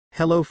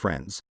Hello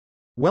friends.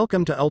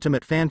 Welcome to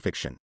Ultimate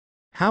Fanfiction.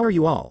 How are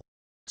you all?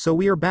 So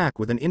we are back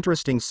with an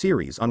interesting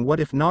series on what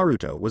if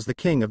Naruto was the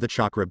king of the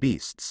Chakra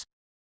beasts.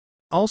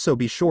 Also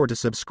be sure to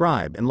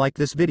subscribe and like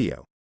this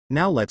video.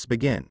 Now let's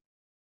begin.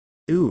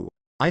 Ooh,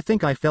 I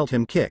think I felt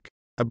him kick,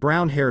 a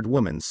brown-haired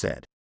woman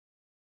said.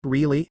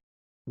 Really?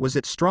 Was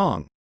it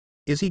strong?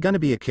 Is he gonna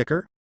be a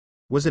kicker?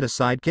 Was it a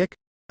side kick,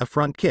 a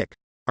front kick,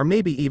 or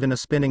maybe even a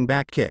spinning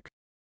back kick?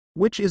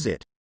 Which is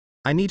it?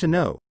 I need to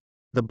know.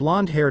 The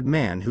blonde-haired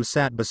man who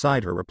sat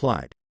beside her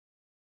replied.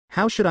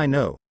 How should I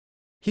know?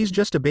 He's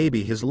just a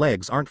baby, his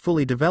legs aren't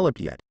fully developed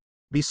yet.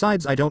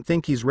 Besides, I don't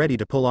think he's ready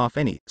to pull off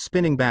any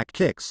spinning back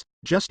kicks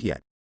just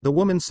yet, the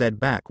woman said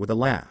back with a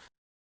laugh.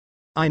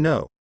 I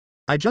know.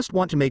 I just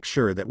want to make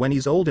sure that when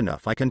he's old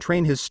enough I can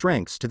train his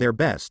strengths to their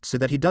best so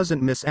that he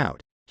doesn't miss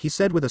out, he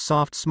said with a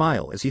soft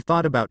smile as he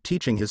thought about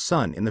teaching his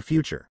son in the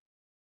future.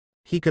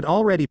 He could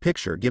already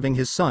picture giving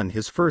his son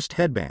his first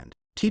headband,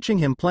 teaching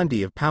him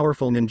plenty of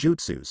powerful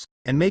ninjutsus,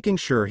 and making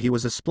sure he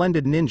was a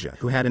splendid ninja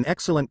who had an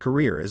excellent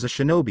career as a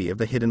shinobi of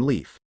the Hidden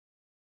Leaf.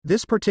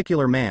 This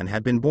particular man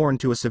had been born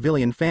to a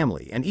civilian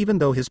family, and even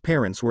though his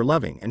parents were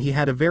loving and he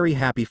had a very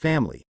happy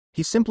family,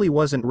 he simply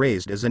wasn't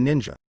raised as a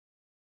ninja.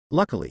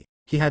 Luckily,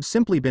 he had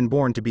simply been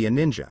born to be a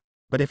ninja,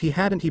 but if he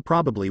hadn't he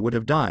probably would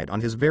have died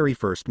on his very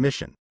first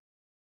mission.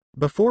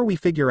 Before we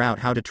figure out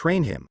how to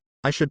train him,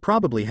 I should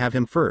probably have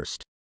him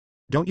first.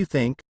 Don't you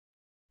think?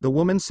 The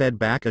woman said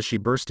back as she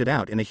bursted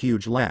out in a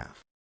huge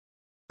laugh.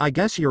 I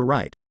guess you're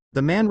right,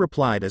 the man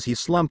replied as he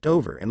slumped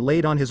over and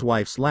laid on his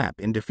wife's lap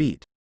in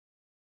defeat.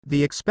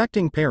 The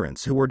expecting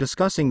parents who were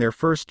discussing their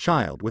first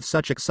child with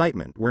such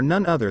excitement were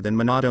none other than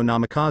Minato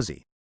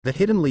Namikaze, the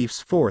Hidden Leaf's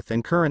fourth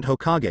and current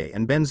Hokage,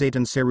 and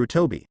Benzaiten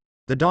Sarutobi,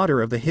 the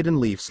daughter of the Hidden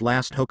Leaf's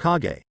last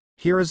Hokage,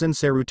 Hiruzen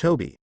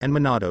Sarutobi, and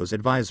Minato's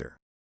advisor.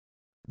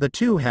 The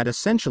two had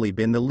essentially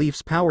been the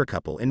Leaf's power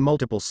couple in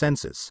multiple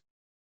senses.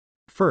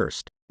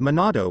 First,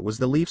 Minato was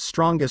the Leaf's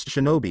strongest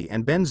shinobi,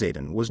 and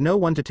Benzaiten was no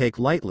one to take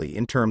lightly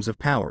in terms of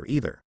power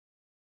either.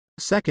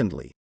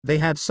 Secondly, they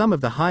had some of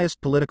the highest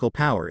political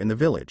power in the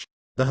village,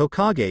 the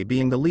Hokage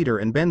being the leader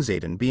and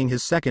Benzaiten being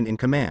his second in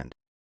command.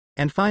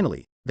 And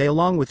finally, they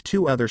along with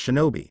two other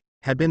shinobi,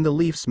 had been the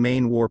Leaf's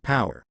main war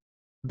power.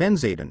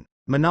 Benzaiten,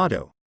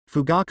 Minato,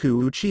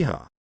 Fugaku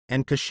Uchiha,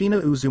 and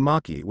Kushina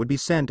Uzumaki would be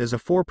sent as a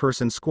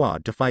four-person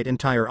squad to fight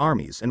entire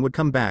armies and would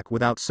come back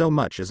without so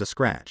much as a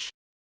scratch.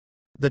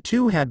 The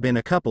two had been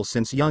a couple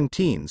since young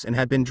teens and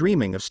had been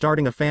dreaming of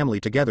starting a family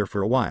together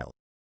for a while.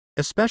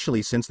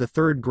 Especially since the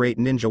Third Great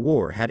Ninja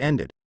War had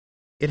ended.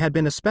 It had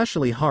been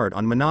especially hard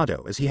on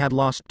Minato as he had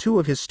lost two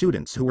of his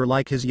students who were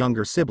like his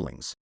younger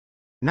siblings.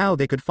 Now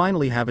they could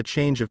finally have a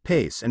change of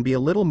pace and be a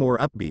little more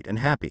upbeat and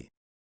happy.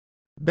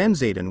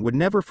 Benzaiten would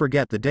never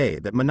forget the day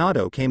that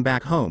Minato came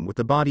back home with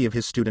the body of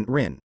his student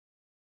Rin.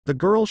 The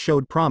girl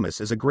showed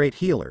promise as a great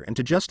healer, and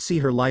to just see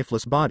her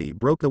lifeless body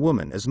broke the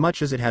woman as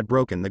much as it had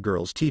broken the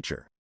girl's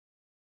teacher.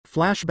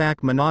 Flashback: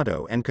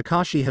 Minato and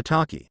Kakashi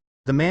Hatake,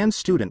 the man's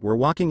student, were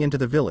walking into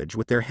the village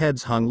with their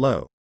heads hung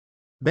low.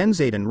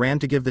 Benzaiten ran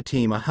to give the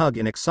team a hug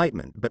in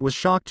excitement but was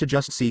shocked to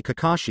just see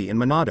Kakashi and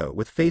Minato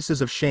with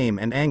faces of shame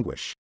and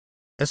anguish.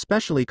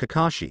 Especially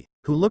Kakashi,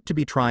 who looked to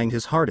be trying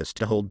his hardest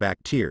to hold back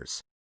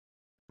tears.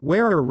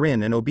 Where are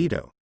Rin and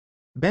Obito?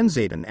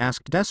 Benzaiten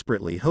asked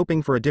desperately,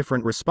 hoping for a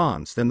different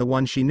response than the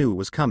one she knew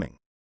was coming.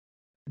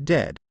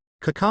 Dead,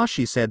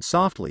 Kakashi said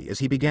softly as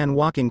he began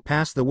walking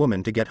past the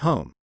woman to get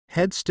home,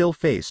 head still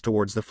faced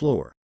towards the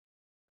floor.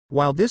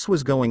 While this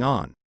was going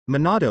on,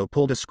 Minato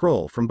pulled a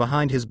scroll from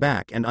behind his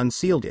back and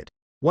unsealed it.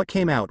 What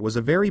came out was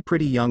a very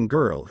pretty young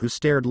girl who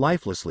stared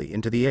lifelessly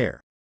into the air.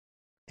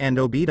 And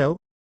Obito?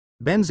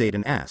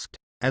 Benzaiten asked,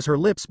 as her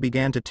lips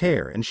began to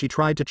tear and she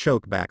tried to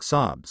choke back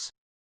sobs.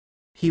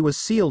 He was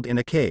sealed in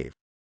a cave.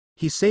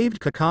 He saved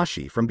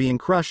Kakashi from being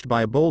crushed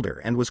by a boulder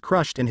and was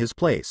crushed in his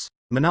place,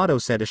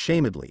 Minato said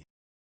ashamedly.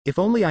 If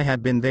only I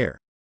had been there.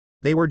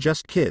 They were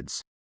just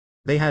kids.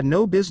 They had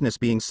no business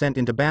being sent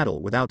into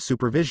battle without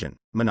supervision,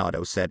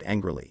 Minato said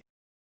angrily.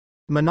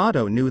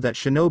 Minato knew that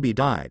shinobi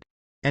died.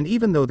 And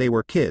even though they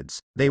were kids,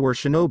 they were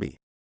shinobi.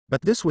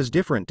 But this was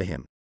different to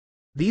him.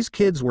 These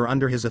kids were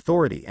under his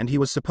authority and he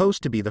was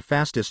supposed to be the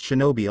fastest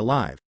shinobi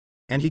alive.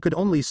 And he could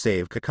only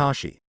save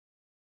Kakashi.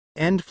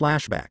 End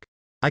flashback.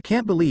 I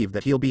can't believe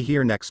that he'll be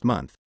here next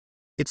month.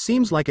 It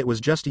seems like it was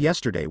just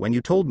yesterday when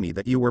you told me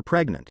that you were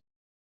pregnant.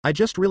 I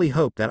just really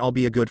hope that I'll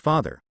be a good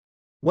father.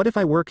 What if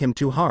I work him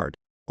too hard?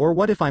 Or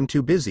what if I'm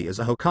too busy as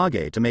a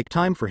Hokage to make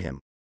time for him?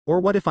 Or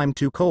what if I'm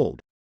too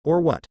cold?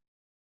 Or what?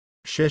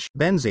 Shish,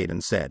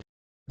 Benzaiten said.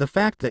 The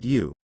fact that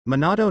you,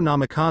 Minato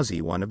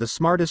Namikaze, one of the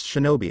smartest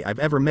shinobi I've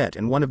ever met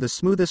and one of the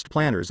smoothest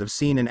planners I've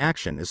seen in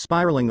action, is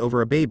spiraling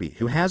over a baby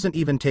who hasn't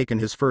even taken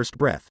his first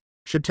breath,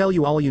 should tell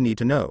you all you need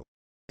to know.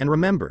 And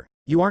remember,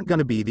 you aren't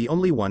gonna be the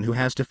only one who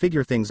has to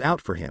figure things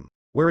out for him.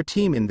 We're a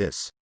team in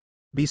this.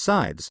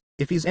 Besides,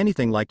 if he's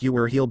anything like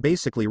you, he'll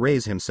basically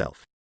raise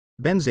himself.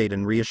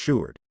 Benzaiten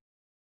reassured.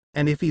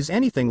 And if he's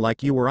anything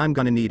like you, I'm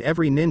gonna need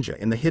every ninja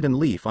in the Hidden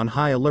Leaf on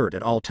high alert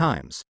at all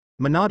times,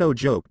 Minato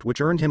joked, which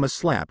earned him a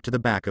slap to the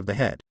back of the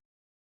head.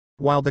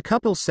 While the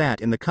couple sat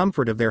in the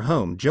comfort of their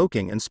home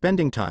joking and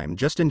spending time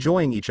just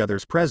enjoying each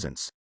other's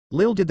presence,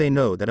 little did they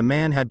know that a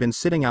man had been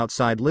sitting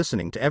outside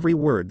listening to every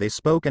word they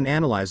spoke and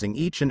analyzing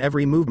each and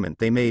every movement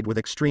they made with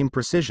extreme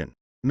precision,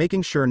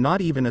 making sure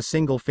not even a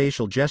single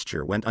facial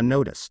gesture went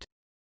unnoticed.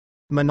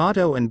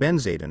 Minato and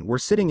Benzaden were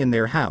sitting in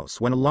their house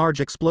when a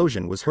large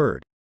explosion was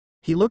heard.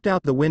 He looked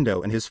out the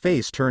window and his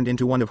face turned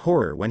into one of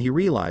horror when he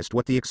realized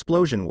what the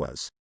explosion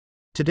was.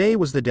 Today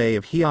was the day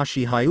of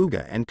Hiyashi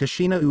Hyuga and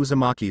Kushina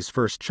Uzumaki's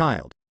first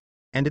child.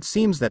 And it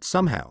seems that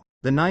somehow,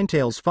 the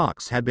Ninetails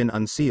fox had been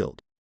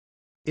unsealed.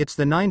 "It's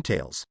the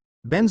Ninetails.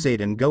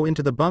 Benzaden, go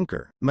into the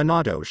bunker,"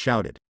 Minato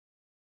shouted.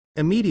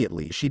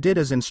 Immediately she did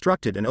as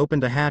instructed and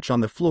opened a hatch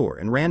on the floor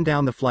and ran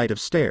down the flight of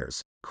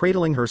stairs,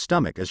 cradling her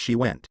stomach as she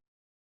went.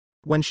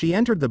 When she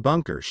entered the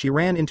bunker she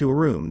ran into a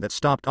room that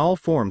stopped all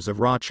forms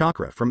of raw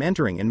chakra from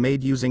entering and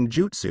made using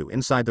jutsu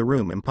inside the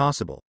room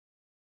impossible.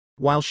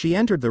 While she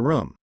entered the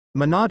room,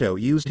 Minato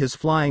used his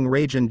flying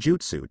Raijin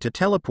jutsu to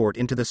teleport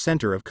into the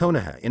center of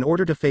Konoha in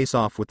order to face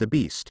off with the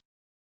beast.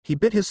 He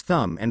bit his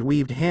thumb and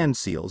weaved hand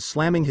seals,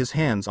 slamming his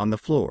hands on the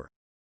floor.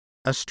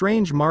 A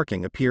strange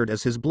marking appeared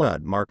as his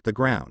blood marked the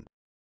ground.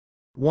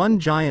 One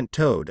giant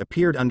toad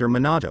appeared under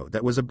Minato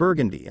that was a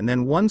burgundy, and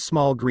then one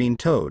small green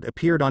toad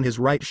appeared on his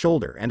right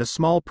shoulder and a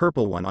small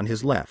purple one on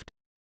his left.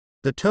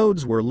 The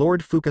toads were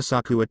Lord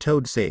Fukasaku, a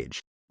toad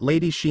sage,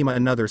 Lady Shima,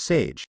 another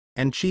sage,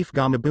 and Chief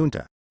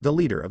Gamabunta, the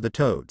leader of the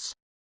toads.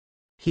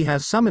 He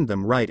has summoned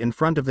them right in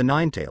front of the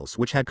Ninetails,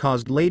 which had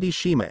caused Lady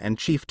Shima and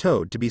Chief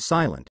Toad to be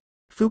silent.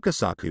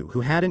 Fukasaku,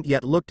 who hadn't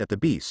yet looked at the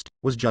beast,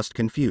 was just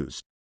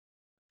confused.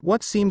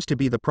 "What seems to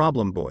be the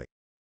problem, boy?"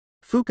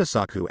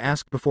 Fukasaku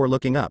asked before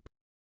looking up.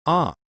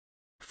 "Ah!"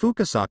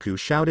 Fukasaku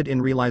shouted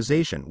in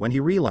realization when he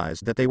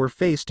realized that they were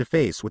face to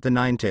face with the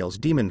Ninetails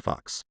demon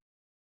fox.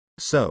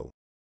 "So,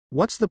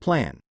 what's the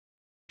plan?"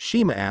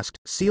 Shima asked.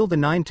 "Seal the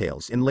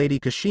Ninetails in Lady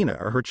Kushina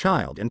or her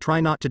child and try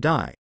not to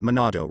die,"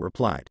 Minato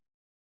replied.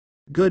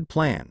 "Good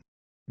plan."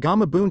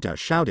 Gamabunta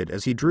shouted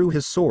as he drew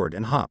his sword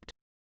and hopped.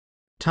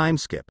 Time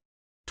skip.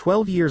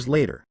 12 years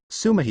later.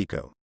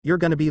 "Sumihiko, you're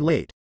gonna be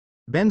late,"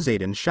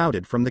 Benzaden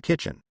shouted from the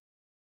kitchen.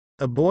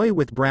 A boy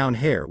with brown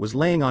hair was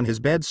laying on his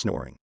bed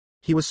snoring.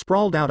 He was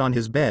sprawled out on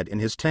his bed in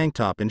his tank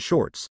top and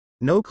shorts,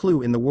 no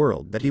clue in the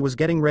world that he was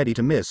getting ready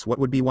to miss what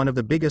would be one of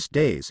the biggest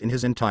days in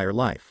his entire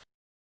life.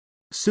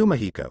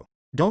 "Sumihiko,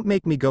 don't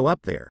make me go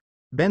up there,"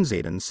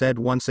 Benzaden said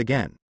once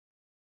again.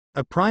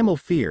 A primal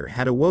fear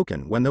had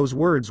awoken when those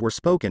words were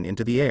spoken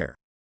into the air.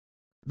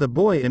 The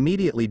boy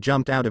immediately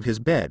jumped out of his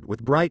bed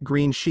with bright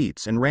green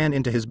sheets and ran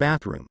into his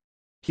bathroom.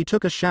 He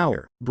took a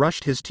shower,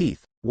 brushed his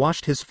teeth,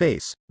 washed his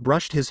face,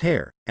 brushed his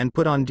hair, and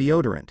put on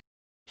deodorant.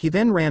 He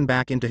then ran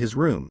back into his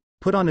room,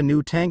 put on a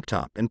new tank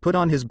top and put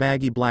on his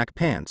baggy black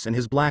pants and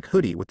his black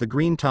hoodie with the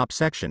green top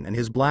section and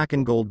his black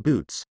and gold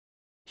boots.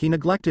 He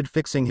neglected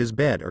fixing his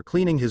bed or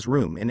cleaning his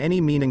room in any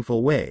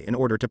meaningful way in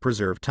order to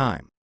preserve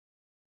time.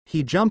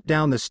 He jumped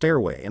down the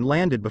stairway and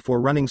landed before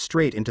running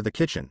straight into the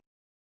kitchen.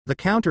 The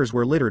counters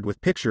were littered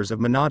with pictures of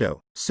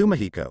Minato,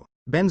 Sumihiko,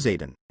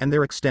 Benzaden, and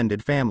their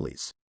extended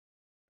families.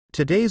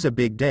 "Today's a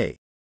big day.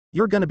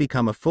 You're gonna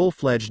become a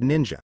full-fledged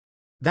ninja.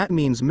 That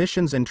means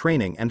missions and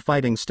training and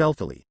fighting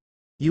stealthily.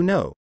 You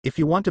know, if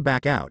you want to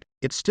back out,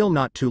 it's still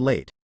not too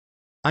late.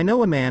 I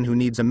know a man who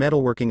needs a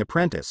metalworking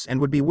apprentice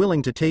and would be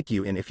willing to take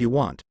you in if you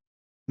want.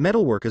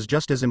 Metalwork is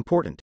just as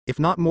important, if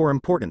not more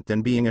important,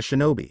 than being a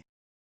shinobi.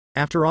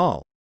 After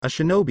all, a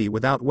shinobi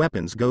without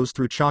weapons goes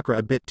through chakra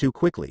a bit too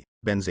quickly,"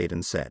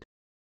 Benzaden said.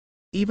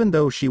 Even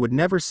though she would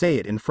never say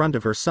it in front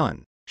of her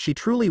son, she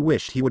truly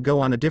wished he would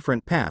go on a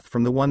different path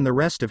from the one the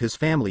rest of his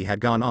family had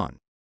gone on.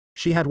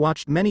 She had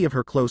watched many of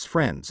her close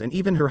friends and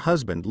even her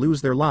husband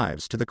lose their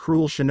lives to the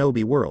cruel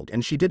shinobi world,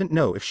 and she didn't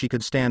know if she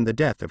could stand the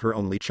death of her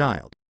only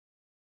child.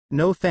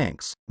 "No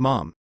thanks,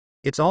 Mom.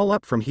 It's all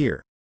up from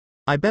here.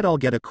 I bet I'll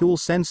get a cool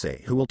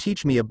sensei who will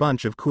teach me a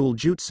bunch of cool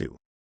jutsu.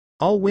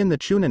 I'll win the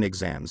Chunin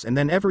exams and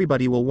then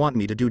everybody will want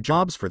me to do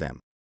jobs for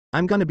them.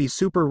 I'm gonna be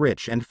super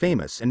rich and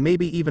famous and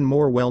maybe even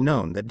more well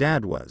known than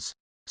Dad was,"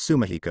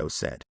 Sumihiko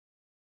said.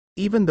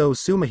 Even though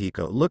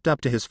Sumihiko looked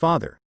up to his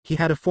father, he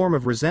had a form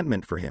of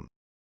resentment for him.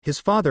 His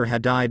father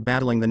had died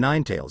battling the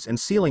Ninetails and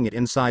sealing it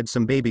inside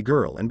some baby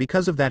girl, and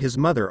because of that his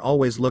mother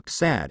always looked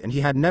sad and he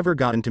had never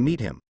gotten to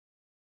meet him.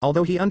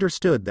 Although he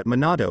understood that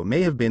Minato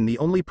may have been the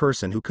only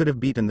person who could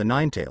have beaten the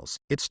Ninetails,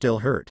 it still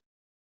hurt.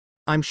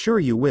 "I'm sure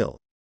you will."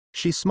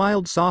 She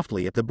smiled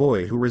softly at the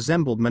boy who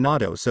resembled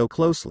Minato so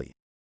closely.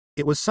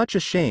 It was such a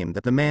shame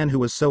that the man who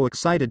was so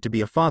excited to be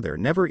a father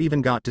never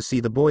even got to see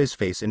the boy's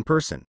face in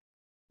person.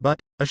 But,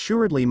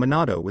 assuredly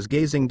Minato was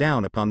gazing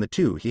down upon the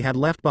two he had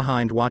left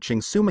behind, watching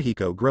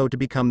Sumihiko grow to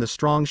become the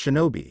strong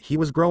shinobi he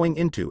was growing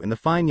into and the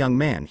fine young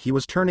man he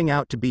was turning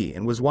out to be,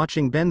 and was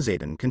watching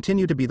Benzaden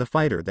continue to be the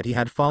fighter that he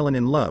had fallen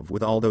in love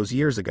with all those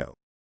years ago.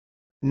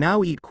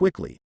 "Now eat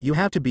quickly, you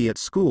have to be at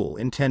school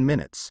in 10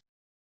 minutes.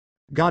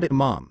 "Got it,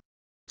 Mom."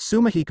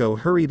 Sumihiko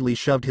hurriedly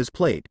shoved his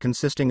plate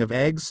consisting of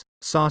eggs,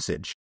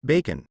 sausage,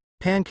 bacon,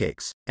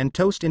 pancakes, and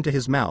toast into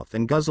his mouth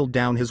and guzzled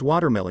down his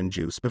watermelon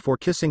juice before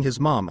kissing his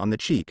mom on the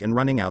cheek and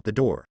running out the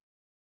door.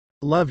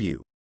 "Love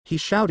you," he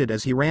shouted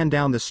as he ran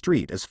down the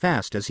street as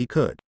fast as he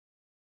could.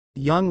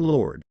 "Young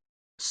lord."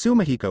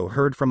 Sumihiko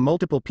heard from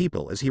multiple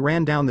people as he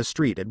ran down the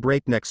street at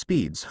breakneck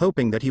speeds,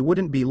 hoping that he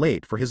wouldn't be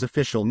late for his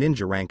official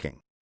ninja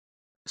ranking.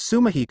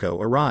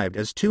 Sumihiko arrived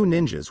as two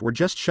ninjas were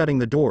just shutting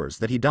the doors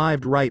that he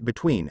dived right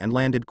between and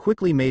landed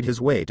quickly, made his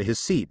way to his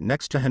seat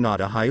next to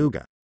Hinata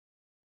Hyuga.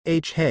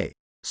 Hey,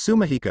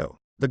 Sumihiko,"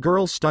 the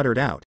girl stuttered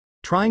out,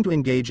 trying to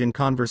engage in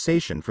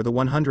conversation for the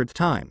 100th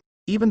time,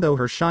 even though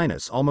her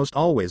shyness almost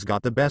always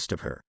got the best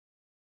of her.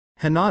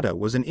 Hinata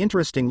was an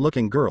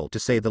interesting-looking girl to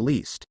say the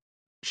least.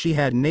 She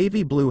had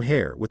navy blue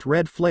hair with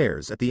red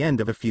flares at the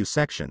end of a few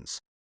sections.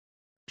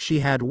 She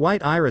had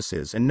white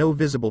irises and no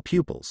visible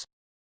pupils.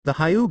 The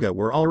Hyuga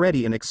were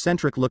already an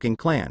eccentric-looking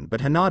clan,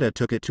 but Hinata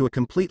took it to a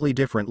completely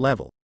different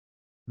level.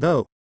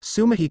 Though,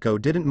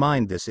 Sumihiko didn't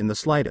mind this in the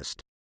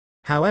slightest.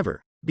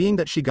 However, being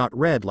that she got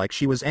red like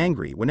she was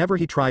angry whenever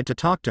he tried to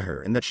talk to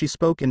her, and that she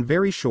spoke in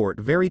very short,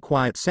 very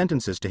quiet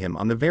sentences to him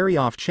on the very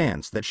off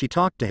chance that she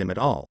talked to him at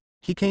all,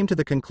 he came to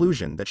the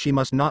conclusion that she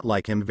must not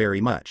like him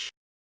very much.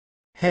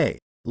 "Hey,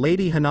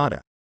 Lady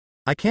Hinata.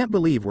 I can't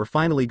believe we're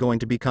finally going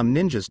to become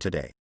ninjas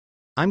today.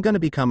 I'm gonna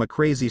become a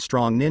crazy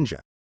strong ninja.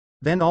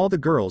 Then all the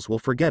girls will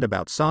forget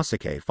about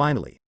Sasuke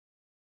finally."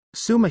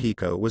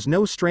 Sumihiko was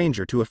no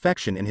stranger to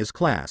affection in his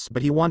class,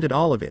 but he wanted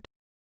all of it.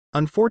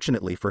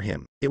 Unfortunately for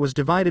him, it was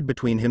divided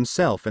between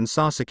himself and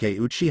Sasuke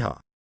Uchiha.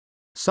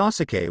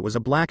 Sasuke was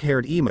a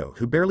black-haired emo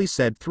who barely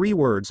said 3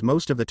 words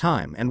most of the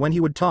time, and when he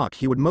would talk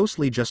he would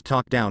mostly just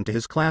talk down to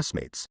his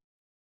classmates.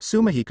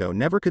 Sumihiko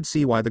never could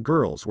see why the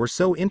girls were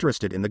so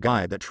interested in the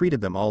guy that treated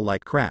them all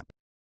like crap.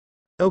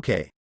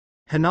 "Okay."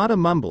 Hinata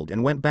mumbled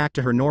and went back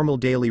to her normal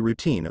daily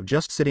routine of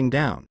just sitting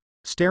down,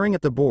 staring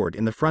at the board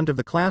in the front of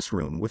the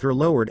classroom with her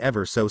lowered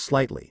ever so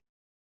slightly.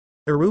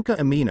 Iruka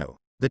Amino,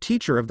 the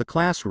teacher of the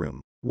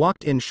classroom,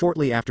 walked in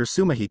shortly after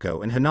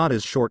Sumihiko and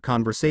Hinata's short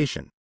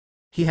conversation.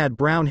 He had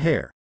brown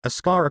hair, a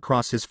scar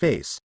across his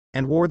face,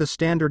 and wore the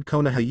standard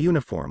Konoha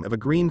uniform of a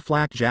green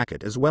flak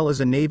jacket as well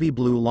as a navy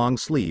blue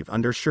long-sleeve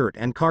undershirt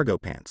and cargo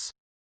pants.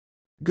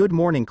 "Good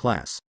morning,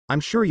 class. I'm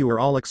sure you are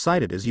all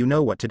excited as you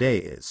know what today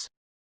is."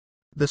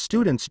 The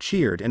students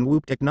cheered and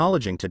whooped,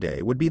 acknowledging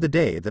today would be the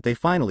day that they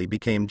finally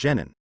became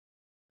genin.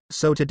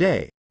 "So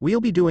today,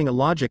 we'll be doing a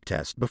logic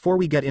test before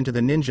we get into the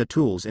ninja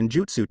tools and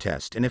jutsu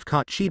test, and if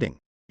caught cheating,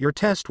 your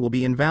test will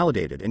be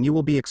invalidated and you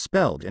will be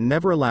expelled and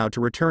never allowed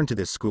to return to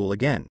this school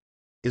again.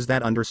 Is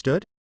that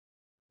understood?"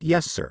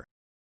 "Yes, sir."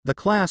 The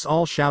class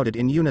all shouted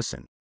in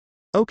unison.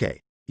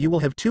 "Okay, you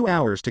will have 2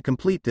 hours to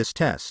complete this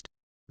test.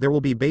 There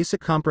will be basic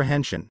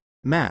comprehension,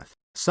 math,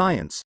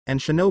 science, and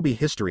shinobi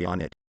history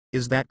on it.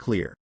 Is that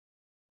clear?"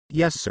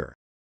 "Yes, sir."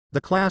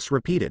 The class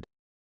repeated.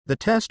 The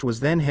test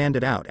was then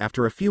handed out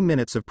after a few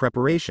minutes of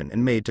preparation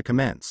and made to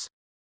commence.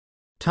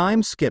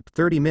 Time skip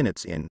 30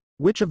 minutes in.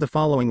 Which of the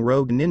following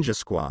rogue ninja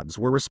squads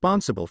were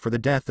responsible for the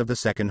death of the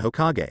second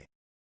Hokage?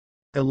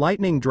 A.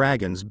 Lightning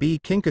Dragons, B.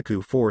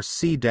 Kinkaku Force,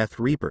 C. Death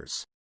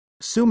Reapers.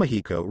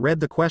 Sumihiko read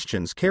the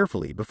questions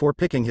carefully before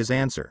picking his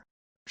answer.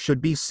 Should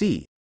be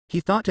C, he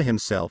thought to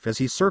himself as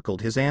he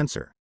circled his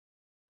answer.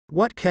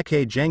 What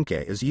Kekkei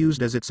Genkai is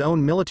used as its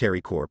own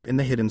military corps in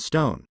the Hidden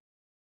Stone?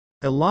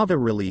 A. Lava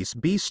Release,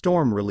 B.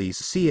 Storm Release,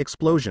 C.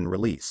 Explosion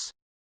Release.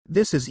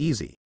 This is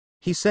easy,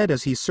 he said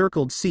as he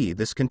circled C.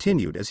 This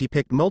continued as he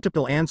picked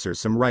multiple answers,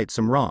 some right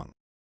some wrong.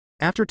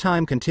 After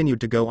time continued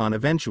to go on,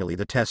 eventually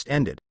the test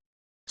ended.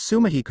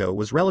 Sumihiko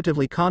was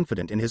relatively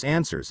confident in his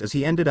answers as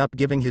he ended up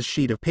giving his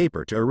sheet of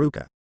paper to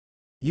Iruka.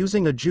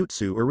 Using a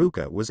jutsu,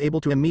 Iruka was able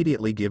to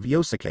immediately give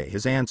Yosuke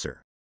his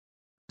answer.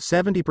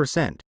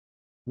 70%.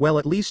 Well,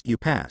 at least you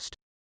passed.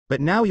 But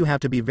now you have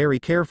to be very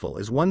careful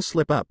as one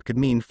slip up could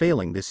mean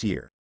failing this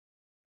year.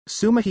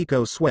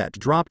 Sumihiko's sweat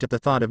dropped at the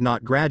thought of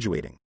not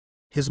graduating.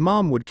 His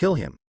mom would kill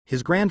him,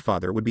 his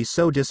grandfather would be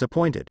so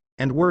disappointed,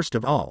 and worst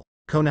of all,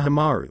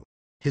 Konohamaru,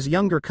 his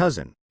younger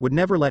cousin, would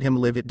never let him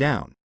live it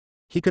down.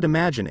 He could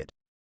imagine it.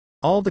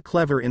 All the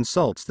clever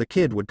insults the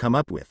kid would come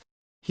up with.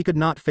 He could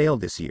not fail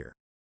this year.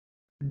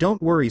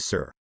 Don't worry,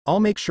 sir, I'll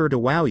make sure to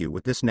wow you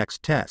with this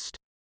next test.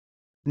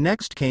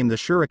 Next came the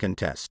shuriken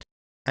test.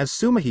 As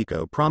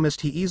Sumihiko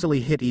promised, he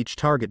easily hit each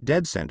target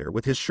dead center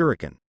with his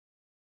shuriken.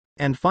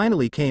 And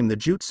finally came the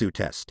jutsu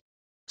test.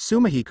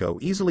 Sumihiko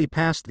easily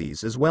passed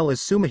these, as well as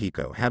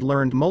Sumihiko had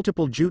learned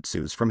multiple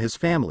jutsus from his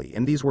family,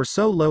 and these were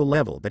so low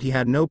level that he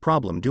had no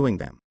problem doing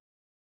them.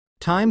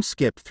 Time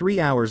skip 3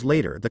 hours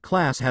later, the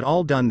class had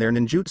all done their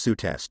ninjutsu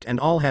test and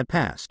all had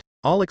passed,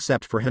 all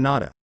except for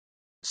Hinata.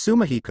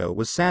 Sumihiko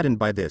was saddened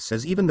by this,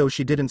 as even though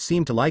she didn't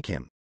seem to like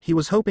him, he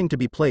was hoping to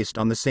be placed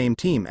on the same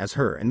team as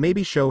her and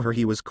maybe show her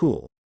he was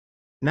cool.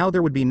 Now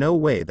there would be no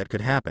way that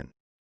could happen.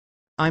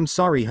 I'm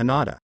sorry,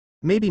 Hinata.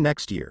 Maybe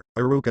next year,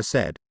 Iruka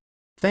said.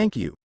 Thank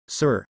you,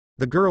 sir,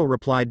 the girl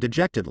replied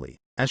dejectedly,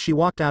 as she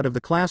walked out of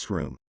the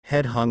classroom,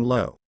 head hung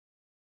low.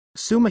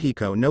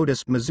 Sumihiko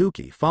noticed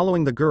Mizuki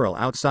following the girl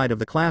outside of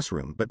the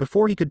classroom, but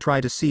before he could try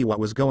to see what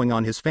was going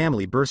on, his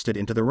family bursted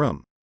into the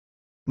room.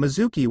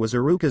 Mizuki was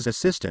Iruka's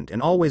assistant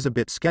and always a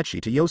bit sketchy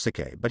to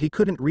Yosuke, but he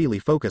couldn't really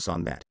focus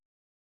on that.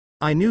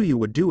 "I knew you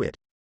would do it.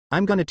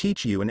 I'm gonna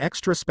teach you an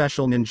extra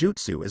special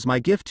ninjutsu as my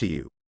gift to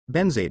you,"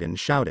 Benzaden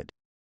shouted.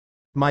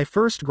 "My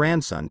first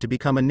grandson to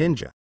become a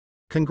ninja.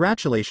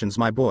 Congratulations,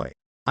 my boy.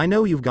 I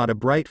know you've got a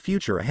bright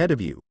future ahead of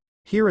you,"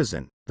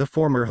 Hiruzen, the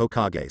former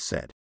Hokage,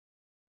 said.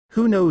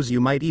 "Who knows,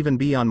 you might even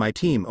be on my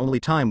team, only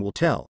time will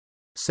tell,"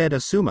 said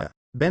Asuma,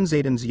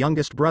 Benzaden's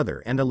youngest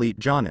brother and elite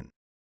jonin.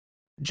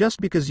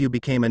 "Just because you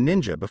became a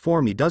ninja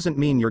before me doesn't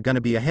mean you're gonna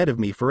be ahead of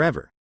me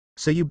forever.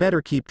 So you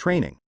better keep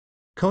training."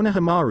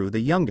 Konohamaru, the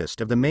youngest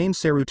of the main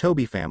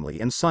Sarutobi family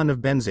and son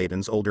of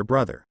Benzaden's older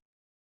brother.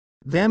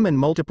 Them and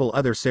multiple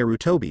other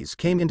Sarutobis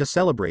came in to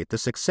celebrate the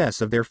success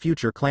of their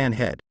future clan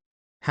head.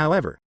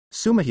 However,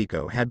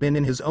 Sumihiko had been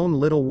in his own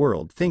little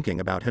world thinking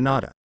about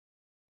Hinata.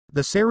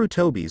 The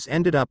Sarutobis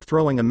ended up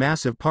throwing a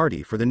massive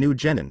party for the new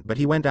genin, but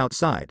he went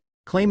outside,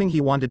 claiming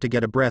he wanted to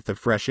get a breath of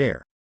fresh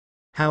air.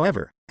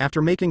 However,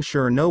 after making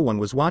sure no one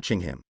was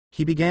watching him,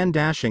 he began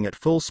dashing at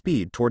full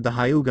speed toward the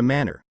Hyuga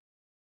Manor.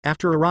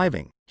 After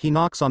arriving, he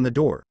knocks on the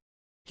door.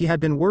 He had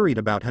been worried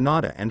about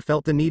Hinata and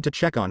felt the need to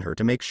check on her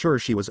to make sure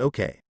she was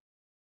okay.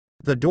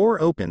 The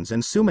door opens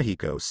and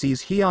Sumihiko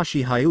sees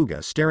Hiyashi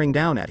Hyuga staring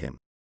down at him.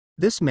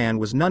 This man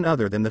was none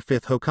other than the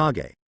 5th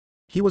Hokage.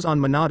 He was on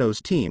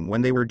Minato's team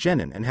when they were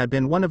genin and had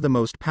been one of the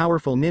most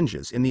powerful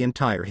ninjas in the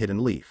entire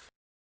Hidden Leaf.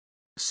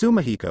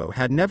 Sumihiko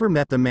had never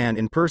met the man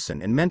in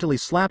person and mentally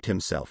slapped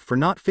himself for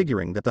not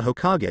figuring that the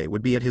Hokage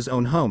would be at his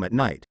own home at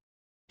night.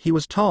 He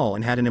was tall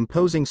and had an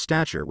imposing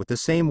stature with the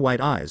same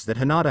white eyes that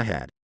Hinata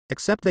had,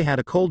 except they had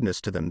a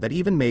coldness to them that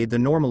even made the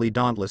normally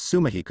dauntless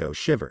Sumihiko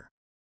shiver.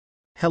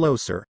 "Hello,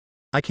 sir.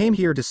 I came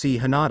here to see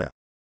Hinata."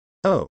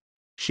 "Oh.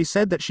 She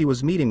said that she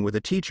was meeting with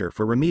a teacher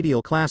for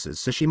remedial classes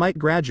so she might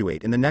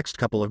graduate in the next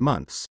couple of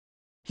months."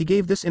 He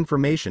gave this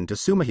information to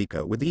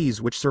Sumihiko with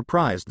ease, which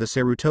surprised the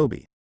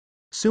Sarutobi.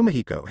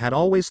 Sumihiko had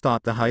always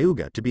thought the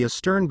Hyuga to be a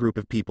stern group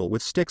of people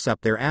with sticks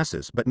up their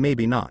asses, but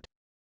maybe not.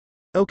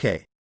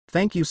 "Okay.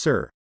 Thank you,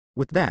 sir."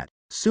 With that,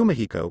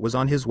 Sumihiko was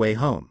on his way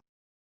home.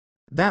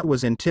 That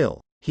was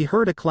until he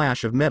heard a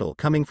clash of metal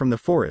coming from the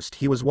forest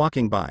he was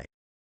walking by.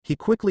 He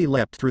quickly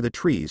leapt through the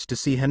trees to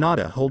see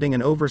Hinata holding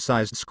an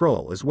oversized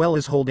scroll as well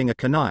as holding a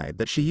kunai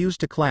that she used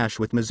to clash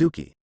with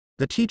Mizuki,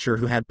 the teacher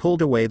who had pulled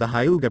away the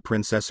Hyuga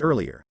princess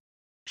earlier.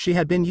 She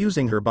had been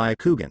using her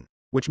Byakugan,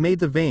 which made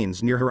the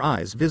veins near her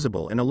eyes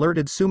visible and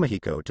alerted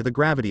Sumihiko to the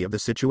gravity of the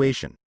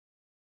situation.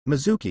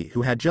 Mizuki,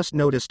 who had just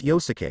noticed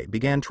Yosuke,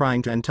 began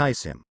trying to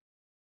entice him.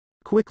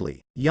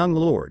 "Quickly, young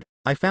lord,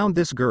 I found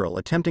this girl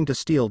attempting to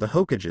steal the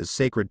Hokage's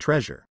sacred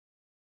treasure."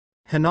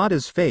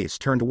 Hinata's face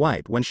turned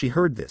white when she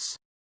heard this.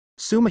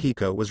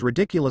 Sumihiko was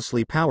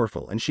ridiculously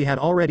powerful and she had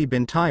already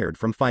been tired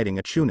from fighting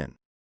a Chunin.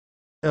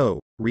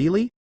 "Oh,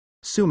 really?"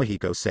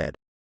 Sumihiko said.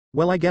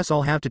 "Well, I guess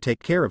I'll have to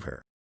take care of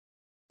her."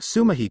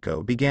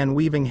 Sumihiko began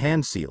weaving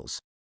hand seals,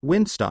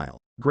 wind style,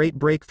 great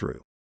breakthrough.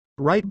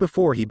 Right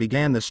before he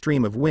began the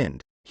stream of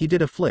wind, he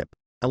did a flip,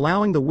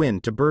 allowing the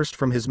wind to burst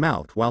from his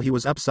mouth while he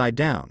was upside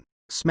down,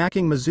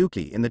 smacking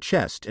Mizuki in the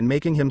chest and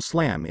making him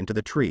slam into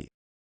the tree.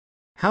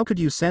 "How could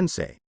you,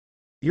 sensei?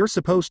 You're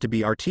supposed to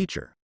be our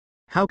teacher.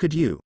 How could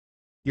you?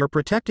 You're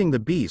protecting the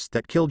beast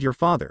that killed your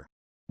father.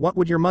 What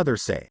would your mother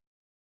say?"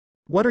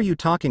 "What are you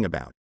talking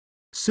about?"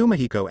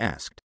 Sumihiko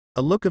asked,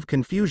 a look of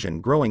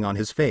confusion growing on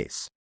his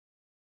face.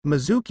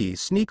 Mizuki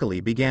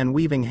sneakily began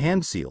weaving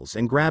hand seals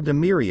and grabbed a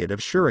myriad of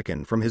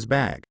shuriken from his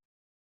bag.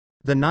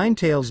 "The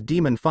nine-tails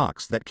demon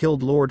fox that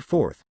killed Lord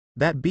Fourth,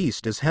 that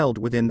beast is held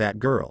within that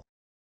girl."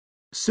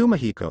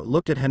 Sumihiko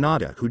looked at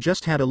Hinata, who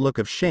just had a look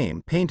of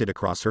shame painted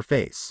across her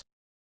face.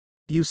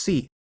 "You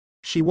see,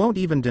 she won't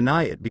even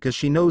deny it because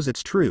she knows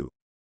it's true.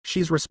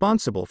 She's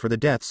responsible for the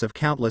deaths of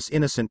countless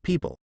innocent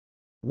people.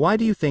 Why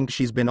do you think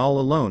she's been all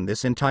alone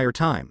this entire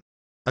time?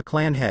 A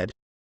clan head?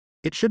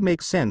 It should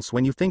make sense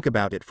when you think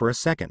about it for a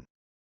second."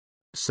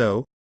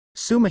 "So?"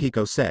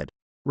 Sumihiko said,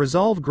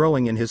 resolve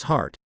growing in his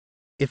heart.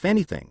 "If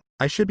anything,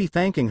 I should be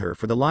thanking her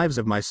for the lives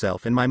of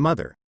myself and my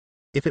mother.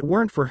 If it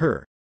weren't for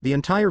her, the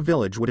entire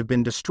village would have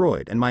been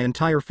destroyed and my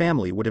entire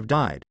family would have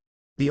died.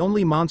 The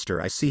only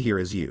monster I see here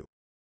is you."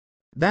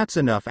 "That's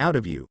enough out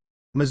of you,"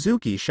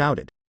 Mizuki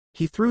shouted.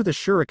 He threw the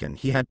shuriken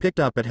he had picked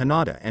up at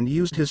Hinata and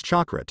used his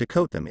chakra to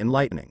coat them in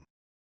lightning.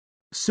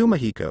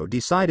 Sumihiko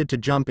decided to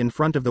jump in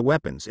front of the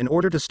weapons in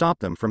order to stop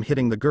them from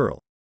hitting the girl.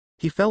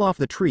 He fell off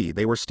the tree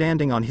they were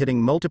standing on,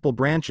 hitting multiple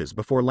branches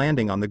before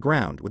landing on the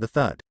ground with a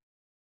thud.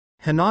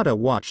 Hinata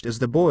watched as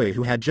the boy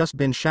who had just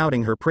been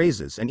shouting her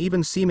praises and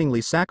even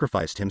seemingly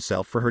sacrificed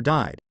himself for her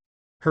died.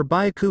 Her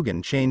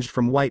Byakugan changed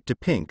from white to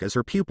pink as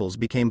her pupils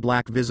became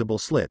black visible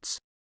slits.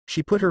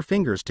 She put her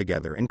fingers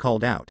together and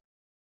called out,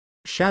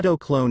 "Shadow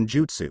Clone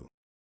Jutsu."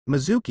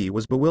 Mizuki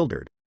was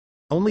bewildered.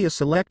 Only a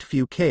select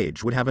few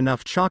Kage would have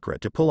enough chakra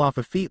to pull off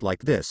a feat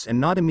like this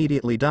and not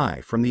immediately die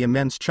from the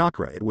immense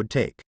chakra it would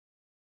take.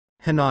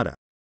 "Hinata."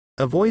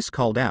 A voice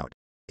called out,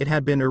 It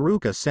had been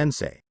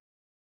Iruka-sensei.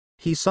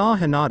 He saw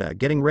Hinata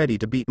getting ready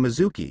to beat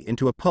Mizuki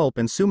into a pulp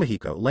and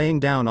Sumihiko laying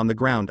down on the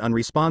ground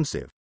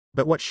unresponsive,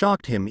 but what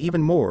shocked him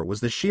even more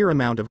was the sheer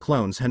amount of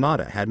clones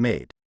Hinata had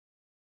made.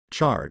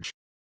 Charge!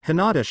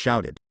 Hinata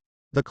shouted.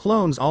 The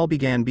clones all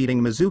began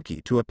beating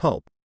Mizuki to a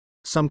pulp.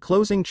 Some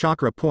closing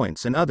chakra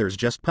points and others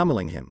just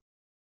pummeling him.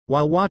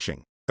 While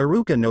watching,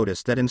 Iruka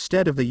noticed that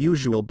instead of the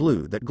usual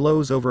blue that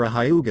glows over a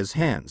Hyuga's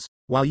hands,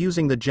 while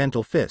using the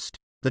gentle fist,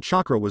 the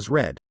chakra was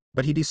red,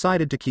 but he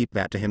decided to keep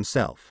that to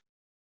himself.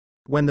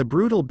 When the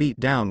brutal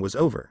beat-down was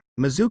over,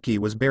 Mizuki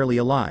was barely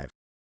alive.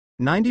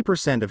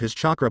 90% of his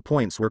chakra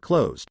points were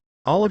closed,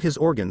 all of his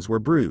organs were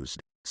bruised,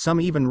 some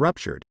even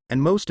ruptured,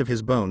 and most of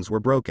his bones were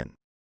broken.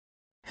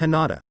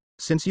 Hinata,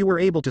 since you were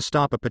able to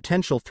stop a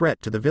potential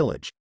threat to the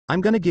village,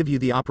 I'm gonna give you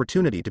the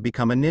opportunity to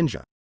become a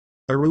ninja,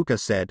 Iruka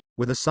said,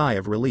 with a sigh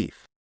of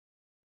relief.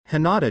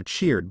 Hinata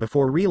cheered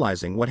before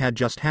realizing what had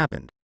just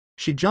happened.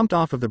 She jumped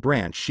off of the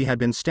branch she had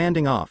been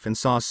standing off and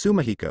saw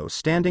Sumihiko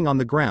standing on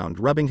the ground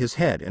rubbing his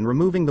head and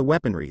removing the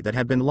weaponry that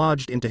had been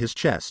lodged into his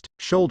chest,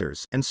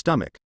 shoulders, and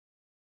stomach.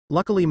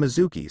 Luckily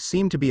Mizuki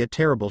seemed to be a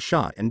terrible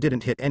shot and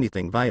didn't hit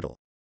anything vital.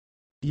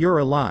 You're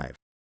alive!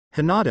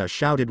 Hinata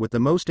shouted with the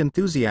most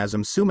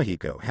enthusiasm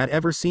Sumihiko had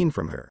ever seen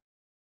from her.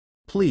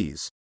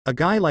 Please, a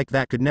guy like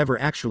that could never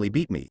actually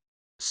beat me,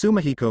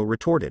 Sumihiko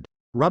retorted,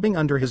 rubbing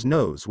under his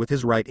nose with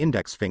his right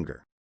index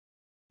finger.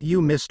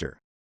 You mister.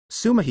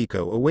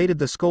 Sumihiko awaited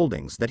the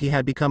scoldings that he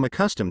had become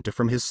accustomed to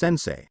from his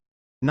sensei.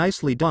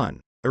 Nicely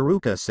done,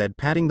 Iruka said,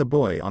 patting the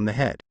boy on the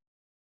head.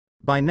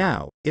 By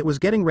now, it was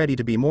getting ready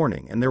to be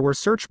morning and there were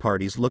search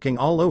parties looking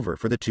all over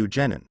for the two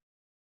genin.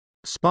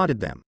 Spotted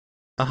them.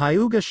 A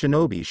Hyuga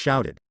shinobi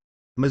shouted.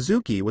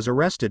 Mizuki was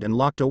arrested and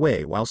locked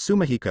away while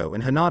Sumihiko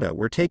and Hinata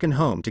were taken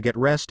home to get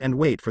rest and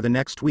wait for the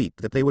next week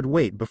that they would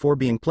wait before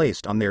being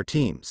placed on their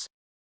teams.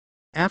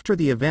 After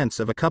the events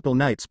of a couple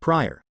nights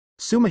prior,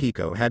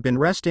 Sumihiko had been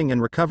resting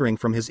and recovering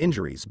from his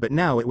injuries, but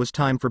now it was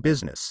time for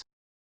business.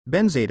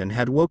 Benzaden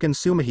had woken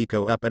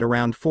Sumihiko up at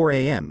around 4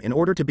 a.m. in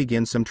order to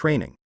begin some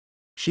training.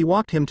 She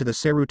walked him to the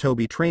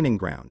Sarutobi training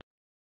ground.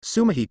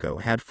 Sumihiko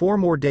had 4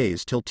 more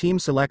days till team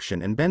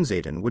selection and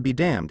Benzaden would be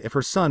damned if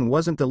her son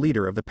wasn't the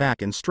leader of the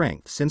pack in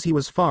strength since he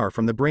was far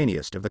from the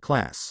brainiest of the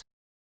class.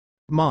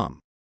 Mom.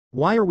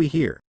 Why are we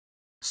here?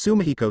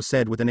 Sumihiko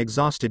said with an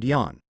exhausted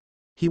yawn.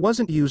 He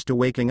wasn't used to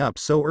waking up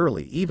so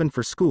early even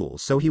for school,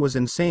 so he was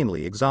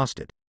insanely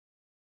exhausted.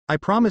 I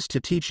promised to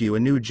teach you a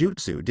new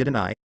jutsu, didn't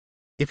I?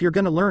 If you're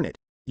gonna learn it,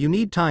 you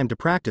need time to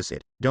practice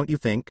it, don't you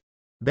think?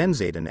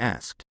 Benzaden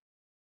asked.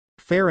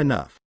 Fair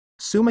enough.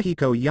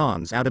 Sumihiko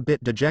yawns out a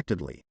bit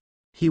dejectedly.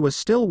 He was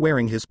still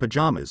wearing his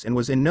pajamas and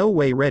was in no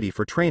way ready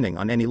for training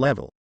on any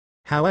level.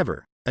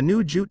 However, a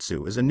new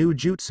jutsu is a new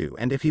jutsu,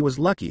 and if he was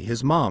lucky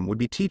his mom would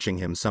be teaching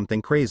him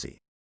something crazy.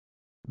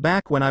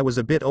 Back when I was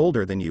a bit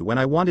older than you, when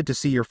I wanted to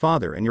see your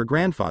father and your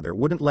grandfather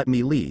wouldn't let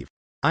me leave,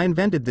 I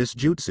invented this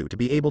jutsu to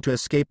be able to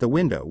escape the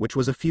window, which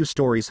was a few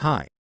stories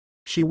high.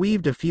 She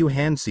weaved a few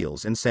hand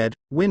seals and said,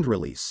 wind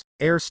release,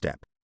 air step.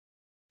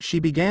 She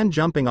began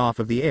jumping off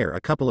of the air a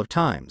couple of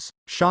times,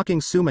 shocking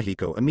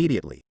Sumihiko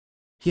immediately.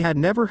 He had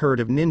never heard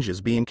of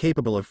ninjas being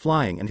capable of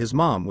flying, and his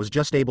mom was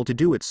just able to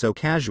do it so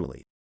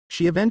casually.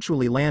 She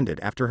eventually landed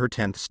after her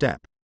 10th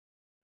step.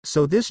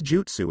 So this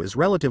jutsu is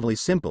relatively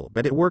simple,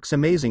 but it works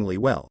amazingly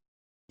well.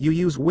 You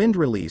use wind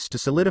release to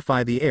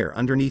solidify the air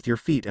underneath your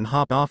feet and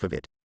hop off of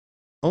it.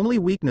 Only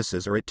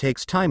weaknesses are it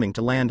takes timing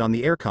to land on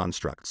the air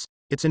constructs.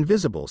 It's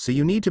invisible, so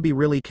you need to be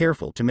really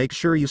careful to make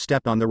sure you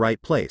step on the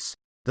right place.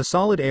 The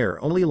solid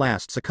air only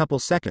lasts a couple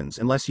seconds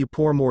unless you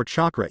pour more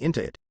chakra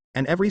into it,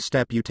 and every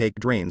step you take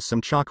drains some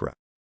chakra.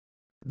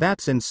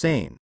 That's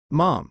insane.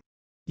 Mom.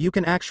 You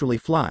can actually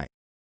fly.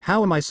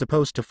 How am I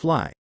supposed to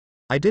fly?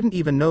 I didn't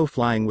even know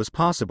flying was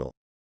possible.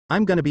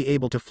 I'm gonna be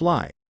able to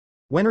fly.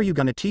 When are you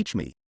gonna teach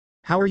me?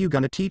 How are you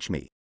gonna teach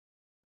me?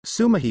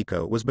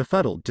 Sumihiko was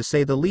befuddled to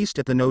say the least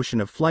at the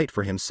notion of flight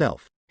for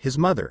himself, his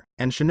mother,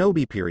 and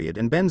shinobi period,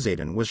 and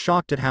Benzaden was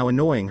shocked at how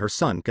annoying her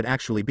son could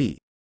actually be.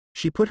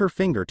 She put her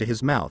finger to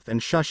his mouth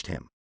and shushed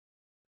him.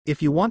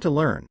 If you want to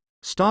learn,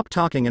 stop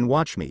talking and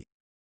watch me.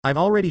 I've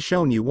already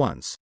shown you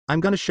once,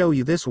 I'm gonna show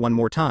you this one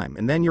more time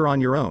and then you're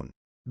on your own,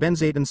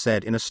 Benzaden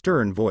said in a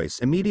stern voice,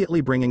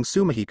 immediately bringing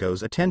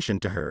Sumihiko's attention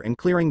to her and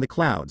clearing the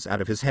clouds out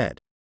of his head.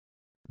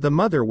 The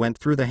mother went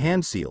through the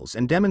hand seals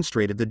and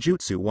demonstrated the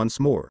jutsu once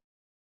more.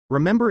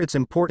 Remember, it's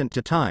important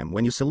to time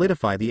when you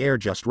solidify the air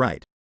just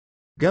right.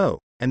 Go,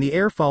 and the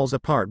air falls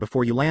apart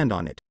before you land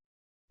on it.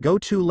 Go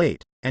too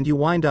late, and you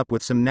wind up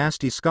with some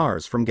nasty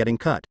scars from getting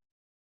cut.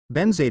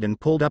 Benzaden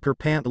pulled up her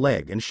pant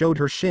leg and showed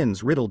her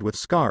shins riddled with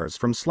scars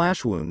from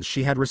slash wounds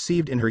she had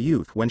received in her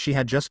youth when she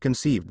had just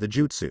conceived the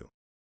jutsu.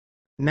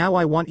 Now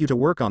I want you to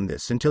work on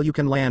this until you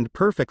can land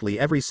perfectly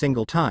every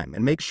single time,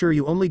 and make sure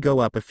you only go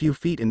up a few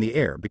feet in the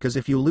air, because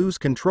if you lose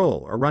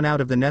control or run out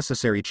of the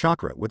necessary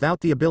chakra without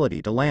the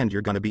ability to land,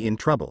 you're gonna be in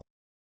trouble.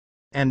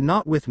 And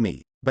not with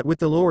me, but with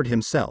the Lord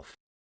himself.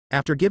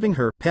 After giving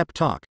her pep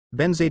talk,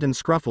 Benzaden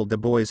scruffled the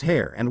boy's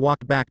hair and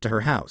walked back to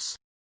her house.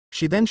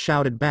 She then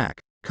shouted back,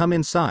 come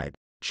inside,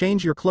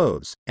 change your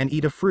clothes, and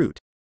eat a fruit.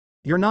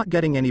 You're not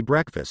getting any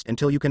breakfast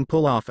until you can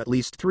pull off at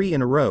least 3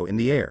 in a row in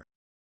the air.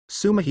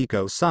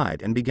 Sumihiko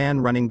sighed and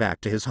began running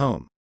back to his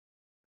home.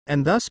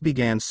 And thus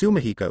began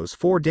Sumihiko's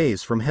 4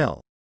 days from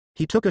hell.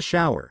 He took a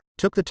shower,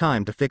 took the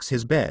time to fix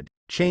his bed,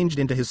 changed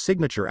into his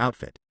signature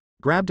outfit,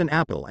 grabbed an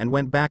apple and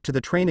went back to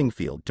the training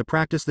field to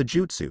practice the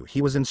jutsu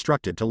he was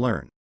instructed to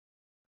learn.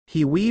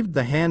 He weaved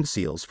the hand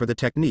seals for the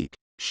technique,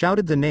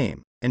 shouted the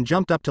name, and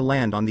jumped up to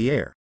land on the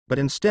air, but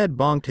instead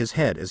bonked his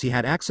head as he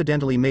had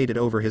accidentally made it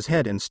over his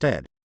head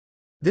instead.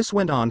 This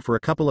went on for a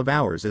couple of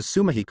hours as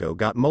Sumihiko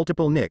got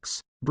multiple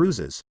nicks,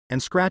 bruises,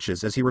 and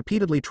scratches as he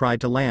repeatedly tried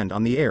to land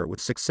on the air,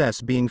 with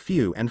success being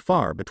few and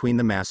far between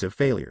the massive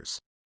failures.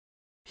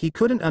 He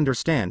couldn't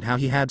understand how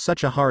he had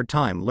such a hard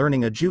time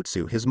learning a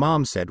jutsu his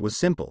mom said was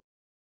simple.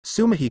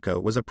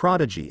 Sumihiko was a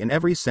prodigy in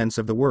every sense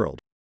of the word.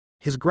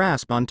 His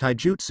grasp on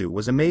taijutsu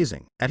was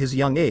amazing. At his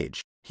young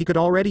age, he could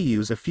already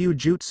use a few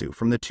jutsu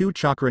from the 2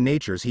 chakra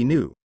natures he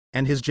knew,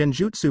 and his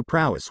genjutsu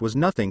prowess was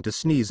nothing to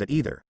sneeze at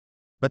either.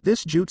 But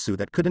this jutsu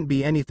that couldn't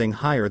be anything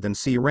higher than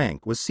C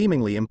rank was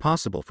seemingly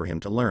impossible for him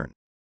to learn.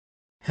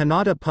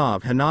 Hinata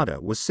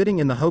Hinata was sitting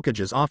in the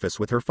Hokage's office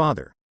with her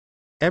father.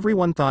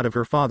 Everyone thought of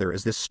her father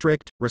as this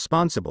strict,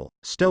 responsible,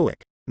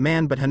 stoic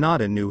man, but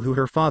Hinata knew who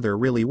her father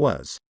really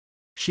was.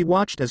 She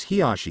watched as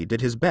Hiyashi did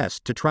his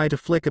best to try to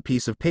flick a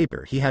piece of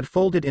paper he had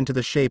folded into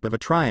the shape of a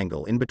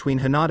triangle in between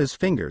Hinata's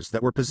fingers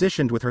that were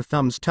positioned with her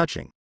thumbs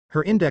touching,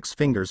 her index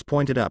fingers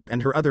pointed up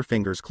and her other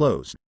fingers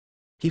closed.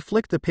 He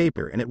flicked the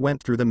paper and it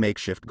went through the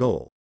makeshift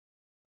goal.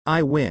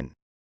 "I win!"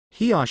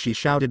 Hiyashi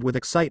shouted with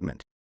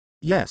excitement.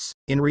 Yes,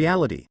 in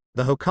reality,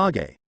 the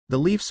Hokage, the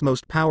Leaf's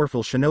most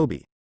powerful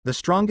shinobi, the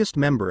strongest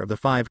member of the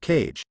 5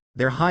 Kage,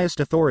 their highest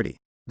authority,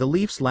 the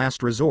Leaf's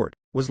last resort,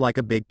 was like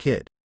a big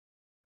kid.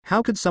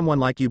 "How could someone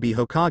like you be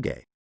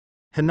Hokage?"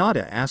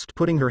 Hinata asked,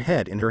 putting her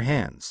head in her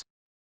hands.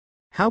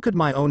 "How could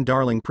my own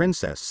darling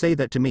princess say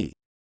that to me?"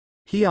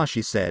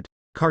 Hiyashi said,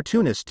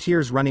 cartoonist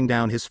tears running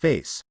down his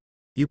face.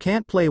 "You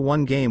can't play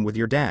one game with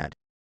your dad.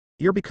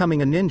 You're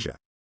becoming a ninja.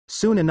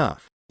 Soon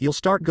enough, you'll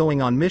start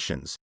going on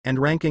missions, and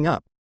ranking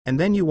up, and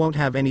then you won't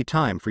have any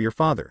time for your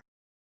father."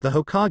 The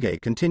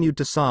Hokage continued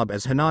to sob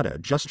as Hinata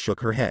just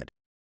shook her head.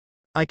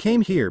 "I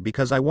came here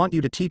because I want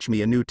you to teach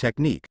me a new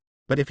technique,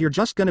 but if you're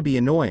just gonna be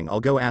annoying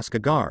I'll go ask a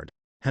guard,"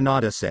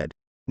 Hinata said,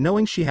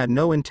 knowing she had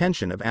no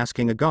intention of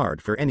asking a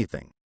guard for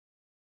anything.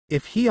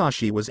 If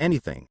Hiyashi was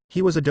anything,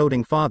 he was a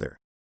doting father.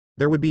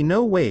 There would be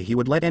no way he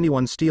would let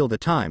anyone steal the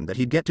time that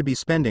he'd get to be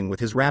spending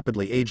with his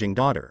rapidly aging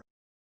daughter.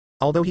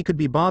 Although he could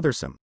be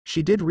bothersome,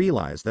 she did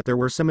realize that there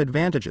were some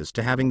advantages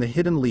to having the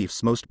Hidden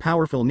Leaf's most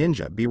powerful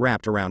ninja be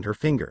wrapped around her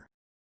finger.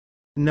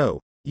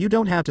 "No, you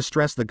don't have to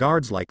stress the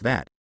guards like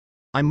that.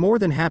 I'm more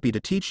than happy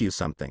to teach you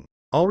something.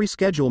 I'll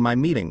reschedule my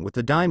meeting with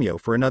the daimyo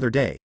for another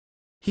day,"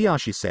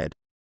 Hiyashi said.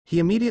 He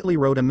immediately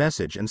wrote a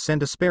message and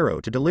sent a sparrow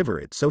to deliver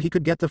it so he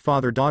could get the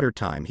father-daughter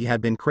time he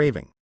had been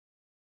craving.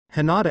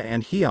 Hinata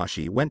and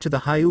Hiyashi went to the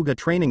Hyuga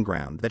training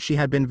ground that she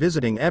had been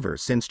visiting ever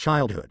since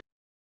childhood.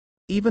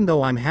 "Even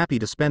though I'm happy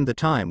to spend the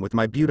time with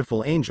my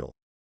beautiful angel,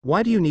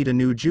 why do you need a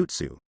new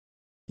jutsu?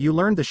 You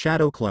learned the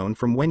shadow clone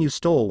from when you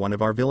stole one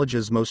of our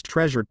village's most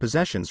treasured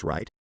possessions,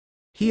 right?"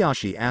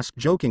 Hiyashi asked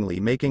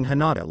jokingly, making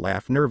Hinata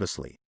laugh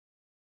nervously.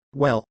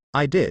 "Well,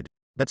 I did,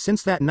 but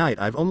since that night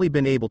I've only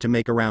been able to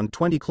make around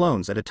 20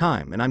 clones at a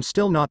time and I'm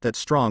still not that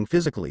strong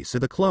physically, so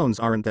the clones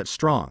aren't that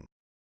strong.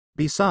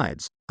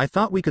 Besides, I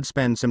thought we could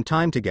spend some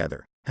time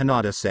together,"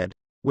 Hinata said,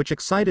 which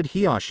excited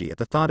Hiyashi at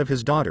the thought of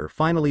his daughter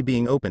finally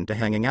being open to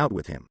hanging out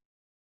with him.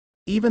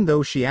 Even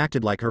though she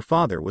acted like her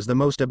father was the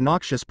most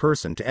obnoxious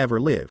person to ever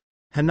live,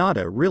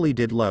 Hinata really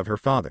did love her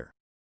father.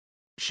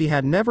 She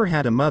had never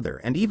had a mother,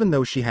 and even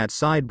though she had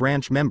side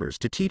branch members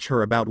to teach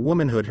her about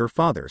womanhood, her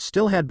father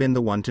still had been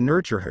the one to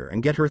nurture her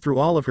and get her through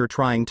all of her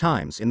trying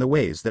times in the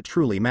ways that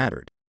truly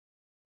mattered.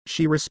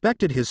 She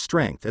respected his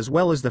strength as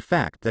well as the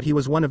fact that he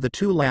was one of the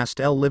 2 last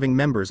living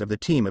members of the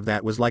team of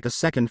that was like a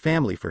second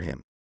family for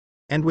him.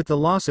 And with the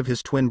loss of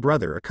his twin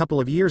brother a couple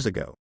of years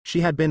ago,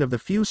 she had been of the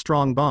few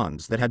strong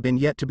bonds that had been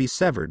yet to be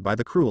severed by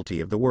the cruelty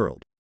of the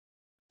world.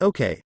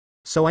 "Okay,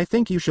 so I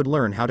think you should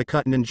learn how to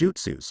cut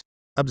ninjutsus.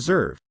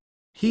 Observe."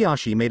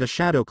 Hiyashi made a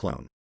shadow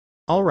clone.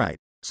 "Alright,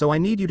 so I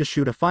need you to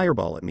shoot a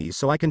fireball at me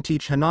so I can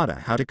teach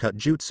Hinata how to cut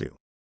jutsu."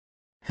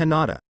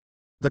 "Hinata,"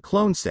 the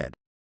clone said.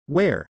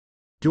 "Where?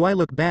 Do I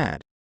look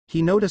bad?"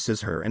 He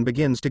notices her and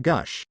begins to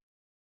gush.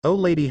 "Oh,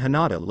 Lady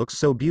Hinata looks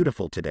so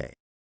beautiful today."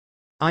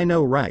 "I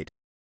know, right?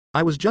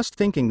 I was just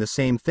thinking the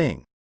same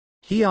thing."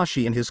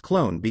 Hiyashi and his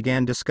clone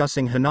began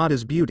discussing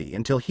Hinata's beauty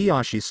until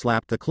Hiyashi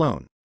slapped the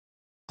clone.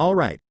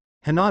 "Alright,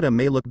 Hinata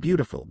may look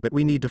beautiful, but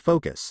we need to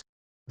focus."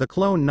 The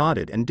clone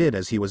nodded and did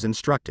as he was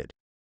instructed.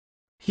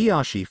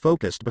 Hiyashi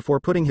focused before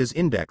putting his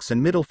index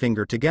and middle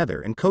finger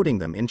together and coating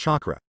them in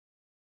chakra.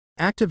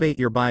 "Activate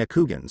your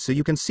Byakugan so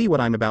you can see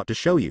what I'm about to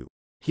show you,"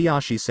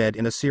 Hiyashi said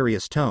in a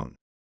serious tone.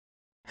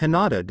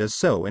 Hinata does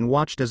so and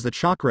watched as the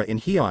chakra in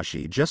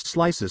Hiyashi just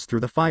slices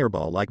through the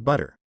fireball like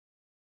butter.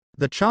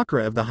 The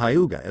chakra of the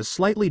Hyuga is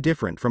slightly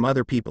different from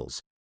other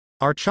people's.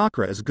 Our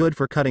chakra is good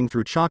for cutting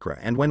through chakra,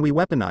 and when we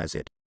weaponize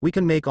it, we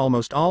can make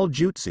almost all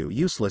jutsu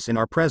useless in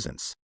our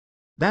presence.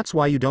 That's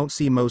why you don't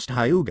see most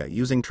hyuga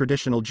using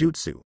traditional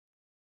jutsu.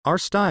 Our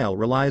style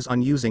relies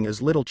on using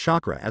as little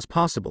chakra as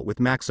possible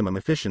with maximum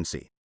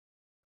efficiency.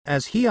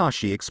 As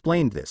Hiyashi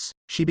explained this,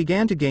 she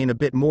began to gain a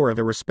bit more of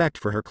a respect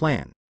for her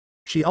clan.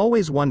 She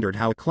always wondered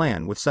how a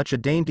clan with such a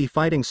dainty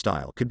fighting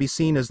style could be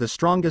seen as the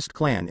strongest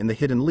clan in the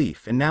Hidden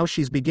Leaf, and now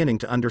she's beginning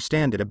to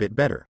understand it a bit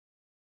better.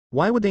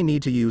 Why would they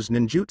need to use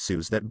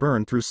ninjutsus that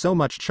burn through so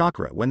much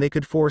chakra when they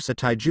could force a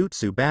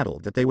taijutsu battle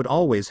that they would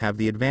always have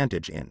the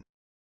advantage in?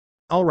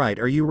 Alright,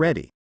 are you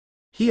ready?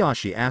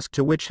 Hiyashi asked,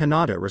 to which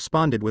Hinata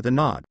responded with a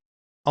nod.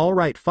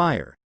 Alright,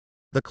 fire.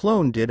 The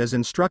clone did as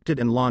instructed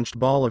and launched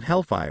ball of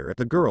hellfire at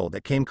the girl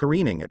that came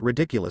careening at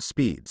ridiculous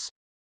speeds.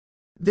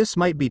 This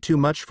might be too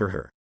much for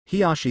her,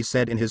 Hiyashi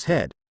said in his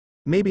head.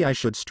 Maybe I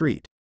should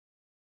street.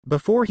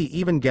 Before he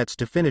even gets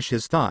to finish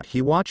his thought,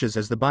 he watches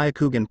as the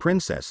Byakugan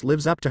princess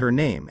lives up to her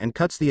name and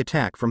cuts the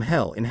attack from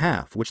hell in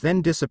half, which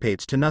then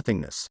dissipates to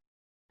nothingness.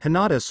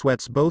 Hinata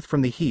sweats both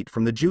from the heat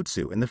from the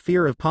jutsu and the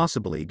fear of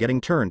possibly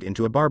getting turned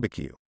into a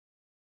barbecue.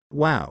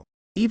 Wow.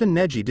 Even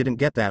Neji didn't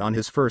get that on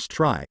his first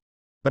try.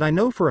 But I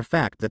know for a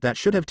fact that that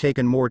should have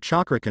taken more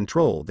chakra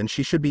control than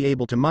she should be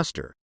able to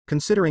muster,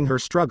 considering her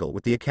struggle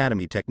with the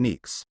academy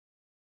techniques.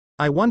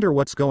 I wonder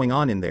what's going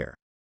on in there.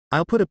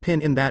 I'll put a pin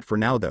in that for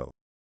now though.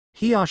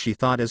 Hiyashi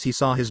thought as he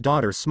saw his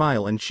daughter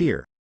smile and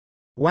cheer.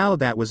 Wow,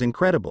 that was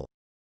incredible.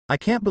 I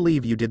can't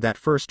believe you did that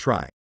first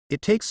try.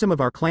 It takes some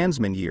of our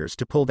clansmen years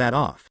to pull that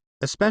off,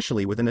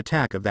 especially with an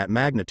attack of that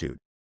magnitude,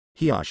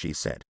 Hiyashi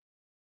said.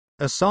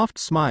 A soft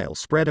smile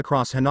spread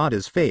across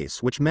Hinata's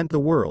face, which meant the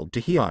world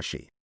to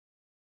Hiyashi.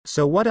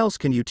 So what else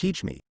can you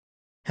teach me?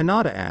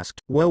 Hinata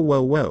asked.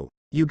 Whoa,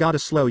 you gotta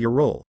slow your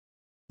roll.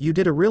 You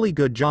did a really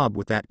good job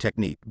with that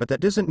technique, but that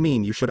doesn't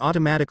mean you should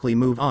automatically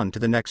move on to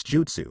the next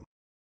jutsu.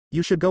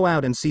 You should go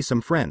out and see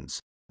some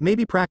friends,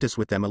 maybe practice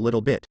with them a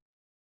little bit.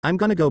 I'm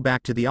gonna go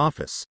back to the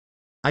office.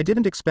 I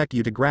didn't expect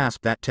you to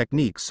grasp that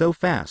technique so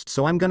fast,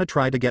 so I'm gonna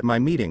try to get my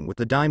meeting with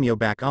the daimyo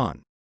back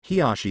on,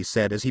 Hiyashi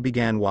said as he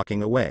began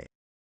walking away.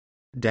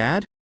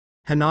 Dad?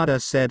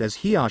 Hinata said as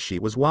Hiyashi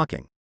was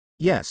walking.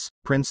 Yes,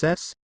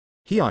 princess?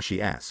 Hiyashi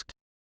asked.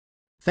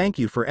 Thank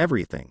you for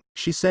everything,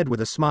 she said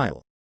with a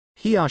smile.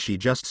 Hiyashi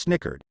just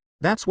snickered.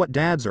 That's what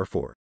dads are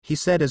for, he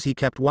said as he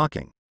kept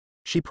walking.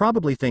 She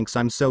probably thinks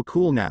I'm so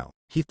cool now,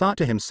 he thought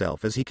to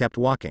himself as he kept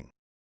walking.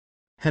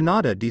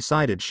 Hinata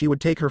decided she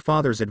would take her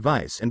father's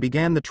advice and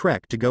began the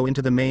trek to go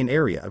into the main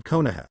area of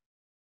Konoha.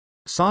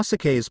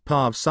 Sasuke's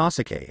Pav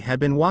Sasuke had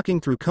been walking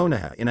through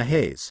Konoha in a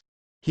haze.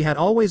 He had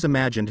always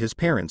imagined his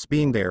parents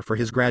being there for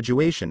his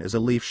graduation as a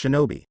leaf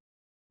shinobi.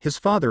 His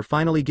father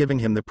finally giving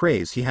him the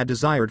praise he had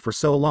desired for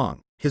so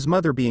long, his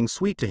mother being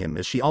sweet to him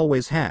as she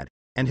always had,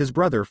 and his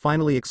brother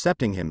finally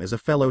accepting him as a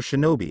fellow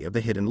shinobi of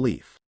the Hidden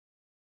Leaf.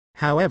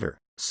 However,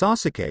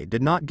 Sasuke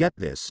did not get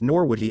this,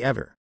 nor would he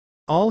ever.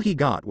 All he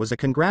got was a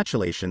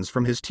congratulations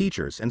from his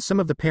teachers and some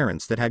of the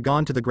parents that had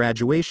gone to the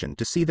graduation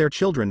to see their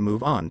children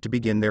move on to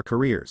begin their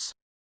careers.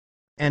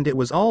 And it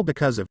was all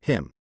because of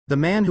him, the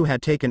man who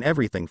had taken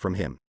everything from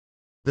him.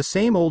 The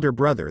same older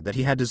brother that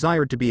he had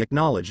desired to be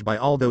acknowledged by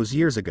all those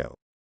years ago.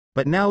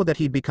 But now that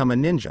he'd become a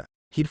ninja,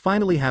 he'd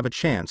finally have a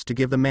chance to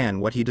give the man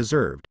what he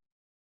deserved.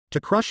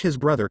 To crush his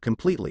brother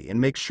completely and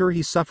make sure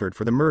he suffered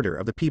for the murder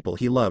of the people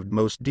he loved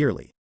most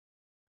dearly.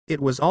 It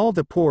was all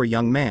the poor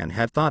young man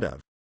had thought of.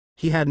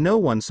 He had no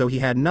one, so he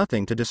had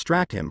nothing to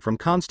distract him from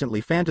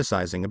constantly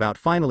fantasizing about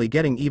finally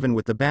getting even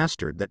with the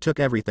bastard that took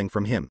everything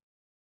from him.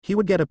 He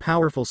would get a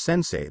powerful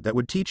sensei that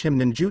would teach him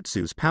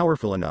ninjutsus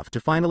powerful enough to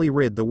finally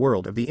rid the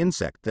world of the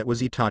insect that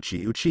was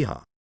Itachi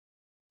Uchiha.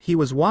 He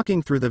was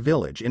walking through the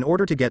village in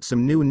order to get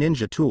some new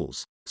ninja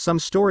tools, some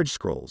storage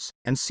scrolls,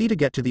 and see to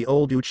get to the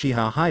old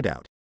Uchiha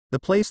hideout, the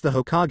place the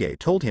Hokage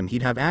told him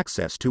he'd have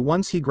access to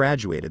once he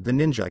graduated the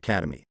ninja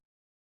academy.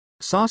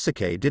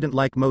 Sasuke didn't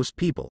like most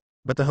people,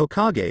 but the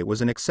Hokage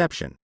was an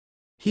exception.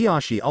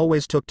 Hiyashi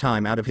always took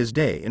time out of his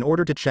day in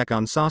order to check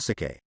on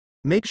Sasuke,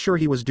 make sure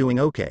he was doing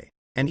okay,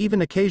 and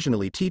even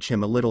occasionally teach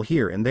him a little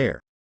here and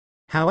there.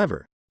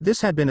 However,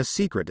 this had been a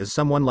secret, as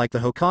someone like the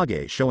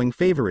Hokage showing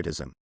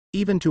favoritism,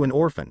 even to an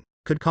orphan,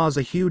 could cause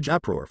a huge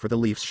uproar for the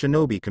Leaf's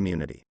shinobi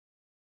community.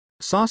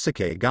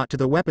 Sasuke got to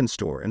the weapon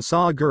store and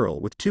saw a girl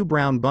with 2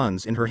 brown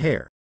buns in her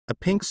hair, a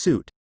pink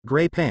suit,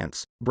 gray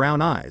pants,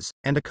 brown eyes,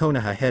 and a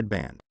Konoha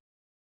headband.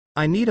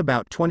 I need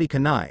about 20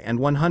 kunai and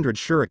 100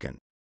 shuriken.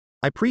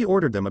 I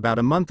pre-ordered them about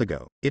a month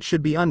ago, it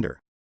should be under.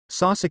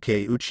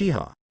 Sasuke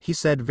Uchiha, he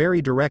said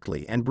very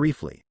directly and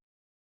briefly.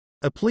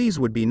 A please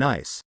would be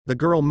nice, the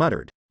girl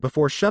muttered,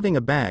 before shoving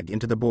a bag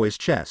into the boy's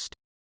chest.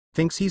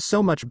 Thinks he's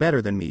so much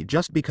better than me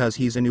just because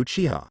he's an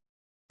Uchiha.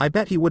 I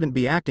bet he wouldn't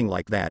be acting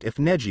like that if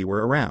Neji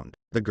were around,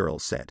 the girl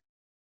said.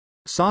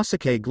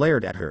 Sasuke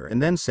glared at her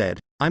and then said,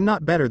 I'm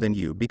not better than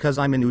you because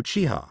I'm an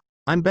Uchiha,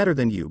 I'm better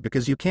than you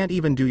because you can't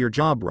even do your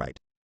job right,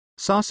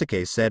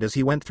 Sasuke said as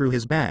he went through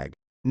his bag,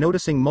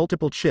 noticing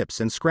multiple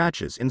chips and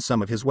scratches in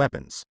some of his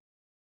weapons.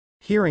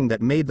 Hearing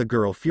that made the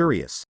girl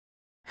furious.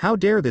 How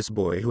dare this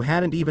boy who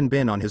hadn't even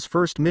been on his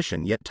first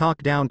mission yet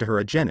talk down to her,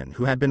 a genin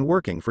who had been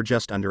working for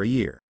just under a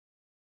year.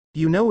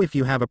 You know, if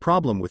you have a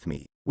problem with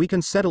me, we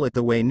can settle it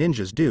the way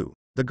ninjas do,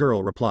 the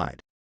girl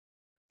replied.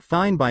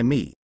 Fine by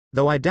me,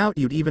 though I doubt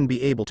you'd even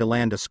be able to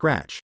land a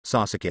scratch,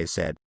 Sasuke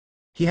said.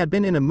 He had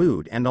been in a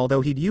mood, and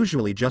although he'd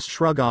usually just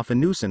shrug off a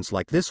nuisance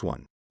like this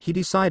one, he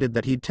decided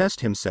that he'd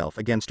test himself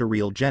against a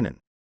real genin.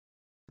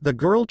 The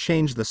girl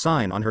changed the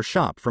sign on her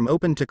shop from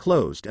open to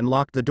closed and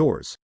locked the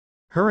doors.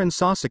 Her and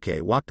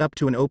Sasuke walked up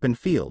to an open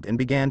field and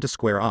began to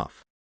square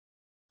off.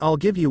 I'll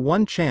give you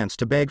one chance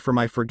to beg for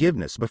my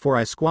forgiveness before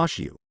I squash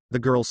you, the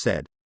girl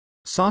said.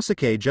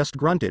 Sasuke just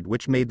grunted,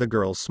 which made the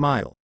girl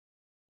smile.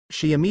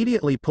 She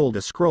immediately pulled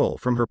a scroll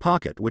from her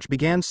pocket which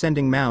began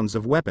sending mounds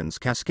of weapons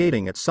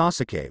cascading at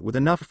Sasuke with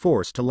enough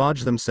force to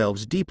lodge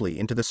themselves deeply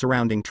into the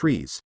surrounding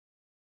trees.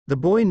 The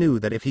boy knew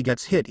that if he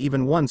gets hit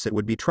even once it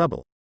would be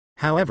trouble.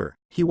 However,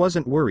 he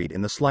wasn't worried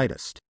in the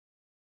slightest.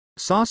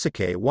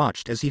 Sasuke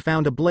watched as he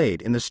found a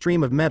blade in the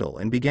stream of metal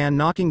and began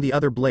knocking the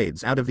other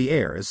blades out of the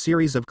air as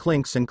series of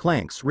clinks and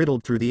clanks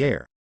riddled through the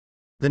air.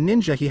 The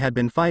ninja he had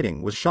been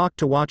fighting was shocked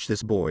to watch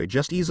this boy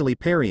just easily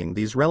parrying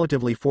these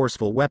relatively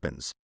forceful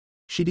weapons.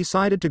 She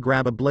decided to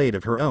grab a blade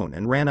of her own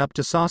and ran up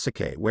to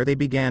Sasuke, where they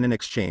began an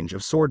exchange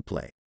of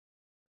swordplay.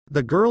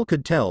 The girl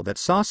could tell that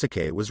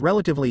Sasuke was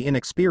relatively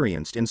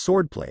inexperienced in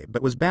swordplay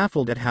but was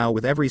baffled at how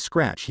with every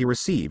scratch he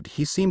received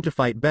he seemed to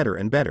fight better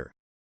and better.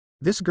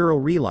 This girl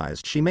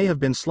realized she may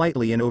have been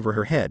slightly in over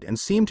her head and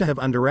seemed to have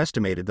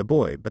underestimated the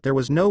boy, but there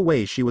was no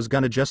way she was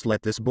gonna just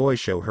let this boy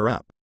show her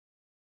up.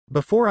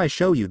 Before I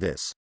show you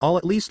this, I'll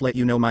at least let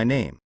you know my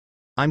name.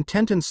 I'm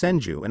Tenten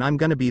Senju and I'm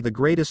gonna be the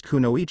greatest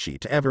kunoichi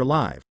to ever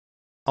live.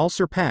 I'll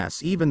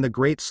surpass even the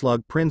great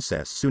slug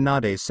princess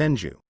Tsunade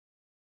Senju.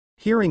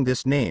 Hearing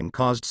this name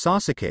caused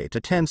Sasuke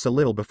to tense a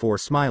little before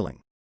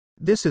smiling.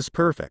 This is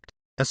perfect.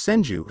 A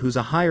Senju who's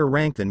a higher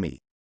rank than me.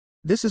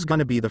 This is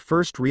gonna be the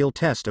first real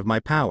test of my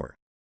power,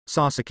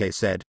 Sasuke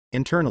said,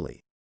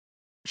 internally.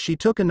 She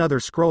took another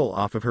scroll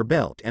off of her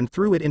belt and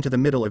threw it into the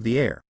middle of the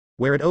air,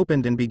 where it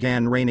opened and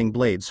began raining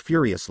blades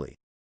furiously.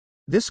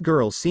 This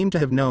girl seemed to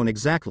have known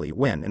exactly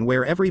when and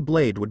where every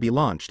blade would be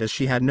launched, as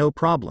she had no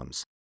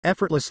problems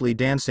effortlessly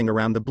dancing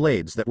around the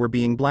blades that were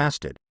being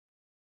blasted.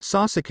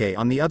 Sasuke,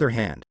 on the other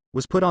hand,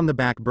 was put on the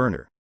back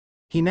burner.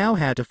 He now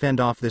had to fend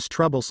off this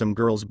troublesome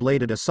girl's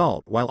bladed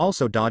assault while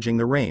also dodging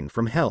the rain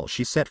from hell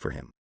she set for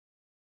him.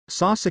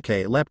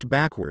 Sasuke leapt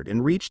backward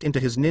and reached into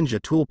his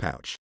ninja tool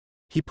pouch.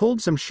 He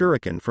pulled some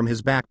shuriken from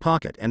his back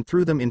pocket and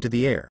threw them into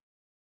the air.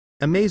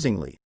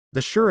 Amazingly, the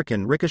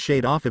shuriken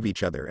ricocheted off of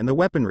each other and the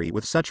weaponry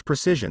with such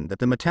precision that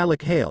the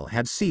metallic hail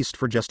had ceased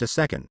for just a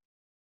second.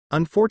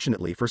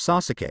 Unfortunately for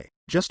Sasuke,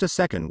 just a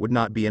second would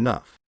not be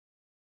enough.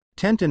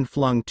 Tenten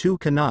flung 2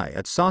 kunai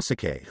at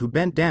Sasuke, who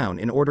bent down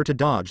in order to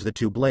dodge the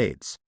 2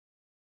 blades.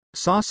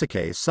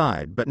 Sasuke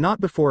sighed, but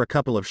not before a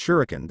couple of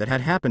shuriken that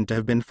had happened to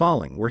have been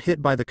falling were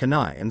hit by the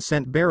kunai and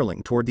sent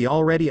barreling toward the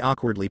already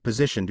awkwardly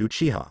positioned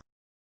Uchiha.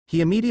 He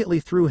immediately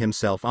threw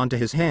himself onto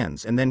his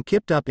hands and then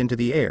kicked up into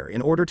the air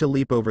in order to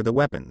leap over the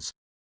weapons.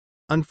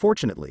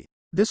 Unfortunately,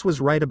 this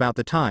was right about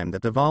the time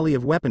that the volley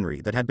of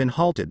weaponry that had been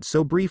halted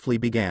so briefly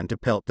began to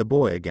pelt the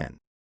boy again.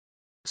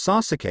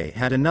 Sasuke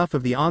had enough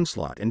of the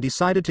onslaught and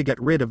decided to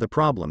get rid of the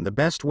problem the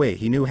best way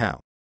he knew how.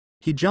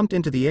 He jumped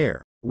into the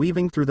air,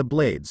 weaving through the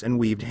blades and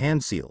weaved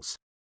hand seals.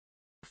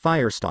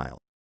 Fire style.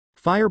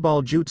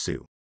 Fireball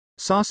jutsu,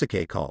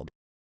 Sasuke called.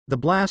 The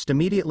blast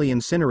immediately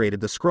incinerated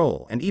the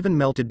scroll and even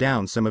melted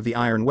down some of the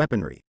iron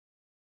weaponry.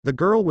 The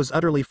girl was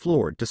utterly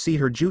floored to see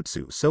her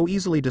jutsu so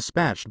easily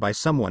dispatched by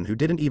someone who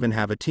didn't even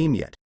have a team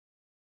yet.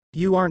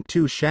 You aren't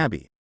too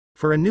shabby.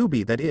 For a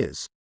newbie, that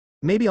is.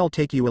 Maybe I'll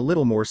take you a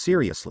little more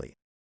seriously.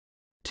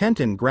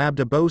 Tenten grabbed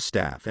a bow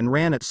staff and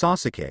ran at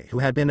Sasuke, who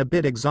had been a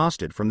bit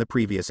exhausted from the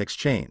previous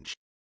exchange.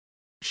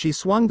 She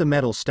swung the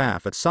metal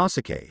staff at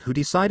Sasuke, who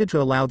decided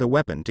to allow the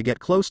weapon to get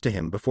close to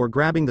him before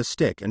grabbing the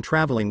stick and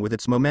traveling with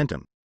its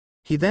momentum.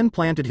 He then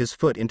planted his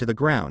foot into the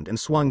ground and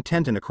swung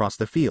Tenten across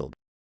the field.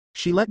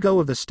 She let go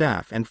of the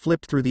staff and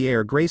flipped through the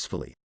air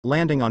gracefully,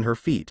 landing on her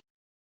feet.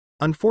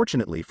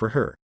 Unfortunately for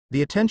her,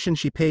 the attention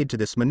she paid to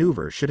this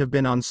maneuver should have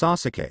been on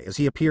Sasuke, as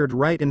he appeared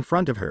right in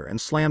front of her and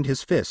slammed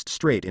his fist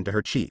straight into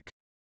her cheek.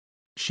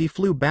 She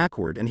flew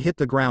backward and hit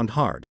the ground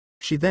hard.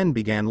 She then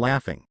began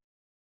laughing.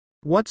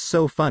 What's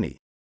so funny?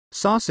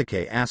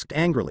 Sasuke asked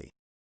angrily.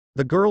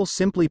 The girl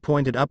simply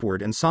pointed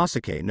upward and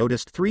Sasuke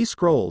noticed 3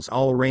 scrolls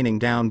all raining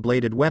down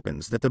bladed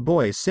weapons that the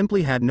boy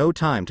simply had no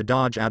time to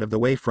dodge out of the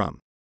way from.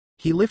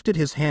 He lifted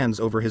his hands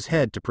over his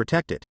head to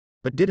protect it,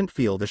 but didn't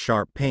feel the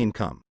sharp pain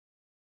come.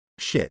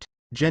 Shit.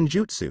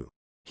 Genjutsu.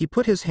 He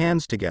put his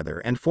hands together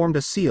and formed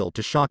a seal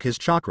to shock his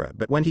chakra,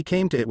 but when he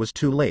came to it was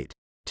too late.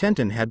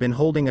 Tenten had been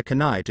holding a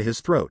kunai to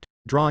his throat,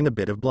 drawing a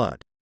bit of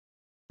blood.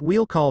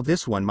 We'll call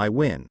this one my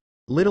win,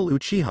 little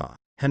Uchiha,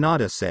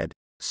 Hinata said,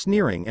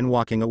 sneering and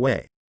walking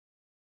away.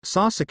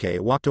 Sasuke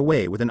walked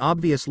away with an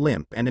obvious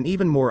limp and an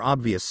even more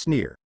obvious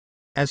sneer.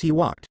 As he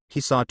walked,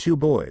 he saw 2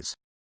 boys.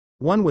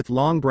 One with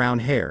long brown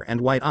hair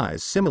and white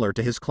eyes similar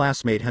to his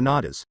classmate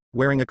Hinata's,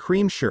 wearing a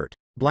cream shirt,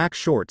 black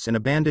shorts and a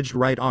bandaged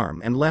right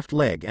arm and left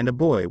leg, and a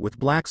boy with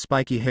black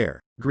spiky hair,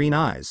 green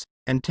eyes,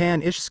 and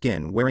tan-ish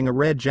skin wearing a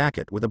red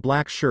jacket with a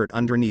black shirt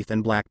underneath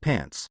and black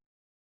pants.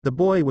 The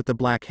boy with the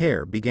black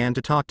hair began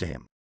to talk to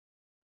him.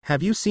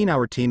 "Have you seen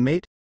our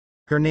teammate?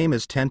 Her name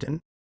is Tenten.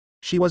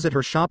 She was at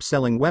her shop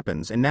selling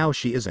weapons and now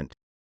she isn't.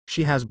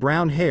 She has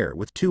brown hair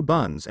with 2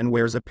 buns and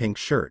wears a pink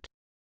shirt."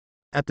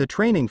 At the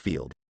training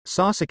field,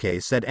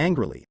 Sasuke said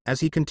angrily, as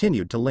he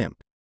continued to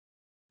limp.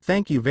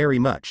 "Thank you very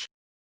much.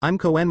 I'm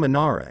Koen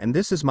Minara and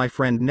this is my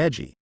friend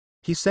Neji,"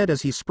 he said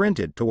as he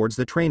sprinted towards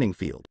the training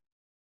field.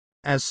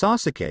 As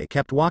Sasuke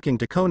kept walking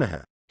to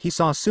Konoha, he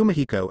saw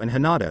Sumihiko and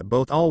Hinata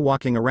both all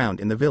walking around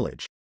in the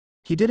village.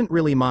 He didn't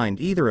really mind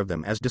either of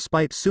them, as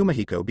despite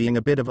Sumihiko being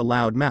a bit of a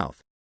loud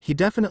mouth, he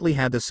definitely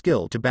had the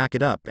skill to back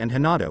it up, and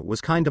Hinata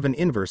was kind of an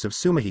inverse of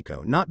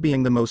Sumihiko, not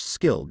being the most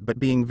skilled but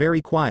being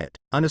very quiet,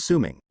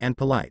 unassuming, and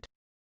polite.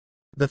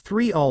 The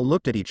three all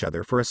looked at each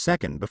other for a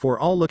second before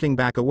all looking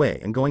back away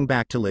and going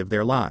back to live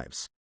their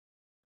lives.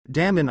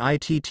 "Damn in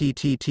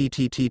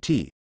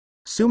ITTTTTTT.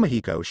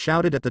 Sumihiko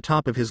shouted at the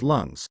top of his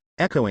lungs,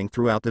 echoing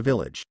throughout the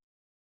village.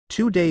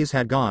 2 days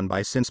had gone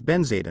by since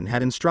Benzaden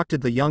had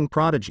instructed the young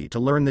prodigy to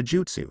learn the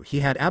jutsu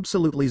he had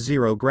absolutely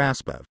zero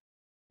grasp of.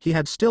 He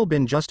had still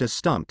been just as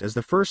stumped as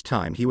the first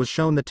time he was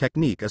shown the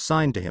technique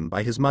assigned to him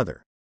by his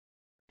mother.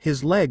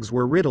 His legs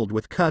were riddled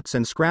with cuts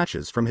and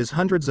scratches from his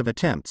hundreds of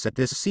attempts at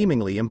this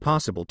seemingly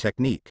impossible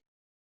technique.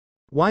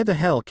 "Why the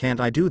hell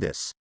can't I do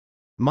this?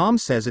 Mom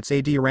says it's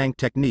AD rank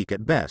technique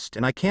at best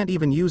and I can't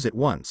even use it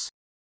once.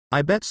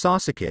 I bet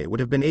Sasuke would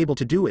have been able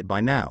to do it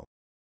by now.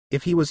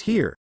 If he was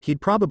here,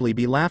 he'd probably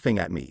be laughing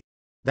at me.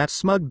 That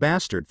smug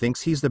bastard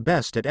thinks he's the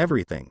best at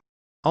everything.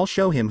 I'll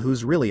show him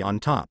who's really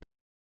on top."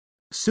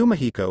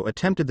 Sumihiko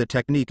attempted the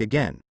technique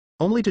again,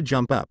 only to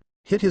jump up,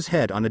 hit his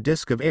head on a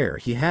disc of air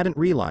he hadn't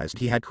realized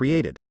he had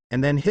created,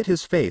 and then hit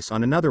his face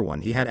on another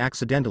one he had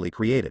accidentally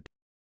created.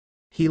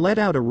 He let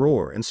out a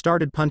roar and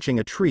started punching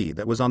a tree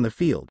that was on the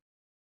field.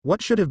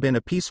 What should have been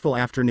a peaceful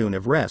afternoon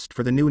of rest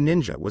for the new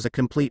ninja was a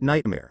complete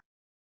nightmare.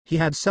 He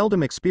had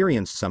seldom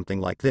experienced something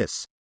like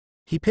this.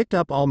 He picked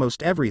up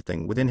almost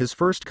everything within his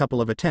first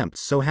couple of attempts,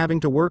 so having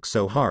to work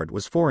so hard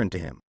was foreign to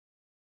him.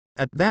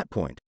 At that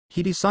point,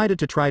 he decided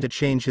to try to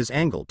change his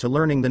angle to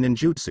learning the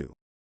ninjutsu.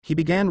 He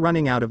began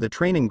running out of the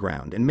training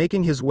ground and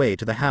making his way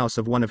to the house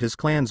of one of his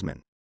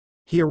clansmen.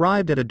 He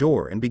arrived at a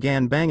door and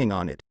began banging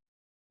on it.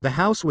 The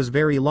house was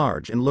very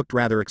large and looked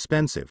rather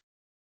expensive.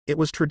 It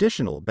was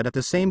traditional but at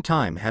the same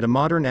time had a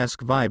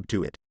modern-esque vibe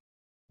to it.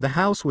 The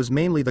house was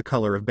mainly the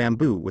color of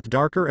bamboo with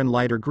darker and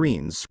lighter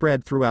greens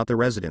spread throughout the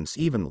residence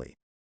evenly.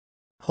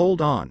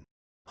 "Hold on.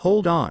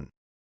 Hold on.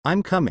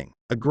 I'm coming,"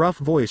 a gruff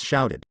voice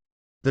shouted.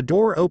 The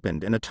door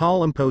opened and a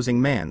tall imposing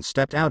man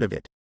stepped out of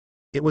it.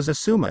 It was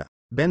Asuma,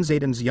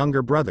 Benzaden's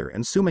younger brother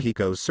and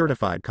Sumihiko's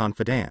certified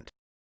confidant.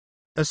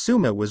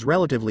 Asuma was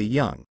relatively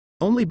young,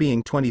 only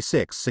being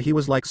 26, so he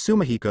was like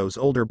Sumihiko's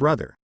older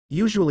brother,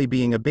 usually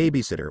being a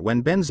babysitter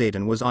when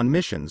Benzaden was on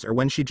missions or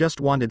when she just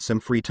wanted some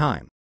free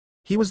time.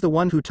 He was the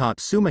one who taught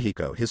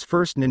Sumihiko his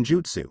first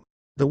ninjutsu,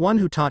 the one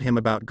who taught him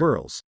about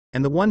girls,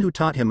 and the one who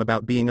taught him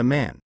about being a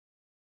man.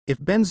 If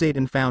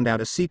Benzaden found out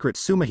a secret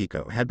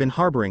Sumihiko had been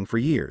harboring for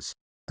years,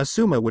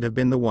 Asuma would have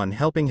been the one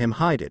helping him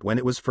hide it when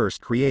it was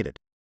first created.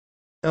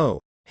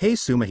 "Oh, hey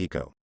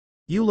Sumihiko.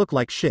 You look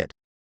like shit.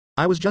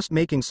 I was just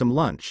making some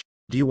lunch,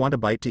 do you want a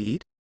bite to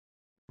eat?"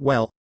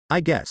 "Well, I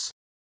guess.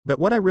 But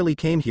what I really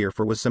came here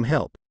for was some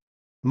help.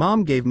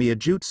 Mom gave me a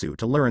jutsu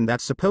to learn that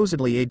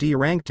supposedly AD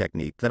rank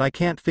technique that I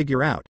can't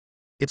figure out.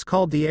 It's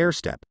called the air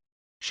step.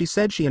 She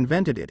said she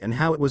invented it and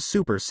how it was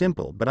super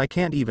simple, but I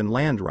can't even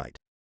land right."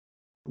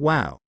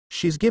 Wow,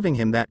 she's giving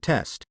him that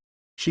test.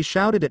 She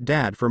shouted at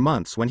Dad for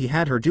months when he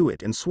had her do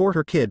it and swore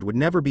her kid would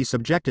never be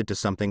subjected to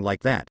something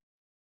like that.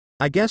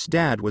 I guess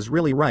Dad was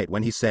really right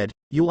when he said,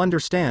 "You'll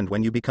understand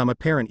when you become a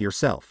parent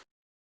yourself."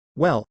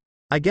 Well,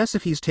 I guess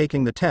if he's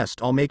taking the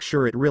test I'll make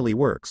sure it really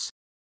works.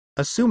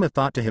 Asuma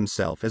thought to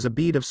himself as a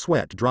bead of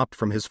sweat dropped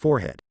from his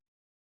forehead.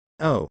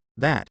 "Oh,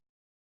 that,"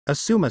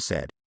 Asuma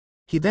said.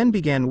 He then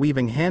began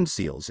weaving hand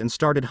seals and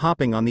started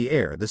hopping on the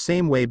air the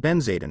same way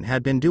Benzaden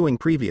had been doing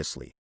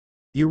previously.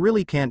 "You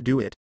really can't do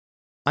it?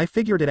 I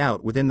figured it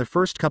out within the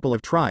first couple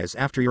of tries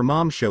after your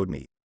mom showed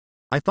me.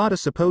 I thought a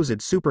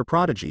supposed super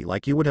prodigy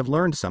like you would have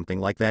learned something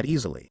like that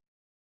easily."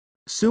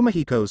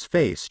 Sumihiko's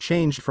face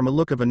changed from a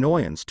look of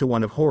annoyance to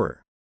one of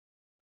horror.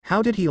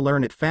 "How did he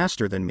learn it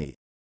faster than me?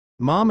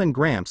 Mom and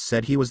Gramps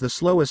said he was the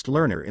slowest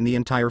learner in the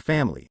entire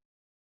family.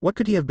 What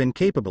could he have been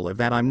capable of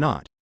that I'm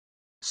not?"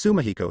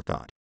 Sumihiko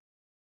thought.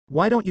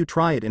 "Why don't you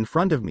try it in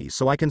front of me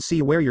so I can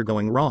see where you're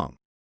going wrong?"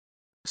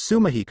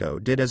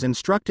 Sumihiko did as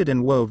instructed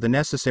and wove the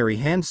necessary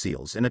hand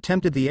seals and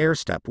attempted the air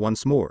step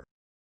once more.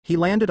 He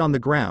landed on the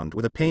ground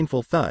with a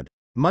painful thud,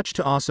 much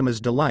to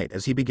Asuma's delight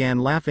as he began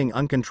laughing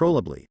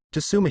uncontrollably, to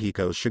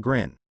Sumihiko's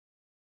chagrin.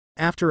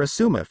 After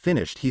Asuma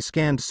finished he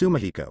scanned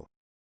Sumihiko.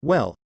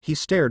 Well, he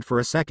stared for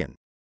a second.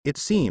 "It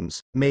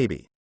seems,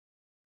 maybe."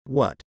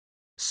 "What?"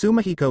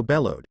 Sumihiko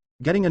bellowed,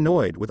 getting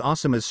annoyed with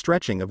Asuma's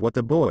stretching of what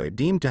the boy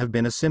deemed to have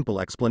been a simple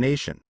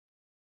explanation.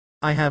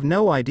 I have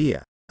no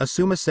idea,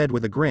 Asuma said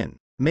with a grin,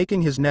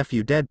 making his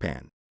nephew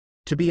deadpan.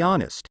 To be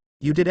honest,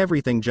 you did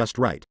everything just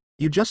right,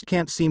 you just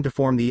can't seem to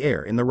form the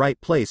air in the right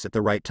place at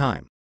the right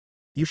time.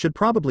 You should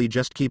probably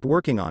just keep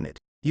working on it,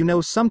 you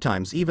know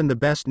sometimes even the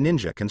best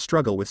ninja can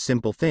struggle with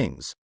simple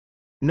things.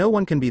 No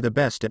one can be the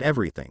best at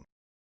everything.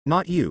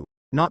 Not you,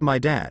 not my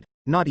dad,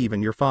 not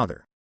even your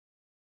father.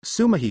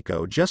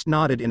 Sumihiko just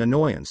nodded in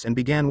annoyance and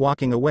began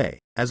walking away,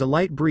 as a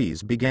light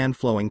breeze began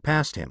flowing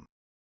past him.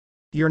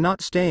 You're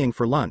not staying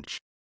for lunch?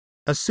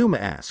 Asuma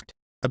asked,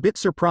 a bit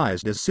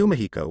surprised as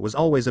Sumihiko was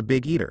always a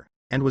big eater,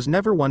 and was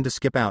never one to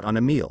skip out on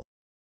a meal.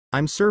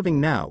 I'm serving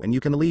now and you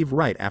can leave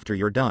right after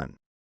you're done.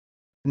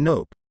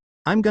 Nope.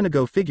 I'm gonna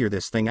go figure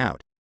this thing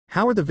out.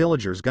 How are the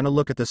villagers gonna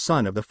look at the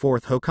son of the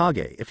 4th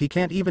Hokage if he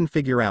can't even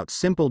figure out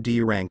simple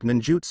D-rank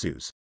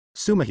ninjutsus?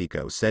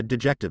 Sumihiko said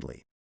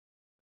dejectedly.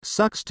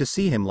 Sucks to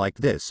see him like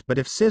this, but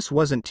if Sis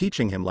wasn't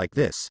teaching him like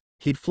this,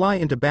 he'd fly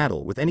into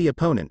battle with any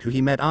opponent who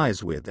he met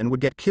eyes with and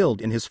would get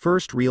killed in his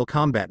first real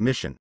combat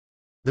mission.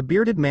 The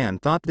bearded man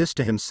thought this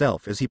to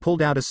himself as he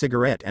pulled out a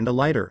cigarette and a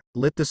lighter,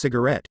 lit the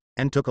cigarette,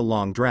 and took a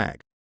long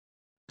drag.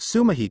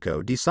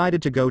 Sumihiko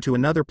decided to go to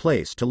another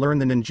place to learn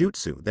the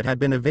ninjutsu that had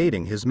been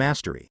evading his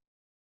mastery.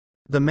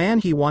 The man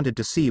he wanted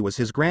to see was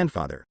his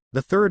grandfather,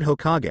 the 3rd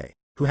Hokage,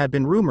 who had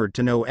been rumored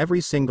to know every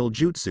single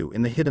jutsu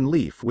in the hidden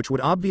leaf, which would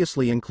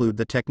obviously include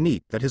the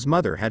technique that his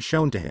mother had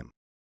shown to him.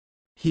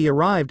 He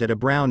arrived at a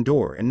brown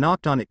door and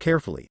knocked on it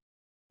carefully.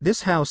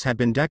 This house had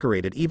been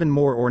decorated even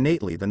more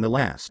ornately than the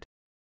last.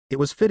 It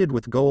was fitted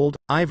with gold,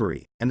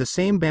 ivory, and the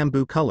same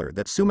bamboo color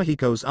that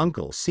Sumihiko's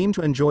uncle seemed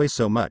to enjoy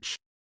so much.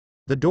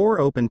 The door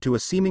opened to a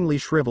seemingly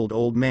shriveled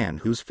old man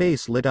whose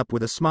face lit up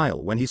with a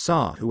smile when he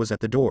saw who was at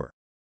the door.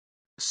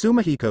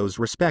 Sumihiko's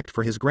respect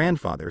for his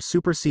grandfather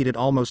superseded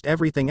almost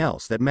everything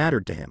else that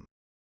mattered to him.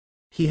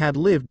 He had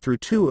lived through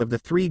 2 of the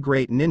 3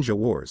 great ninja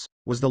wars,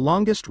 was the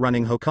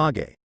longest-running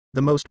Hokage,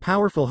 the most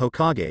powerful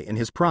Hokage in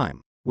his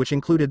prime, which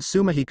included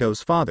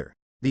Sumihiko's father,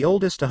 the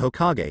oldest a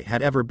Hokage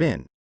had ever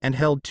been, and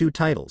held 2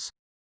 titles.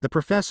 The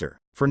Professor,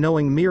 for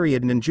knowing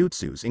myriad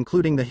ninjutsus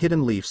including the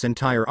Hidden Leaf's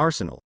entire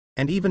arsenal,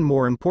 and even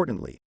more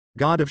importantly,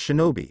 God of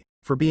Shinobi,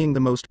 for being the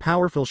most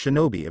powerful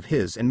shinobi of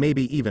his and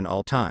maybe even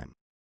all time.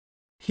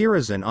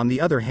 Hiruzen on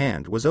the other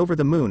hand was over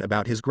the moon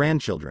about his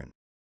grandchildren.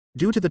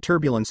 Due to the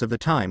turbulence of the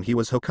time he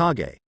was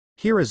Hokage,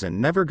 Hiruzen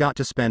never got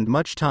to spend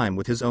much time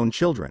with his own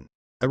children,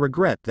 a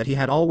regret that he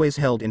had always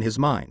held in his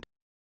mind.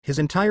 His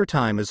entire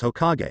time as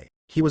Hokage,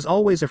 he was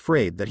always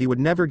afraid that he would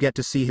never get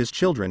to see his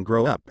children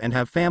grow up and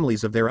have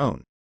families of their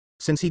own.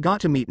 Since he got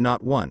to meet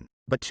not 1,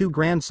 but 2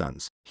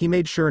 grandsons, he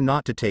made sure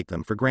not to take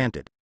them for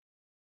granted.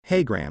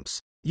 Hey Gramps,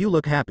 you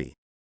look happy.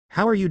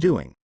 How are you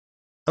doing?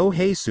 Oh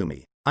hey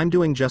Sumi, I'm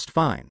doing just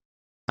fine.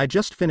 I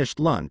just finished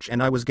lunch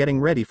and I was getting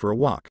ready for a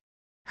walk.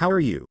 How are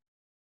you?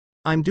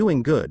 I'm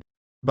doing good.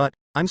 But,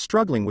 I'm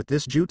struggling with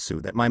this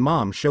jutsu that my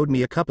mom showed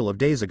me a couple of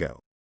days ago.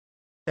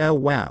 Oh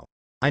wow.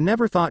 I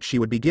never thought she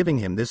would be giving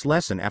him this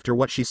lesson after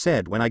what she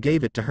said when I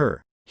gave it to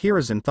her,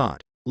 Hiruzen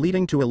thought,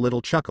 leading to a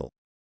little chuckle.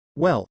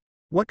 Well,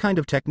 what kind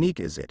of technique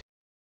is it?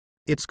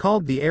 It's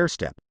called the air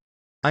step.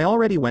 I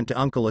already went to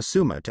Uncle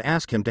Asuma to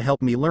ask him to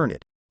help me learn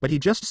it, but he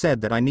just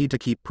said that I need to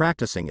keep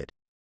practicing it.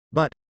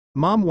 But,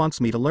 Mom wants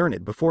me to learn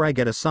it before I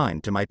get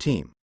assigned to my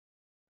team.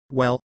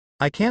 Well,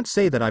 I can't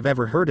say that I've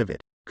ever heard of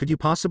it, could you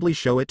possibly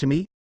show it to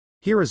me?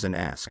 Hiruzen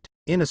asked,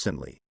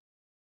 innocently.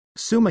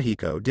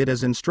 Sumihiko did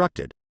as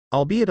instructed,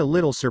 albeit a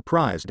little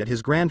surprised at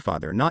his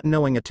grandfather not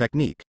knowing a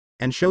technique,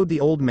 and showed the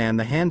old man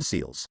the hand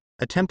seals,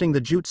 attempting the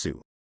jutsu,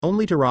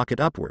 only to rocket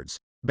upwards,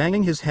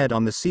 banging his head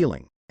on the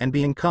ceiling, and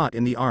being caught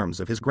in the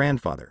arms of his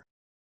grandfather.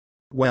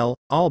 Well,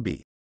 I'll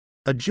be.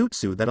 A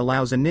jutsu that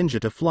allows a ninja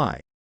to fly,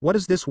 what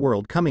is this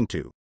world coming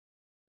to?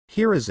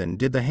 Hiruzen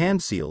did the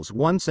hand seals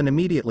once and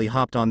immediately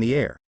hopped on the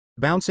air,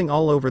 bouncing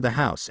all over the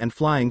house and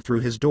flying through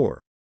his door.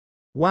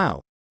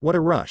 Wow, what a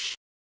rush.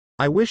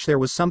 I wish there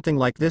was something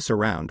like this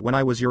around when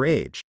I was your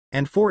age,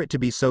 and for it to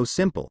be so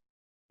simple.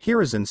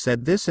 Hiruzen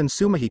said this and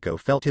Sumihiko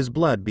felt his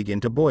blood begin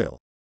to boil.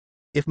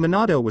 If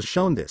Minato was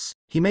shown this,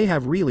 he may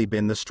have really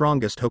been the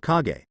strongest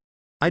Hokage.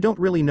 I don't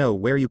really know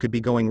where you could be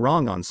going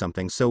wrong on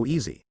something so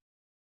easy.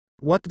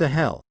 What the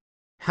hell?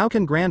 How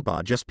can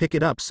Grandpa just pick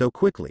it up so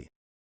quickly?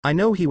 I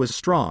know he was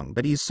strong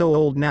but he's so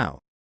old now.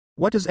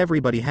 What does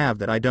everybody have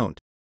that I don't?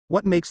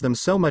 What makes them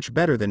so much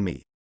better than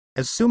me?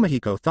 As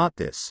Sumihiko thought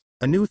this,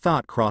 a new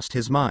thought crossed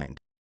his mind.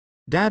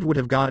 Dad would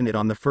have gotten it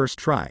on the first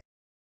try.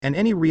 And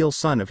any real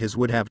son of his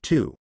would have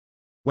too.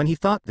 When he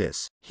thought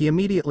this, he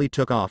immediately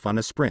took off on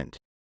a sprint,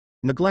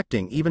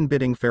 neglecting even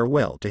bidding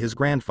farewell to his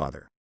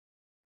grandfather.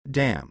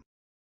 Damn.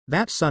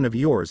 That son of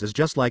yours is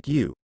just like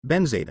you,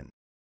 Benzaden.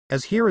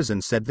 As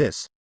Hiruzen said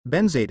this,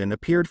 Benzaden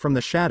appeared from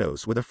the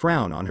shadows with a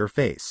frown on her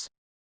face.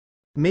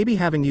 Maybe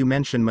having you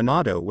mention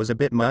Minato was a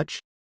bit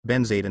much,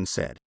 Benzaden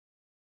said.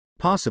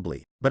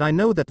 Possibly, but I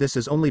know that this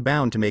is only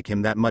bound to make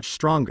him that much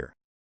stronger.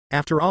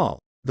 After all,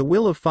 the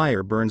will of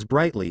fire burns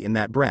brightly in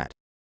that brat.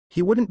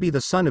 He wouldn't be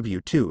the son of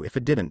you too if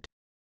it didn't.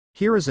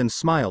 Hiruzen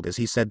smiled as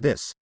he said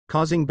this,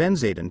 causing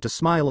Benzaden to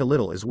smile a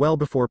little as well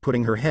before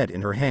putting her head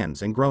in her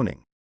hands and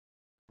groaning.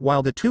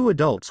 While the two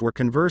adults were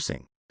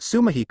conversing,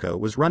 Sumihiko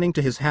was running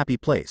to his happy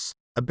place,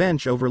 a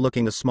bench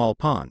overlooking a small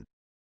pond.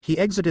 He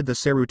exited the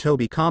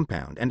Sarutobi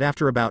compound and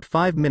after about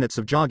 5 minutes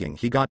of jogging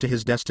he got to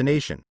his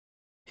destination.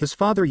 His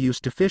father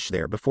used to fish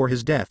there before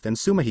his death and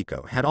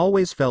Sumihiko had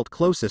always felt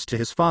closest to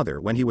his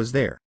father when he was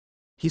there.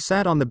 He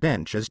sat on the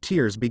bench as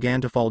tears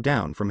began to fall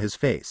down from his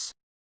face.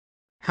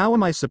 How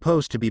am I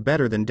supposed to be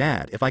better than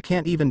Dad if I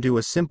can't even do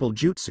a simple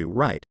jutsu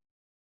right?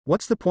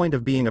 What's the point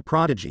of being a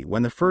prodigy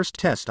when the first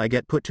test I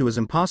get put to is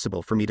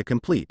impossible for me to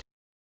complete?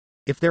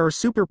 If there are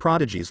super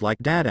prodigies like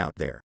Dad out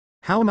there,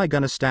 how am I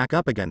gonna stack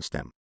up against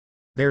them?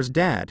 There's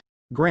Dad,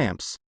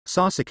 Gramps,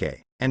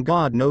 Sasuke, and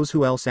God knows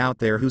who else out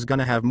there who's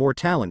gonna have more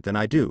talent than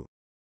I do.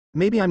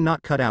 Maybe I'm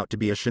not cut out to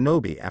be a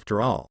shinobi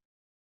after all.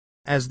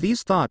 As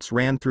these thoughts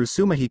ran through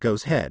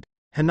Sumihiko's head,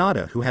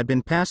 Hinata who had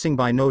been passing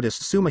by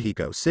noticed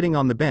Sumihiko sitting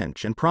on the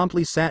bench and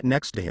promptly sat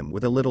next to him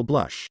with a little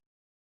blush.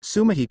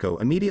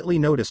 Sumihiko immediately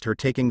noticed her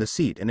taking the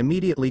seat and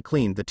immediately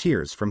cleaned the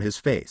tears from his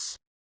face.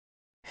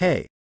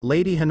 Hey,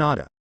 Lady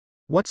Hinata.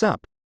 What's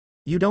up?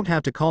 You don't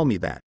have to call me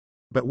that.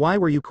 But why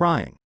were you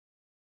crying?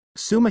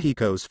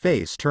 Sumihiko's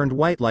face turned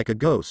white like a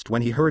ghost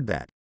when he heard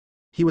that.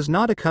 He was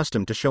not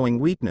accustomed to showing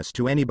weakness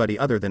to anybody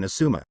other than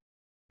Asuma.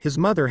 His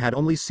mother had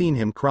only seen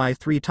him cry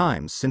 3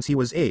 times since he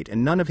was 8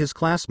 and none of his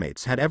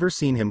classmates had ever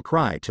seen him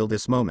cry till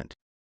this moment.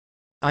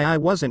 I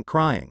wasn't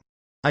crying.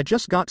 I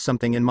just got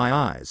something in my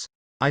eyes.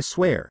 I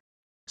swear.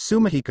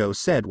 Sumihiko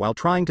said while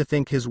trying to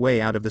think his way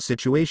out of the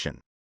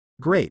situation.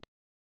 Great.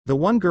 The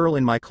one girl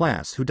in my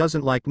class who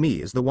doesn't like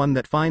me is the one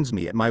that finds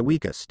me at my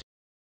weakest.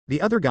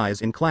 The other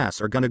guys in class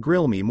are gonna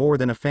grill me more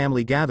than a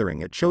family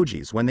gathering at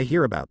Choji's when they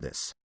hear about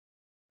this.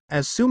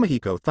 As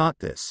Sumihiko thought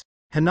this,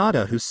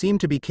 Hinata who seemed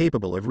to be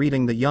capable of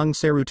reading the young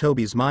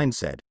Sarutobi's mind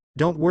said,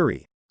 Don't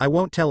worry, I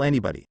won't tell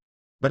anybody.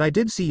 But I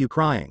did see you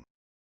crying.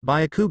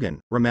 Byakugan,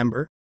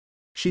 remember?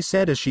 She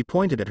said as she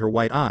pointed at her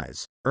white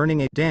eyes,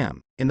 earning a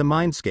damn in the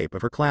mindscape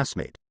of her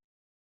classmate.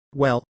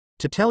 Well,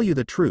 to tell you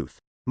the truth,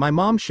 my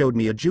mom showed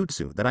me a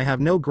jutsu that I have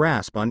no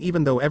grasp on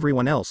even though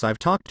everyone else I've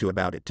talked to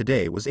about it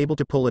today was able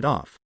to pull it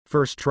off,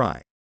 first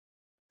try.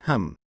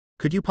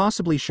 Could you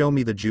possibly show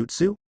me the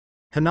jutsu?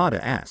 Hinata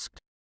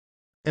asked.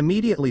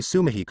 Immediately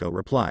Sumihiko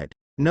replied,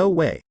 No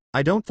way,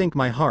 I don't think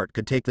my heart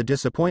could take the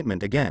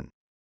disappointment again.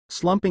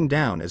 Slumping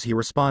down as he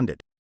responded.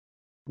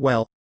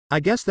 Well, I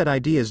guess that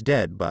idea's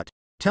dead but,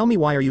 tell me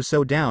why are you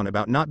so down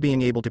about not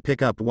being able to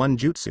pick up one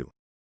jutsu?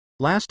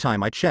 Last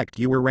time I checked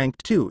you were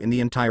ranked 2 in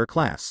the entire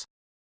class.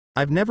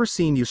 I've never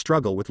seen you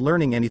struggle with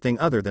learning anything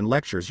other than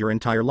lectures your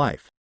entire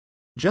life.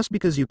 Just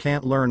because you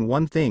can't learn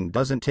one thing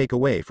doesn't take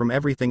away from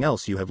everything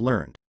else you have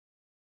learned.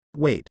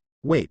 Wait.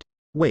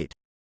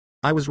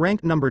 I was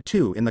ranked number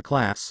 2 in the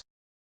class?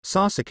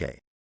 Sasuke.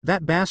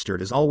 That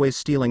bastard is always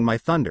stealing my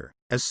thunder.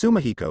 As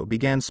Sumihiko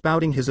began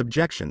spouting his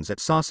objections at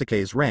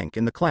Sasuke's rank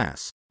in the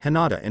class,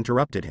 Hinata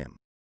interrupted him.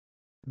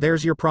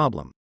 There's your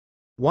problem.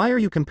 Why are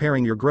you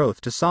comparing your growth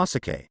to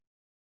Sasuke?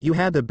 You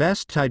had the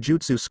best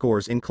taijutsu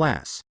scores in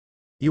class.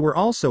 You were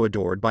also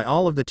adored by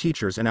all of the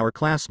teachers and our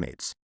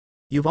classmates.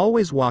 You've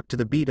always walked to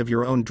the beat of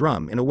your own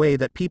drum in a way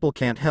that people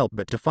can't help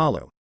but to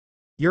follow.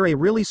 You're a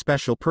really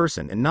special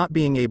person and not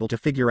being able to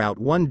figure out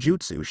one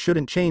jutsu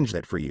shouldn't change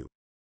that for you.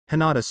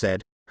 Hinata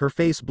said, her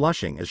face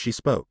blushing as she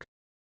spoke.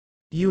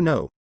 You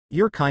know,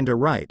 you're kinda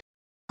right.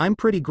 I'm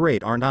pretty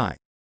great aren't I?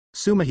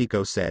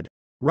 Sumihiko said,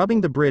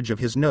 rubbing the bridge of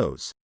his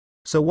nose.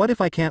 So what if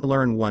I can't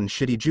learn one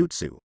shitty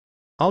jutsu?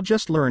 I'll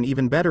just learn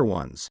even better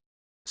ones.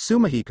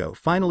 Sumihiko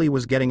finally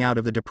was getting out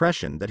of the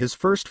depression that his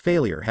first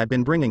failure had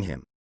been bringing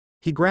him.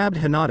 He grabbed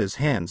Hinata's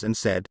hands and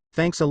said,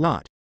 Thanks a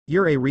lot.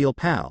 You're a real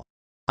pal.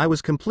 I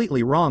was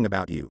completely wrong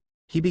about you.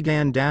 He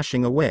began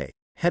dashing away,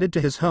 headed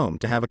to his home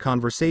to have a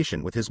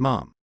conversation with his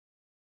mom.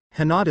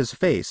 Hinata's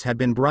face had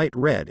been bright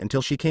red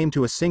until she came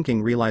to a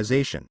sinking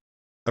realization.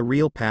 A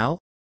real pal?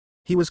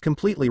 He was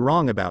completely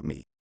wrong about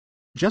me.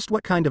 Just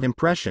what kind of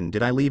impression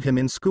did I leave him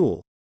in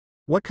school?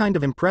 What kind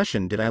of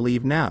impression did I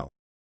leave now?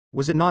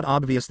 Was it not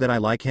obvious that I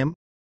like him?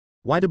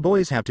 Why do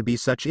boys have to be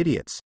such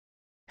idiots?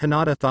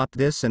 Hinata thought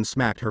this and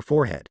smacked her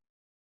forehead.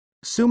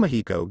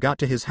 Sumihiko got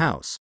to his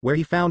house, where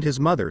he found his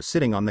mother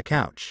sitting on the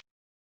couch.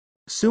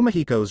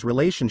 Sumihiko's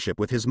relationship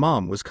with his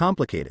mom was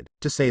complicated,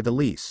 to say the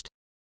least.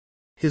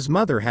 His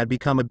mother had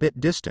become a bit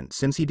distant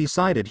since he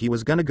decided he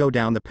was gonna go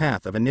down the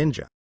path of a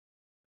ninja.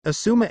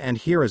 Asuma and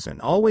Hiruzen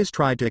always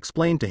tried to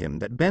explain to him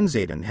that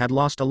Benzaden had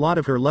lost a lot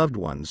of her loved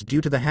ones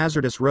due to the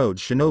hazardous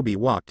roads shinobi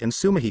walked and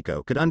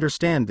Sumihiko could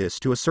understand this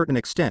to a certain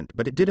extent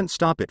but it didn't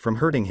stop it from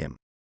hurting him.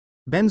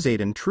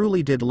 Benzaden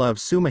truly did love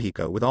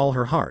Sumihiko with all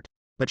her heart,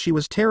 but she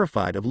was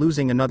terrified of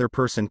losing another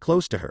person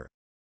close to her.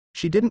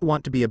 She didn't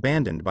want to be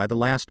abandoned by the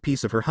last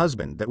piece of her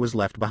husband that was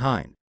left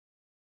behind.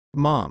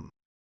 Mom.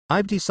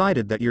 I've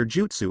decided that your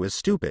jutsu is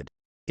stupid.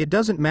 It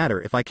doesn't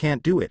matter if I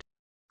can't do it.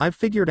 I've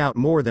figured out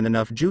more than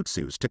enough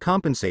jutsus to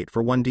compensate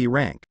for 1D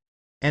rank.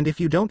 And if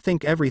you don't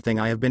think everything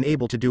I have been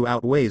able to do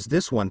outweighs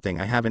this one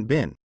thing I haven't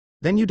been,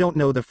 Then you don't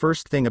know the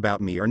first thing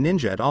about me or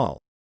ninja at all.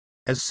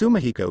 As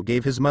Sumihiko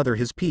gave his mother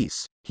his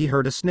piece, he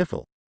heard a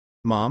sniffle.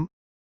 Mom?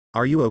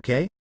 Are you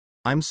okay?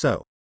 I'm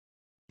so.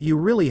 You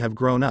really have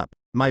grown up,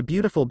 my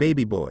beautiful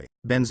baby boy,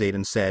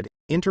 Benzaden said,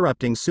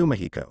 interrupting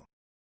Sumihiko.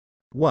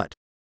 What?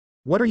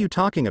 What are you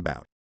talking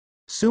about?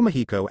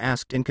 Sumihiko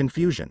asked in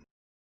confusion.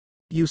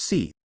 You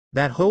see,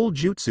 that whole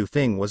jutsu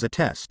thing was a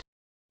test.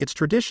 It's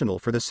traditional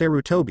for the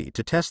Sarutobi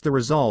to test the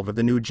resolve of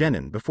the new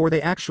genin before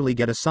they actually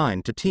get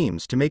assigned to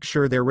teams to make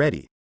sure they're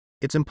ready.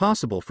 It's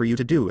impossible for you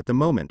to do at the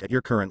moment at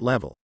your current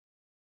level.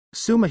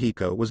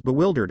 Sumihiko was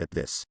bewildered at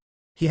this.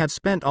 He had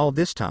spent all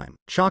this time,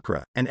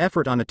 chakra, and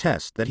effort on a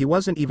test that he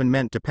wasn't even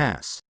meant to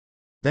pass.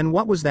 Then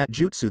what was that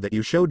jutsu that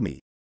you showed me?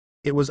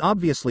 It was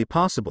obviously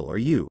possible, or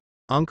you,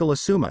 Uncle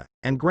Asuma,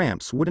 and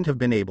Gramps wouldn't have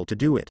been able to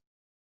do it.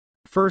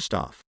 First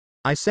off,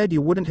 I said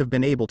you wouldn't have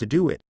been able to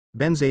do it,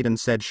 Benzaden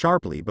said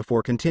sharply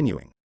before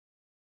continuing.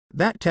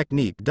 That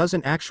technique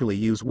doesn't actually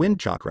use wind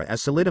chakra,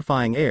 as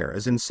solidifying air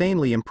is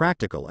insanely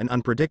impractical and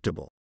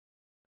unpredictable.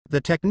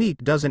 The technique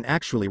doesn't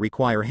actually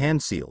require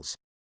hand seals.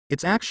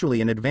 It's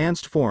actually an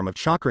advanced form of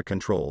chakra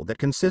control that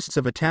consists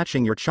of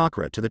attaching your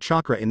chakra to the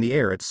chakra in the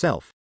air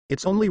itself.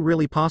 It's only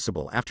really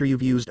possible after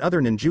you've used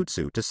other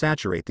ninjutsu to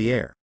saturate the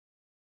air.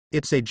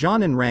 It's a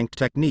Jonin-ranked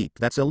technique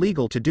that's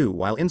illegal to do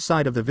while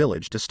inside of the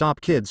village to stop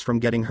kids from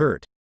getting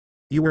hurt.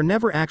 You were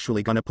never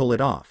actually gonna pull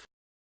it off.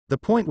 The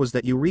point was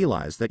that you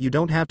realize that you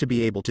don't have to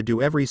be able to do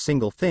every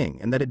single thing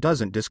and that it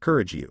doesn't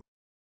discourage you.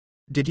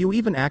 Did you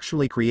even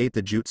actually create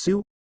the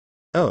jutsu?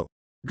 Oh,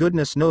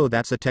 goodness no,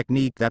 that's a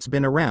technique that's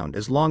been around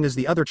as long as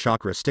the other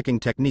chakra sticking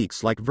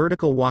techniques like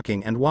vertical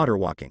walking and water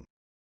walking.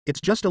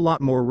 It's just a lot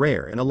more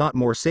rare and a lot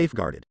more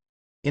safeguarded.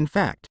 In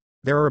fact,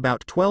 there are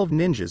about 12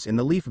 ninjas in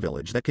the Leaf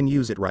Village that can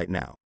use it right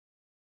now.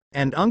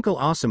 And Uncle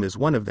Awesome is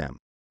one of them.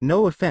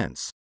 No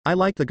offense, I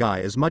like the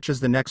guy as much as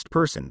the next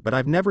person, but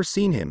I've never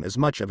seen him as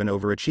much of an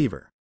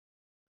overachiever.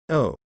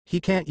 Oh, he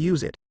can't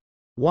use it.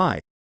 Why?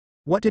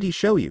 What did he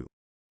show you?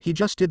 He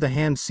just did the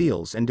hand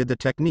seals and did the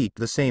technique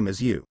the same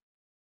as you.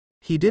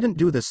 He didn't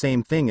do the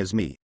same thing as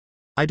me.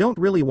 I don't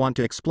really want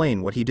to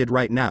explain what he did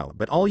right now,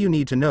 but all you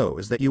need to know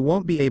is that you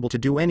won't be able to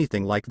do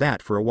anything like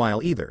that for a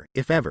while either,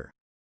 if ever.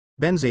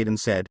 Benzaden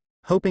said,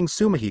 hoping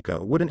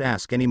Sumihiko wouldn't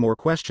ask any more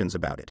questions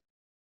about it.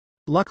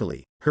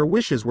 Luckily, her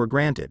wishes were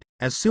granted,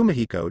 as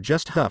Sumihiko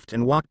just huffed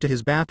and walked to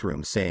his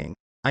bathroom saying,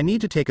 I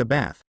need to take a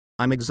bath,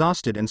 I'm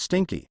exhausted and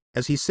stinky,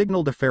 as he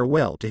signaled a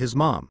farewell to his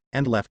mom,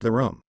 and left the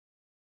room.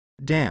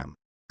 Damn.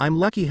 I'm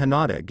lucky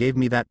Hinata gave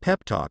me that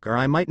pep talk, or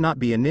I might not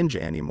be a ninja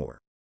anymore.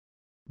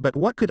 But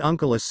what could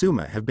Uncle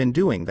Asuma have been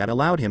doing that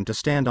allowed him to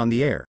stand on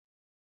the air?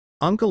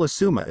 Uncle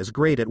Asuma is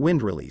great at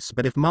wind release,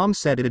 but if Mom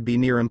said it'd be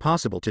near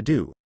impossible to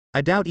do,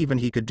 I doubt even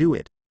he could do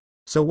it.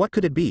 So what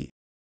could it be?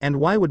 And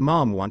why would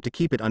Mom want to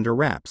keep it under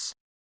wraps?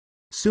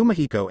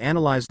 Sumihiko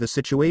analyzed the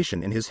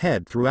situation in his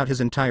head throughout his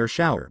entire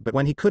shower, but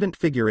when he couldn't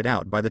figure it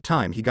out by the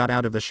time he got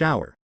out of the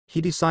shower, he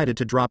decided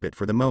to drop it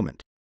for the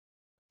moment.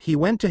 He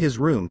went to his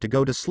room to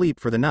go to sleep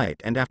for the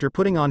night, and after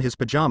putting on his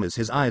pajamas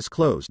his eyes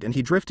closed and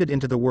he drifted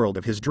into the world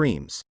of his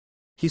dreams.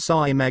 He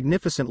saw a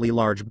magnificently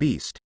large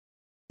beast.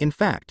 In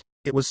fact,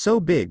 it was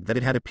so big that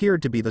it had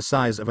appeared to be the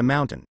size of a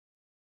mountain.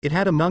 It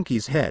had a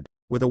monkey's head,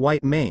 with a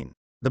white mane,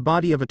 the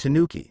body of a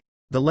tanuki,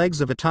 the legs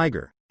of a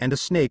tiger, and a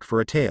snake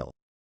for a tail.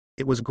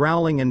 It was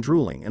growling and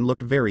drooling and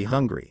looked very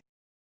hungry.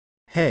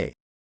 Hey!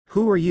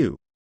 Who are you?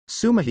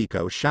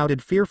 Sumihiko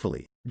shouted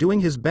fearfully,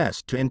 doing his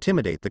best to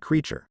intimidate the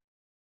creature.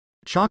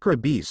 Chakra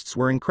beasts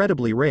were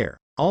incredibly rare,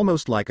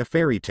 almost like a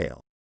fairy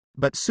tale.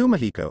 But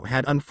Sumihiko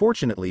had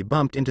unfortunately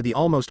bumped into the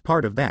almost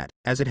part of that,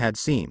 as it had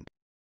seemed.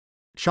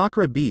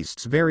 Chakra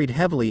beasts varied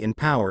heavily in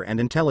power and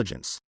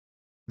intelligence.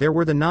 There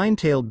were the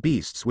 9-tailed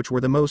beasts, which were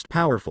the most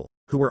powerful,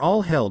 who were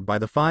all held by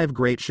the 5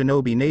 great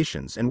shinobi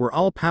nations and were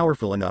all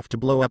powerful enough to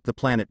blow up the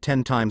planet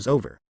 10 times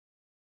over.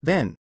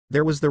 Then,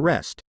 there was the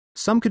rest.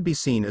 Some could be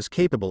seen as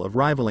capable of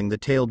rivaling the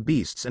tailed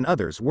beasts and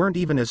others weren't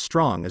even as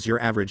strong as your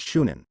average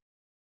shunin.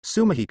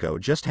 Sumihiko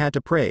just had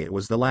to pray it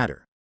was the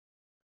latter.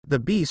 The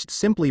beast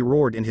simply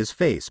roared in his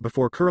face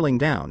before curling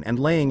down and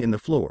laying in the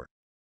floor.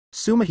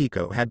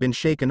 Sumihiko had been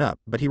shaken up,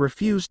 but he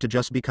refused to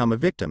just become a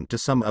victim to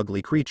some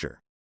ugly creature.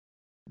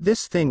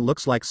 This thing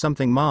looks like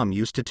something Mom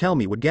used to tell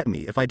me would get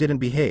me if I didn't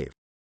behave.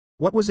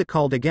 What was it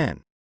called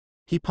again?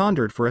 He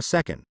pondered for a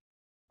second.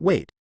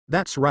 Wait,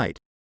 that's right.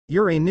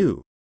 You're a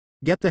new.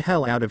 Get the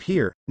hell out of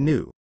here,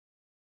 new.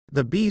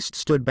 The beast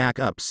stood back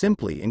up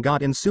simply and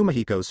got in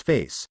Sumihiko's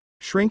face,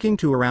 shrinking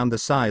to around the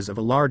size of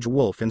a large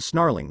wolf and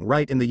snarling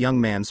right in the young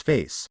man's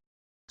face.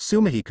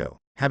 Sumihiko,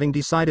 having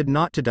decided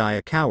not to die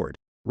a coward,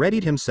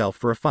 readied himself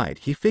for a fight.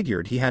 He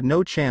figured he had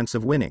no chance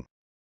of winning.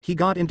 He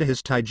got into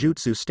his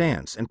taijutsu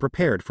stance and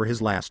prepared for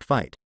his last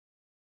fight.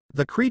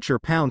 The creature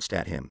pounced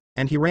at him,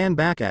 and he ran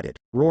back at it,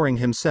 roaring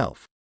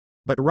himself.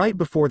 But right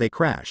before they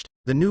crashed,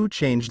 the new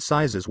changed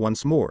sizes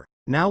once more,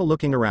 now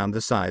looking around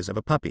the size of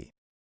a puppy.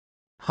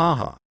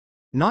 Haha.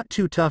 Not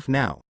too tough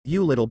now,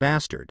 you little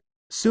bastard,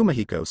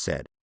 Sumihiko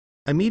said.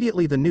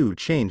 Immediately the new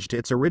changed to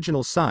its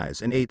original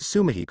size and ate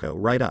Sumihiko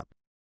right up.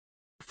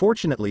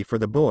 Fortunately for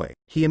the boy,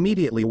 he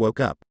immediately woke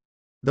up.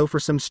 Though for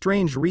some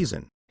strange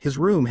reason, his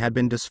room had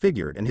been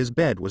disfigured and his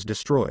bed was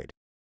destroyed.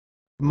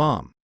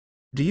 Mom!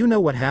 Do you know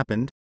what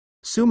happened?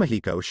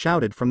 Sumihiko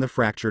shouted from the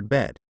fractured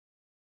bed.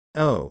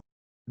 Oh.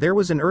 There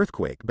was an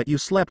earthquake but you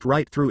slept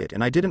right through it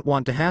and I didn't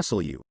want to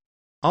hassle you.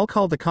 I'll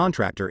call the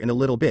contractor in a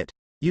little bit,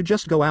 you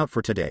just go out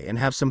for today and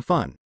have some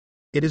fun.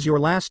 It is your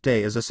last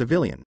day as a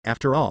civilian,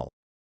 after all,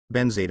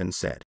 Benzaden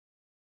said.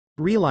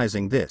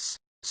 Realizing this,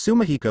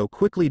 Sumihiko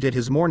quickly did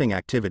his morning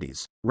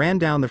activities, ran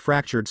down the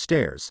fractured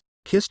stairs,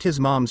 kissed his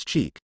mom's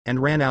cheek,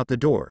 and ran out the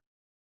door.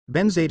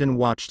 Benzaden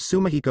watched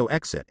Sumihiko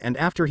exit and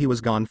after he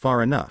was gone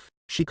far enough,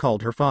 she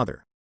called her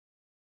father.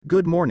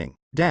 Good morning,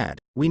 Dad,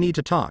 we need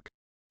to talk.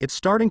 It's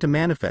starting to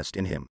manifest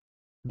in him,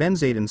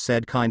 Benzaden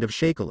said kind of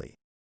shakily.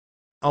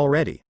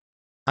 Already?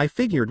 I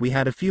figured we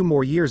had a few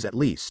more years at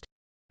least.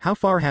 How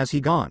far has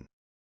he gone?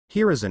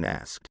 Hiruzen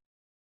asked.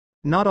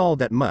 Not all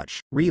that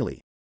much,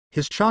 really.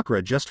 His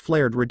chakra just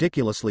flared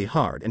ridiculously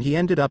hard and he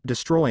ended up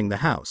destroying the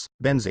house,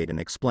 Benzaden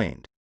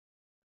explained.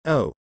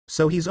 Oh,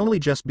 so he's only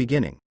just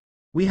beginning.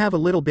 We have a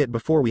little bit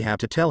before we have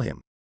to tell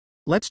him.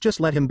 Let's just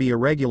let him be a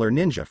regular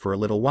ninja for a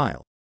little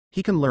while.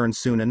 He can learn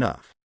soon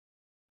enough.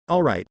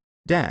 Alright,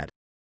 Dad.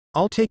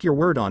 I'll take your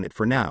word on it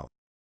for now.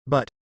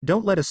 But,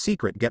 don't let a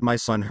secret get my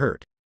son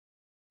hurt.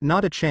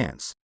 Not a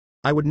chance.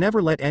 I would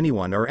never let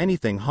anyone or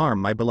anything harm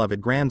my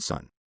beloved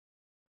grandson.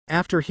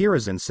 After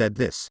Hiruzen said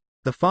this,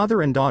 the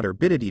father and daughter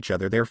bidded each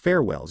other their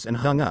farewells and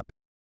hung up.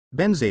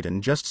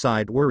 Benzaden just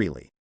sighed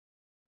wearily.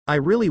 I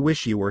really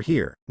wish you were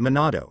here,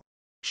 Minato.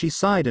 She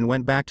sighed and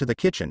went back to the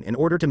kitchen in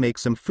order to make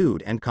some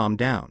food and calm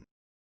down.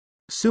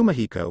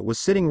 Sumihiko was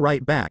sitting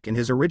right back in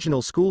his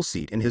original school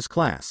seat in his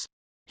class.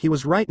 He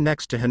was right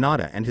next to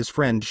Hinata and his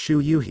friend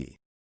Shu Yuhi.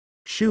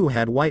 Shu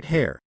had white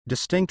hair,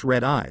 distinct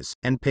red eyes,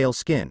 and pale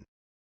skin.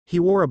 He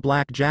wore a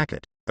black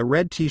jacket, a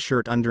red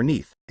t-shirt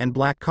underneath, and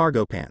black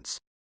cargo pants.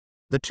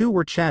 The two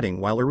were chatting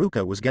while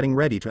Iruka was getting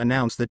ready to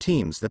announce the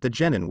teams that the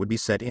genin would be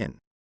set in.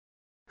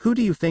 Who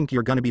do you think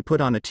you're gonna be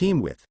put on a team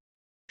with?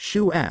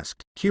 Shu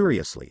asked,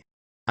 curiously.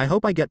 I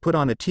hope I get put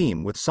on a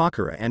team with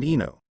Sakura and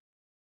Ino.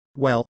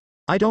 Well,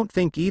 I don't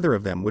think either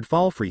of them would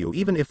fall for you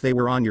even if they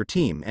were on your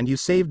team and you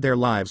saved their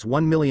lives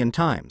 1,000,000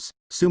 times,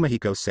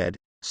 Sumihiko said,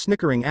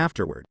 snickering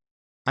afterward.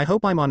 I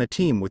hope I'm on a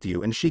team with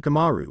you and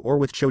Shikamaru or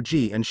with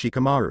Choji and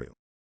Shikamaru.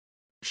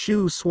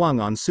 Shu swung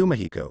on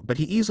Sumihiko but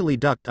he easily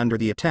ducked under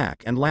the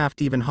attack and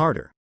laughed even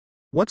harder.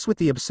 What's with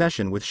the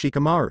obsession with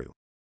Shikamaru?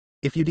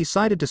 If you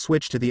decided to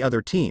switch to the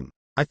other team,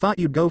 I thought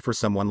you'd go for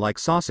someone like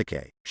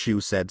Sasuke,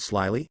 Shu said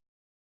slyly.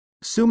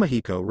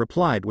 Sumihiko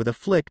replied with a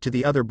flick to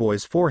the other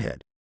boy's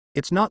forehead.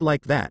 It's not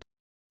like that.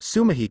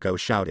 Sumihiko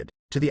shouted,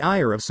 to the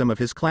ire of some of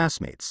his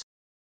classmates.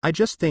 I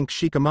just think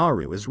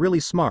Shikamaru is really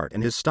smart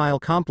and his style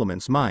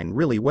complements mine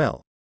really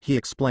well, he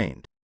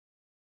explained.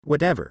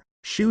 Whatever,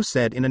 Shu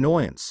said in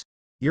annoyance.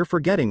 You're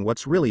forgetting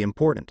what's really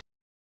important.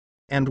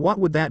 And what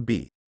would that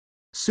be?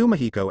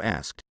 Sumihiko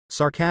asked,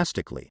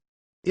 sarcastically.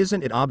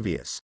 Isn't it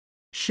obvious?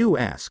 Shu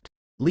asked,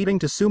 leading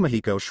to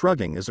Sumihiko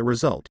shrugging as a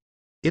result.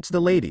 It's the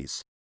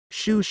ladies.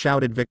 Shu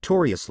shouted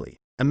victoriously,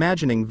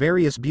 imagining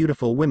various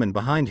beautiful women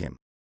behind him.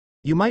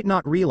 You might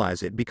not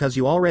realize it because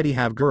you already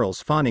have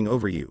girls fawning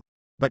over you.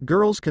 But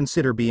girls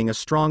consider being a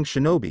strong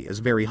shinobi as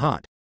very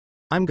hot.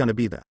 I'm gonna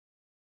be the.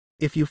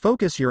 If you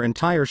focus your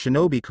entire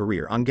shinobi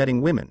career on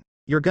getting women,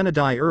 you're gonna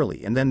die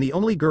early and then the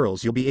only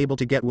girls you'll be able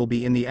to get will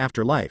be in the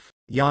afterlife,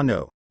 ya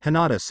no,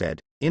 Hinata said,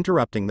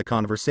 interrupting the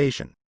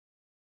conversation.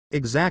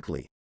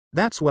 Exactly.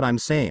 That's what I'm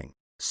saying,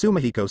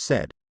 Sumihiko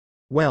said.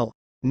 Well,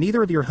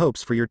 neither of your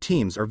hopes for your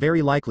teams are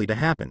very likely to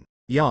happen,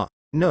 ya,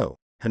 no,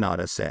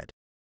 Hinata said.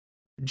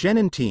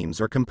 Genin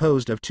teams are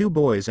composed of 2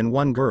 boys and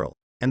 1 girl.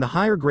 And the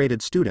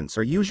higher-graded students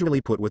are usually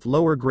put with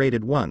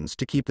lower-graded ones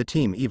to keep the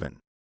team even.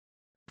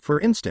 For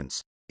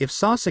instance, if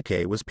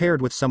Sasuke was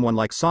paired with someone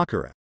like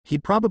Sakura,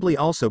 he'd probably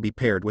also be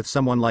paired with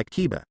someone like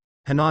Kiba,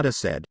 Hinata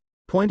said,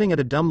 pointing at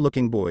a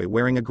dumb-looking boy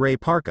wearing a gray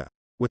parka,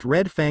 with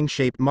red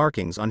fang-shaped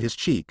markings on his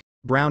cheek,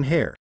 brown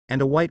hair,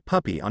 and a white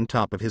puppy on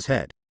top of his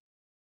head.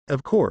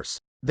 Of course,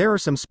 there are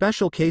some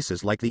special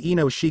cases like the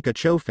Ino Shika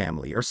Cho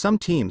family or some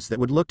teams that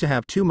would look to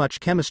have too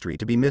much chemistry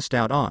to be missed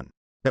out on.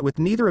 But with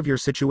neither of your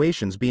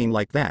situations being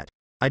like that,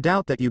 I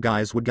doubt that you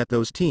guys would get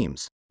those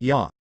teams,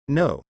 ya,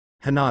 no,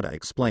 Hinata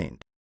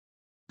explained.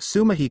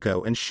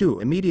 Sumihiko and Shu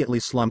immediately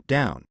slumped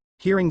down,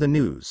 hearing the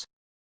news.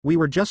 We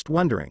were just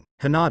wondering,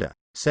 Hinata,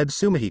 said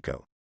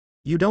Sumihiko.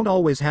 You don't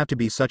always have to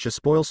be such a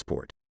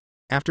spoilsport.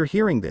 After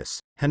hearing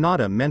this,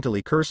 Hinata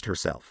mentally cursed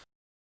herself.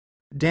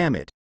 Damn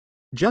it.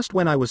 Just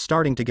when I was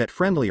starting to get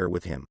friendlier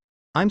with him.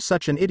 I'm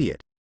such an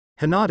idiot.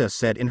 Hinata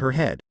said in her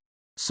head.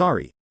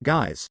 Sorry,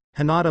 guys,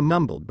 Hinata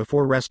mumbled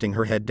before resting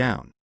her head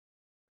down.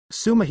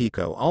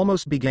 Sumihiko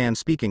almost began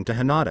speaking to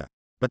Hinata,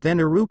 but then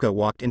Iruka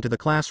walked into the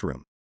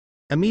classroom.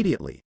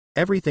 Immediately,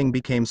 everything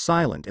became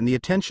silent and the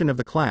attention of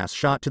the class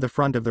shot to the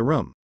front of the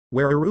room,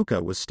 where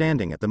Iruka was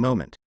standing at the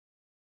moment.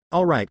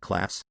 Alright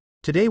class,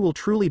 today will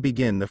truly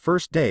begin the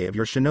first day of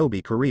your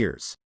shinobi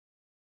careers.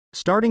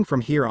 Starting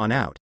from here on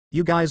out,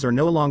 You guys are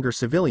no longer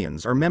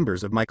civilians or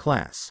members of my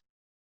class.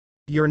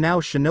 You're now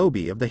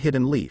shinobi of the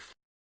Hidden Leaf.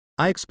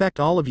 I expect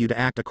all of you to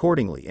act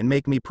accordingly and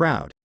make me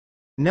proud.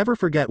 Never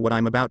forget what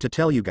I'm about to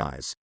tell you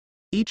guys.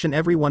 Each and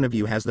every one of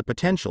you has the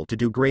potential to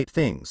do great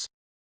things.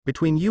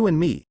 Between you and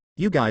me,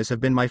 you guys have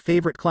been my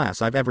favorite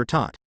class I've ever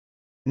taught.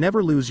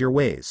 Never lose your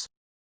ways.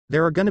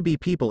 There are gonna be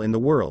people in the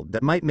world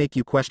that might make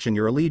you question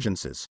your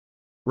allegiances.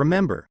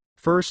 Remember,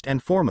 first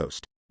and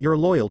foremost, you're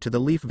loyal to the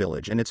Leaf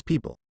Village and its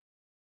people.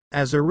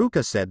 As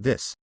Iruka said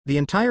this, the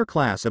entire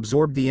class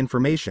absorbed the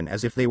information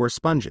as if they were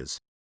sponges.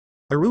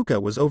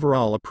 Iruka was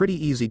overall a pretty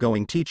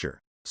easygoing teacher,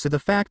 so the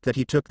fact that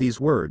he took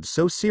these words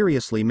so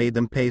seriously made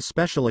them pay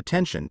special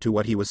attention to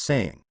what he was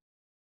saying.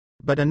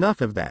 But enough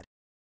of that.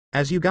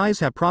 As you guys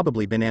have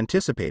probably been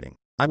anticipating,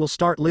 I will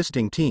start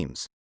listing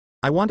teams.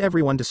 I want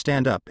everyone to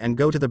stand up and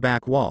go to the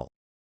back wall.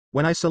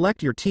 When I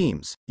select your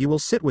teams, you will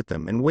sit with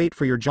them and wait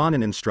for your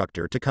Jonin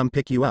instructor to come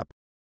pick you up.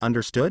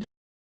 Understood?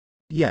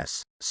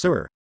 Yes,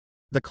 sir.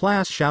 The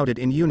class shouted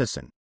in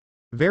unison.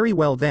 Very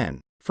well then,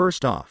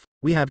 first off,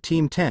 we have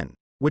Team 10,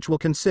 which will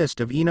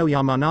consist of Ino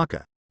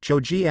Yamanaka,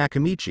 Choji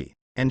Akamichi,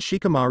 and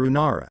Shikamaru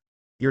Nara.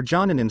 Your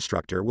Jonin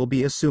instructor will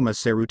be Asuma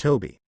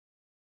Sarutobi.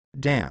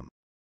 Damn.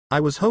 I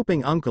was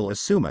hoping Uncle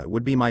Asuma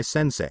would be my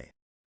sensei.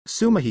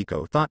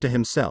 Sumihiko thought to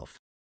himself.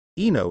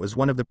 Ino is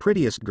one of the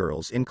prettiest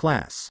girls in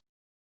class.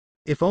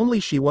 If only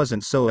she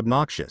wasn't so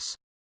obnoxious.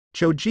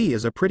 Choji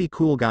is a pretty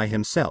cool guy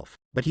himself,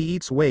 but he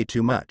eats way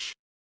too much.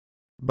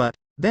 But,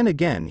 then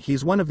again,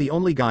 he's one of the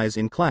only guys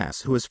in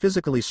class who is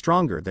physically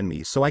stronger than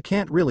me, so I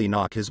can't really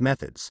knock his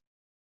methods.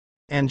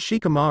 And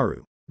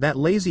Shikamaru, that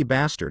lazy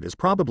bastard, is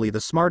probably the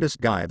smartest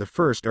guy the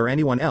first or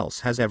anyone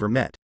else has ever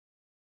met.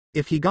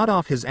 If he got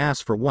off his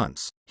ass for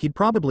once, he'd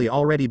probably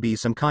already be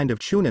some kind of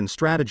Chunin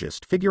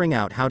strategist figuring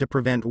out how to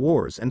prevent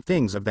wars and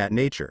things of that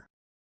nature.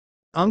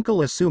 Uncle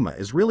Asuma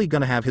is really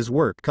gonna have his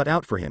work cut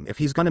out for him if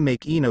he's gonna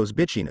make Ino's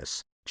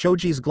bitchiness,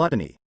 Choji's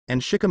gluttony,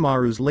 and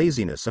Shikamaru's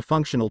laziness a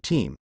functional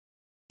team.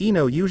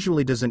 Ino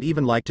usually doesn't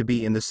even like to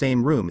be in the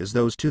same room as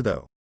those two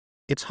though.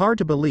 It's hard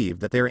to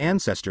believe that their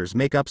ancestors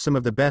make up some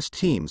of the best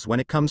teams when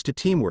it comes to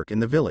teamwork in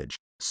the village,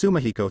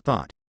 Sumihiko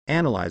thought,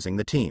 analyzing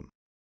the team.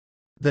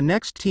 The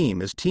next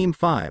team is Team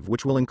 5,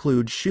 which will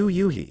include Shu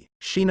Yuhi,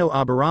 Shino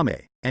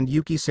Aburame, and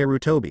Yuki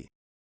Sarutobi.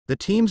 The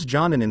team's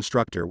Jonin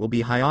instructor will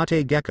be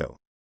Hayate Gecko,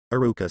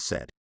 Iruka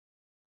said.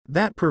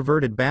 That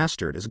perverted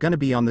bastard is gonna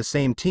be on the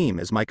same team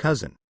as my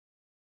cousin.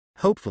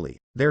 Hopefully,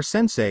 their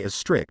sensei is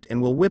strict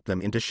and will whip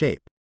them into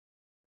shape.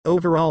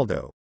 Overall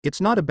though,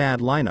 it's not a bad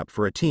lineup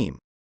for a team.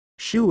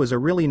 Shu is a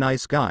really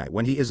nice guy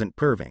when he isn't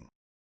perving.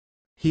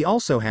 He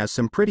also has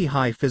some pretty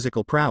high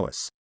physical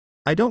prowess.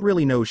 I don't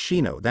really know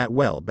Shino that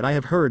well, but I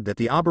have heard that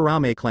the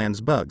Aburame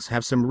clan's bugs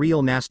have some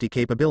real nasty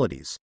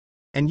capabilities.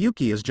 And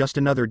Yuki is just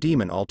another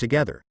demon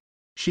altogether.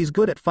 She's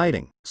good at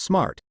fighting,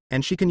 smart,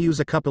 and she can use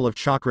a couple of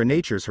chakra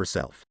natures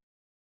herself.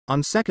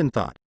 On second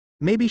thought,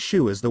 maybe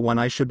Shu is the one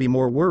I should be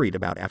more worried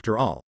about after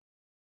all.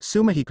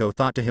 Sumihiko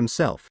thought to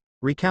himself,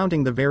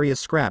 recounting the various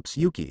scraps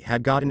Yuki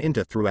had gotten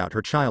into throughout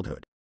her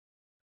childhood.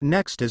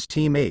 Next is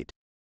Team 8.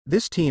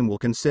 This team will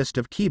consist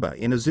of Kiba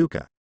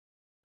Inuzuka.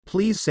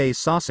 Please say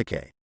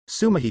Sasuke,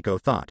 Sumihiko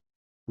thought.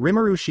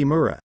 Rimuru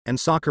Shimura, and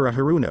Sakura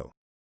Haruno.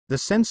 The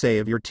sensei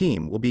of your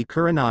team will be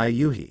Kurenai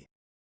Yuhi.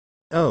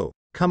 Oh,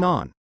 come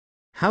on.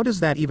 How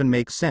does that even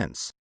make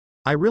sense?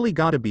 I really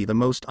gotta be the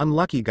most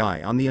unlucky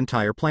guy on the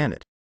entire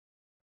planet.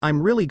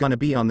 I'm really gonna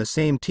be on the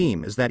same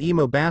team as that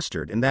emo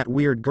bastard and that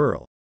weird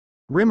girl.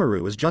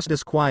 Rimuru is just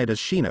as quiet as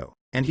Shino,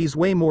 and he's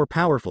way more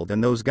powerful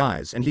than those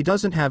guys, and he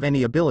doesn't have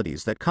any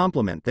abilities that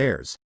complement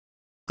theirs.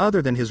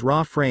 Other than his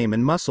raw frame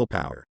and muscle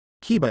power,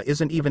 Kiba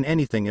isn't even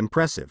anything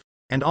impressive,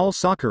 and all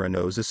Sakura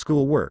knows is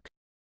schoolwork.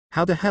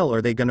 How the hell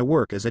are they gonna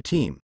work as a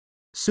team?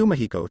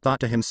 Sumihiko thought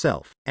to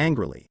himself,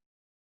 angrily.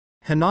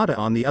 Hinata,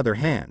 on the other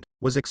hand,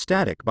 was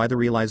ecstatic by the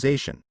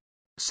realization.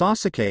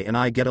 Sasuke and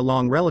I get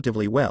along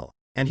relatively well,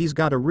 and he's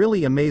got a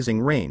really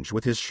amazing range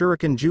with his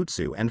shuriken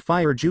jutsu and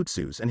fire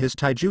jutsus, and his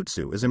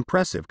taijutsu is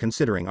impressive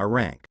considering our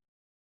rank.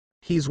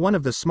 He's one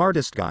of the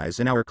smartest guys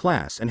in our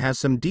class and has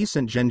some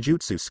decent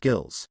genjutsu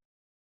skills.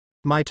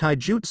 My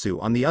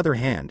taijutsu, on the other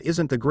hand,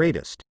 isn't the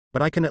greatest,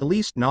 but I can at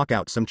least knock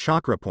out some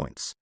chakra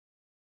points.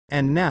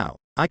 And now,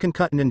 I can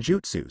cut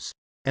ninjutsus.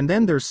 And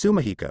then there's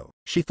Sumihiko,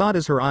 she thought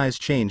as her eyes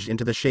changed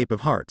into the shape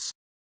of hearts.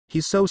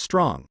 He's so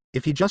strong,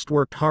 if he just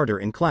worked harder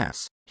in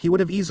class, he would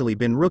have easily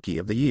been Rookie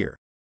of the Year.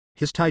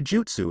 His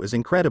taijutsu is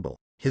incredible,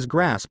 his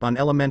grasp on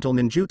elemental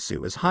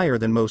ninjutsu is higher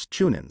than most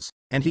chunins,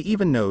 and he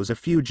even knows a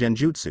few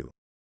genjutsu.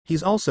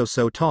 He's also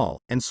so tall,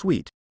 and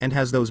sweet, and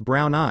has those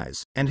brown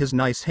eyes, and his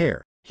nice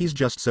hair, he's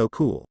just so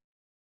cool.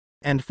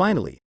 And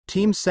finally,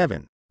 Team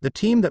 7, the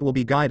team that will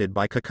be guided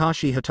by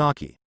Kakashi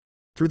Hatake.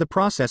 Through the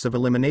process of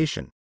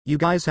elimination, you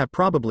guys have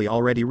probably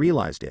already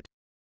realized it.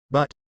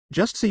 But,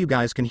 just so you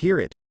guys can hear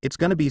it, it's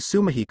gonna be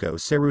Sumihiko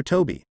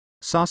Sarutobi,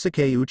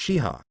 Sasuke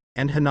Uchiha,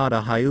 and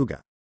Hinata Hyuga.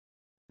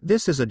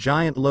 This is a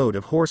giant load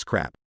of horse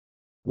crap.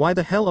 Why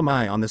the hell am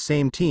I on the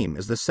same team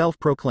as the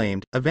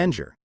self-proclaimed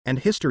Avenger, and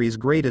history's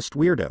greatest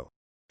weirdo?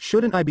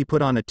 Shouldn't I be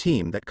put on a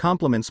team that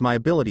complements my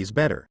abilities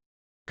better?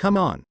 Come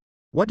on.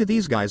 What do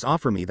these guys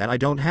offer me that I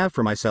don't have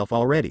for myself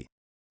already?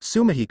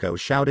 Sumihiko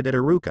shouted at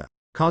Iruka,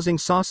 causing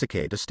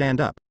Sasuke to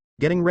stand up,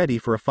 getting ready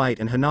for a fight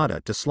and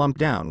Hinata to slump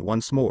down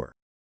once more.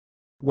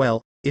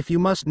 Well, if you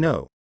must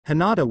know,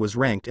 Hinata was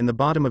ranked in the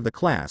bottom of the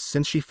class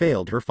since she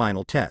failed her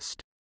final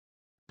test.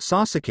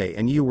 Sasuke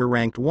and you were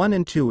ranked 1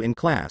 and 2 in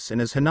class, and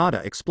as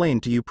Hinata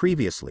explained to you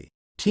previously,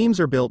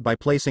 teams are built by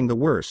placing the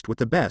worst with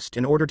the best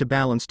in order to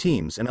balance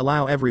teams and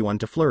allow everyone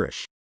to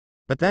flourish.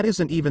 But that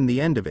isn't even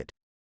the end of it.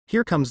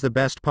 Here comes the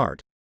best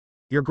part.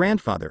 Your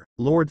grandfather,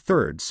 Lord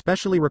Third,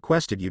 specially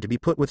requested you to be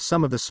put with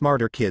some of the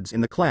smarter kids in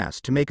the class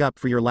to make up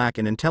for your lack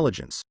in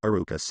intelligence,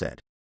 Iruka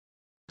said.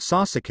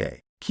 Sasuke,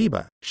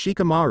 Kiba,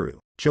 Shikamaru,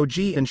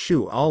 Choji and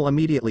Shu all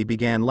immediately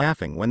began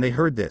laughing when they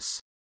heard this.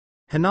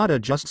 Hinata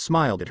just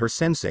smiled at her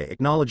sensei,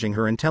 acknowledging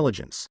her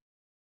intelligence.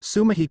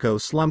 Sumihiko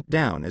slumped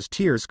down as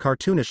tears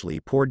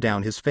cartoonishly poured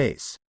down his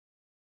face.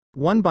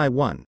 One by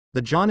one,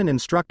 the Jonin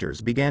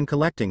instructors began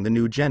collecting the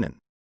new genin.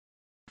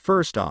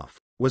 First off,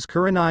 was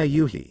Kurenai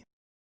Yuhi.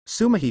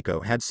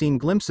 Sumihiko had seen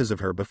glimpses of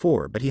her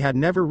before, but he had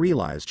never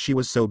realized she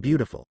was so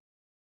beautiful.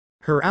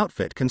 Her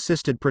outfit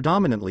consisted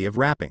predominantly of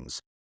wrappings.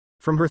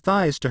 From her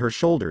thighs to her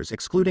shoulders,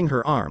 excluding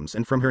her arms,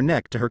 and from her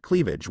neck to her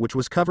cleavage, which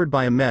was covered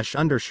by a mesh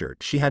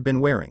undershirt she had been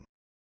wearing.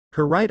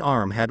 Her right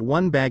arm had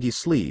one baggy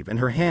sleeve and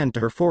her hand to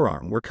her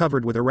forearm were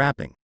covered with a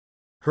wrapping.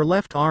 Her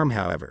left arm,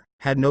 however,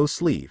 had no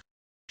sleeve.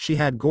 She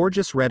had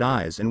gorgeous red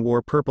eyes and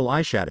wore purple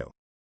eyeshadow.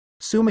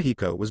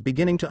 Sumihiko was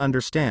beginning to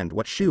understand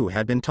what Shu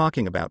had been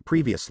talking about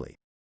previously.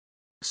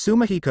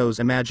 Sumihiko's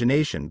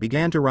imagination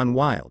began to run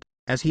wild,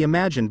 as he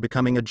imagined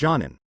becoming a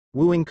Jonin,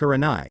 wooing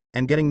Kurenai,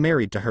 and getting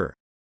married to her.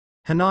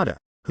 Hinata,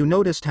 who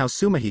noticed how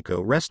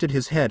Sumihiko rested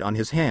his head on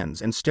his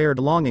hands and stared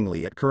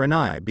longingly at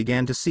Kurenai,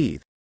 began to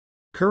seethe.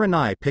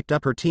 Kurenai picked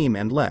up her team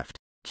and left,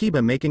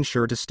 Kiba making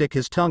sure to stick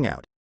his tongue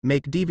out,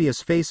 make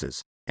devious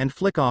faces, and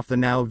flick off the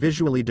now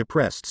visually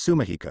depressed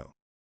Sumihiko.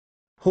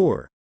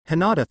 Whore,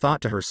 Hinata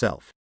thought to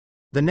herself.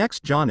 The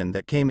next Jonin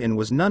that came in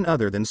was none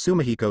other than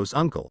Sumihiko's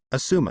uncle,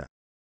 Asuma.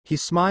 He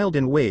smiled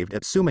and waved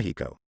at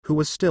Sumihiko, who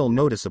was still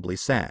noticeably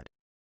sad.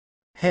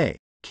 Hey,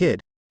 kid,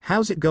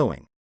 how's it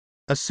going?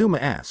 Asuma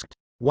asked,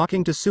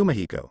 walking to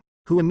Sumihiko,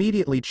 who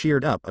immediately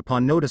cheered up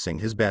upon noticing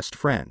his best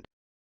friend.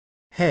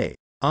 Hey,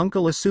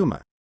 Uncle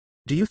Asuma.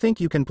 Do you think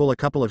you can pull a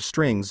couple of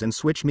strings and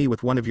switch me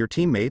with one of your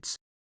teammates,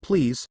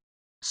 please?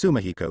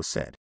 Sumihiko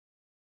said.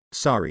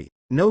 Sorry,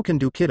 no can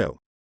do, kiddo.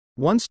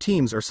 Once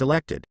teams are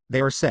selected, they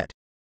are set.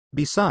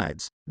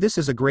 Besides, this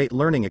is a great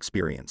learning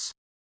experience.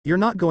 You're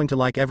not going to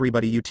like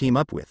everybody you team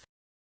up with.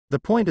 The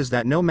point is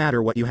that no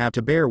matter what, you have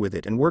to bear with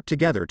it and work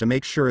together to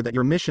make sure that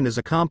your mission is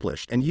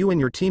accomplished and you and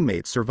your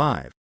teammates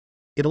survive.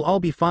 It'll all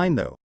be fine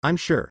though, I'm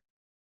sure.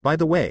 By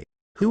the way,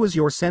 who is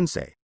your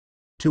sensei?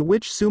 To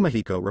which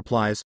Sumihiko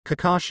replies,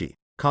 Kakashi,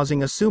 causing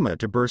Asuma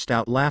to burst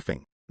out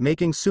laughing,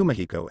 making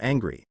Sumihiko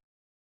angry.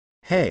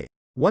 Hey,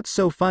 what's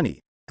so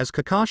funny? Is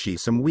Kakashi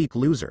some weak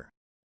loser?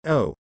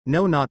 Oh,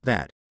 no, not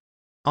that.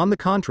 On the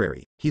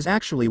contrary, he's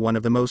actually one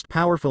of the most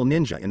powerful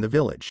ninja in the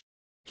village.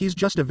 He's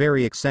just a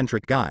very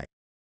eccentric guy.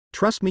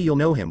 Trust me, you'll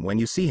know him when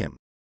you see him.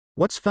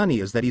 What's funny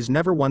is that he's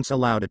never once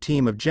allowed a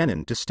team of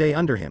genin to stay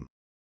under him.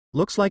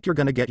 Looks like you're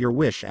gonna get your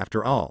wish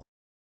after all.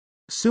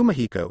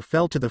 Sumihiko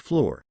fell to the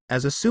floor,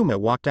 as Asuma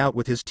walked out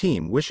with his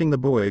team, wishing the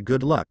boy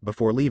good luck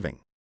before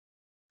leaving.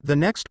 The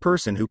next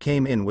person who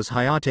came in was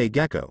Hayate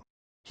Gecko.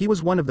 He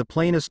was one of the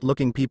plainest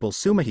looking people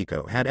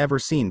Sumihiko had ever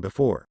seen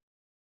before.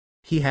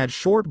 He had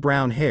short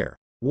brown hair,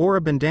 wore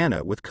a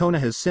bandana with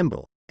Konoha's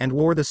symbol, and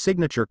wore the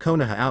signature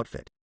Konoha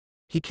outfit.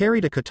 He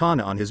carried a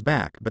katana on his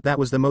back, but that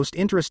was the most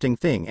interesting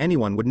thing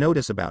anyone would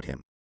notice about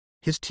him.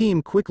 His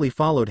team quickly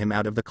followed him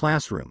out of the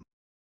classroom.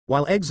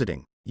 While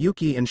exiting,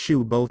 Yuki and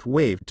Shu both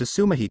waved to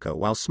Sumihiko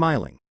while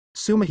smiling.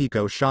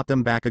 Sumihiko shot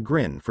them back a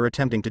grin for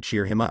attempting to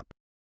cheer him up.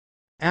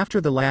 After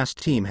the last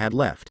team had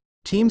left,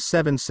 Team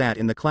 7 sat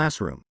in the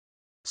classroom.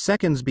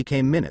 Seconds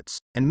became minutes,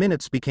 and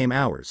minutes became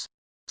hours.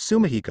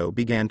 Sumihiko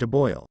began to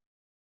boil.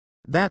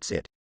 That's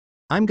it.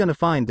 I'm gonna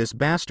find this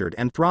bastard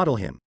and throttle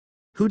him.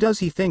 Who does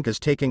he think is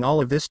taking all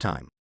of this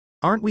time?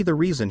 Aren't we the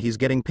reason he's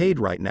getting paid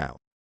right now?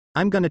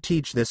 I'm gonna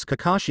teach this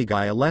Kakashi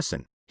guy a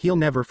lesson he'll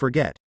never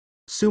forget.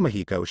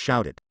 Sumihiko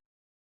shouted.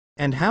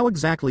 And how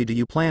exactly do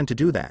you plan to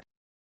do that?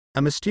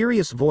 A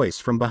mysterious voice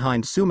from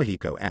behind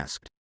Sumihiko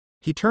asked.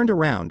 He turned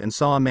around and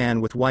saw a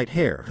man with white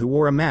hair who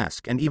wore a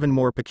mask and even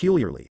more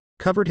peculiarly,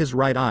 covered his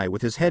right eye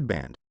with his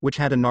headband, which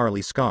had a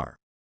gnarly scar.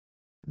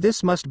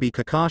 This must be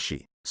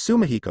Kakashi,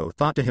 Sumihiko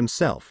thought to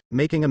himself,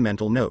 making a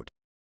mental note.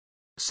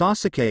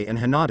 Sasuke and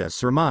Hinata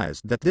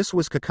surmised that this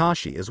was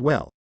Kakashi as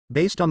well,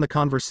 based on the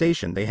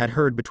conversation they had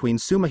heard between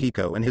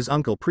Sumihiko and his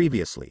uncle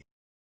previously.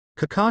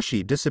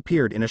 Kakashi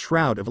disappeared in a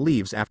shroud of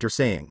leaves after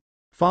saying,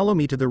 "Follow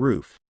me to the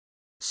roof."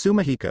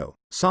 Sumihiko,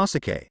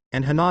 Sasuke,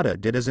 and Hinata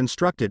did as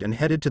instructed and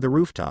headed to the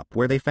rooftop,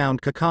 where they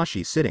found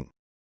Kakashi sitting.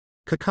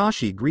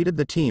 Kakashi greeted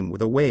the team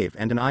with a wave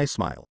and an eye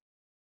smile.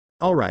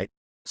 Alright,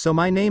 so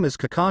my name is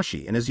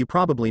Kakashi, and as you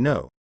probably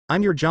know,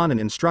 I'm your Jonin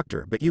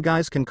instructor, but you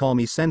guys can call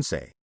me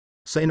Sensei.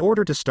 So in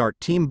order to start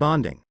team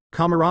bonding,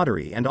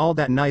 camaraderie and all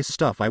that nice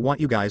stuff, I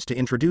want you guys to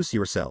introduce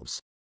yourselves.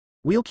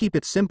 We'll keep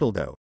it simple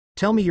though.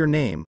 Tell me your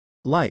name,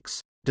 likes,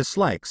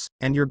 dislikes,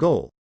 and your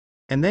goal.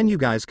 And then you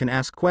guys can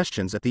ask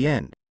questions at the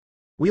end.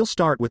 We'll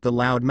start with the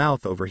loud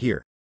mouth over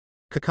here,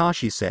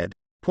 Kakashi said,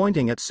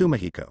 pointing at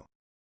Sumihiko.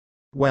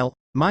 Well,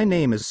 my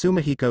name is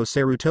Sumihiko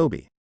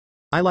Sarutobi.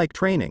 I like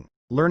training,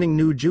 learning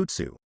new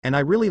jutsu, and I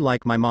really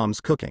like my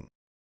mom's cooking.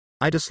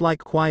 I dislike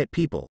quiet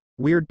people,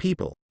 weird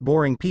people,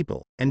 boring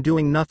people, and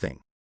doing nothing.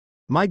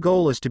 My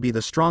goal is to be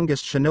the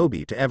strongest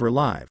shinobi to ever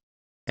live.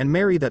 And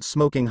marry that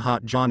smoking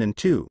hot Jonin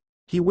too,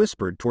 he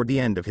whispered toward the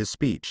end of his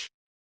speech.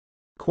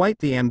 Quite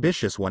the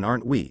ambitious one,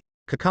 aren't we?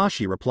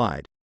 Kakashi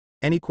replied.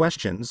 Any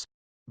questions?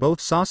 Both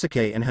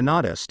Sasuke and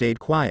Hinata stayed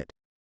quiet.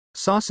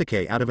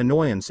 Sasuke out of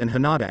annoyance and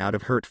Hinata out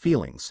of hurt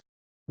feelings.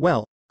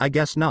 Well, I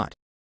guess not.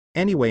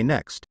 Anyway,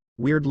 next,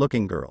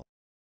 weird-looking girl.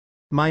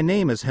 My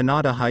name is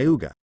Hinata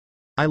Hyuga.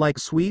 I like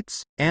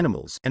sweets,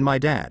 animals, and my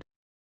dad.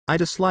 I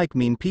dislike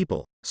mean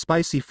people,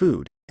 spicy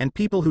food, and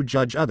people who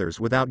judge others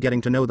without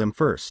getting to know them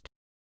first.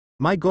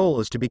 My goal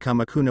is to become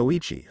a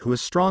kunoichi who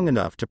is strong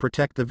enough to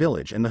protect the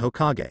village and the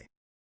Hokage.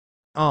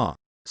 Ah,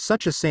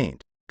 such a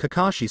saint,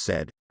 Kakashi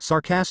said,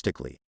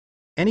 sarcastically.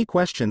 Any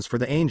questions for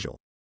the angel?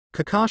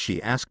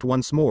 Kakashi asked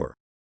once more.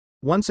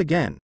 Once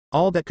again,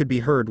 all that could be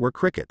heard were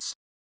crickets.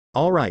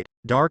 All right,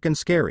 dark and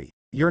scary,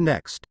 you're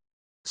next.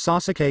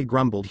 Sasuke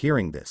grumbled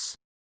hearing this.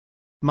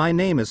 My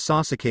name is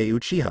Sasuke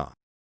Uchiha.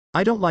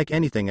 I don't like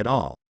anything at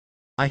all.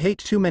 I hate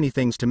too many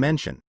things to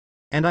mention.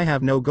 And I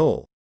have no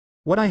goal.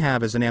 What I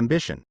have is an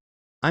ambition.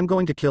 I'm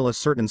going to kill a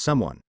certain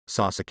someone,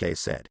 Sasuke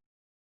said.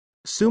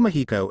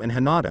 Sumihiko and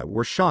Hinata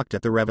were shocked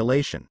at the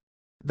revelation.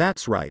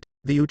 That's right,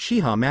 the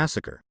Uchiha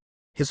massacre.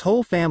 His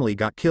whole family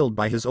got killed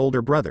by his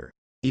older brother,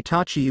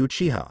 Itachi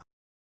Uchiha.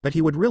 But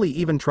he would really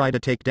even try to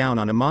take down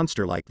on a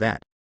monster like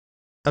that.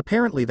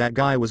 Apparently that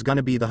guy was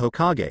gonna be the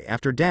Hokage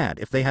after Dad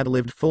if they had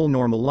lived full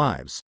normal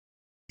lives.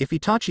 If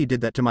Itachi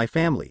did that to my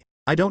family,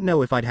 I don't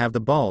know if I'd have the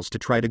balls to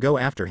try to go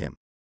after him.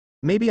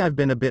 Maybe I've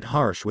been a bit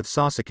harsh with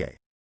Sasuke.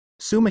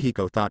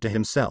 Sumihiko thought to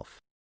himself.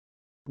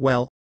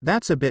 Well,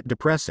 that's a bit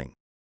depressing.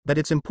 But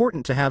it's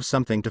important to have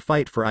something to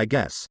fight for, I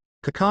guess,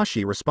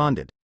 Kakashi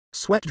responded,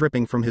 sweat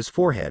dripping from his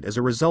forehead as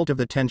a result of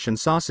the tension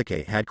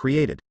Sasuke had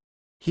created.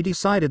 He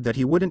decided that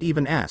he wouldn't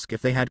even ask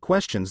if they had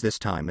questions this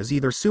time, as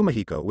either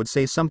Sumihiko would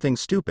say something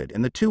stupid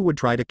and the two would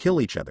try to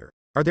kill each other,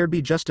 or there'd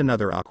be just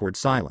another awkward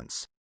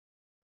silence.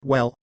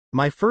 Well,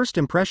 my first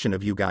impression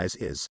of you guys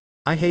is,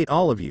 I hate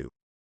all of you.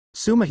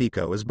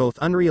 Sumihiko is both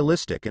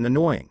unrealistic and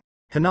annoying.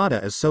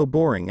 Hinata is so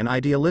boring and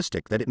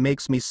idealistic that it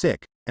makes me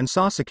sick, and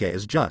Sasuke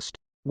is just,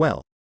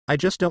 well, I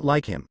just don't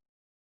like him.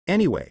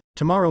 Anyway,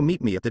 tomorrow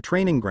meet me at the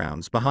training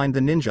grounds behind the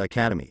Ninja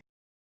Academy.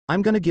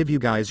 I'm gonna give you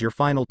guys your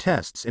final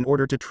tests in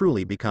order to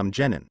truly become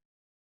genin.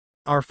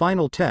 Our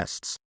final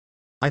tests?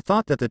 I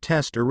thought that the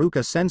test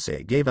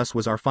Iruka-sensei gave us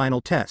was our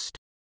final test.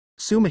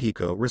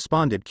 Sumihiko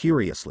responded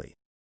curiously.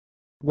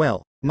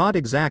 Well, not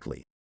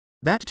exactly.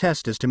 That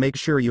test is to make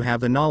sure you have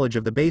the knowledge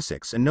of the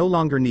basics and no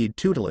longer need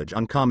tutelage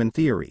on common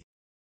theory.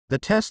 The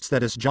tests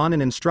that us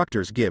Jonin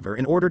instructors give are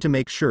in order to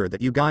make sure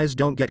that you guys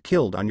don't get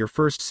killed on your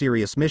first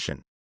serious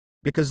mission.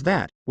 Because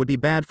that would be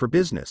bad for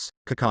business,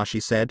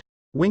 Kakashi said,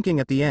 winking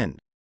at the end.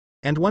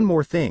 And one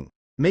more thing,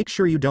 make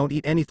sure you don't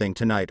eat anything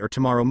tonight or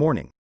tomorrow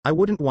morning. I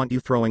wouldn't want you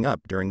throwing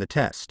up during the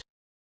test.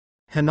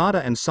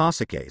 Hinata and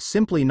Sasuke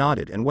simply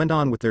nodded and went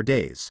on with their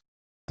days.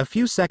 A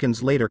few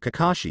seconds later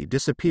Kakashi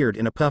disappeared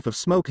in a puff of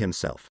smoke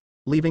himself,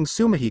 leaving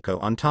Sumihiko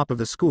on top of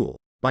the school,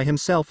 by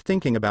himself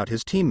thinking about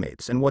his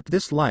teammates and what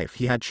this life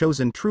he had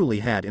chosen truly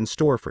had in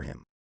store for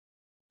him.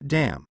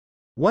 Damn.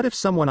 What if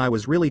someone I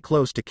was really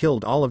close to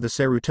killed all of the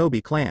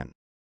Sarutobi clan?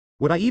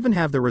 Would I even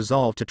have the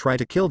resolve to try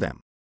to kill them?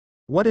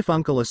 What if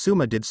Uncle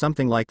Asuma did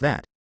something like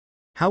that?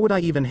 How would I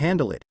even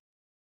handle it?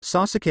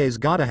 Sasuke's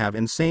gotta have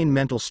insane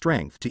mental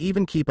strength to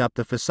even keep up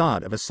the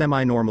facade of a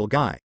semi-normal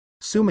guy,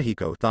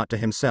 Sumihiko thought to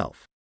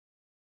himself.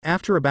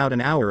 After about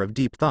an hour of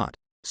deep thought,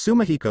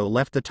 Sumihiko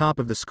left the top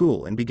of the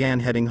school and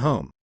began heading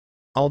home.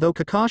 Although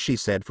Kakashi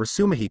said for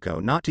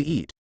Sumihiko not to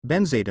eat,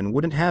 Benzaden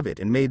wouldn't have it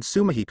and made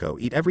Sumihiko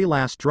eat every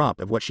last drop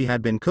of what she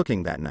had been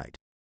cooking that night.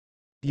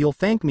 You'll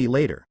thank me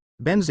later,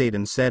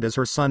 Benzaden said as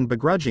her son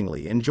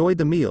begrudgingly enjoyed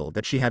the meal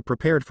that she had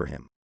prepared for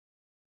him.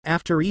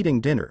 After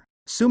eating dinner,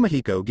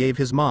 Sumihiko gave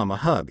his mom a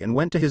hug and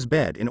went to his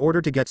bed in order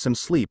to get some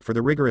sleep for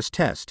the rigorous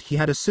test he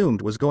had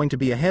assumed was going to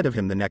be ahead of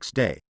him the next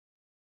day.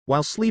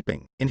 While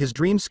sleeping, in his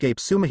dreamscape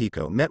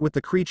Sumihiko met with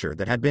the creature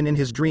that had been in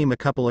his dream a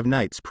couple of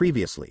nights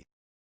previously.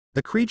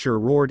 The creature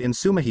roared in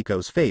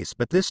Sumihiko's face,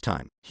 but this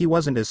time, he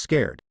wasn't as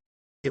scared.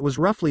 It was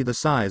roughly the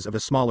size of a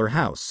smaller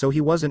house, so he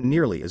wasn't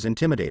nearly as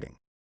intimidating.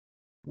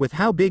 With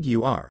how big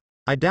you are,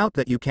 I doubt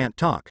that you can't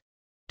talk.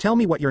 Tell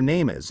me what your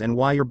name is and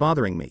why you're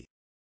bothering me.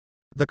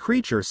 The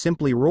creature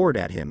simply roared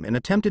at him and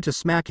attempted to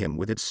smack him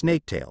with its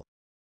snake tail.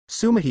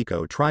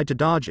 Sumihiko tried to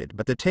dodge it,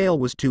 but the tail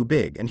was too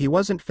big and he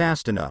wasn't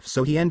fast enough,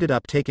 so he ended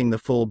up taking the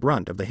full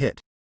brunt of the hit.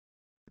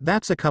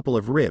 That's a couple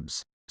of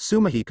ribs,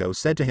 Sumihiko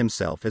said to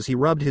himself as he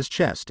rubbed his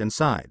chest and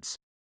sides.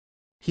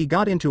 He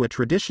got into a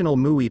traditional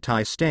Muay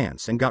Thai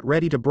stance and got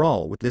ready to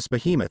brawl with this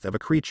behemoth of a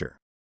creature.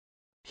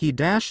 He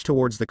dashed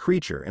towards the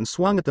creature and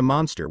swung at the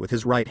monster with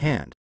his right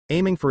hand,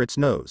 aiming for its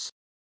nose.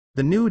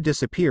 The Nu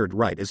disappeared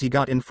right as he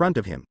got in front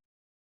of him.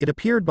 It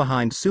appeared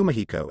behind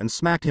Sumihiko and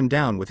smacked him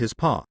down with his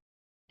paw.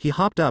 He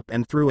hopped up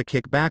and threw a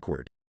kick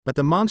backward, but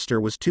the monster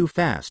was too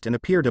fast and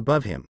appeared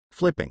above him,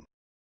 flipping.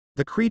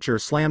 The creature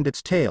slammed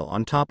its tail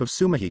on top of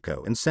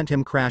Sumihiko and sent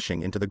him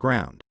crashing into the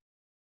ground.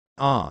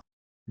 Ah!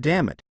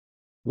 Damn it!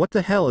 What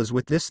the hell is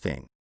with this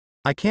thing?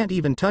 I can't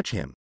even touch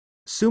him.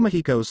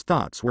 Sumihiko's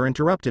thoughts were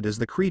interrupted as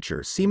the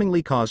creature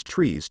seemingly caused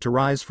trees to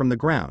rise from the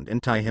ground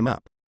and tie him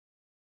up.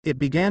 It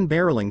began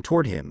barreling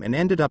toward him and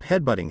ended up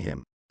headbutting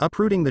him,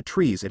 uprooting the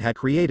trees it had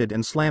created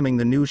and slamming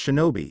the new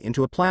shinobi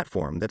into a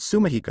platform that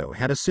Sumihiko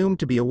had assumed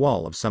to be a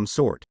wall of some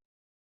sort.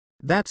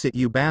 That's it,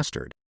 you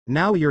bastard.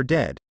 Now you're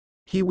dead.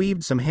 He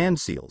weaved some hand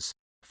seals,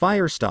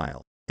 fire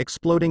style,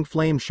 exploding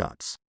flame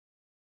shots.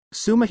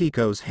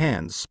 Sumihiko's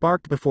hands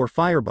sparked before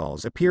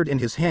fireballs appeared in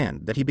his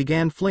hand that he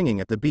began flinging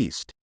at the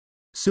beast.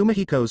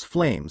 Sumihiko's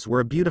flames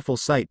were a beautiful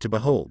sight to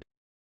behold.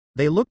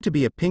 They looked to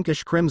be a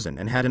pinkish crimson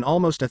and had an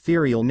almost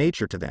ethereal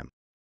nature to them.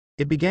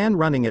 It began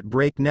running at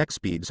breakneck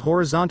speeds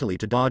horizontally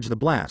to dodge the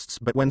blasts,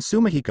 but when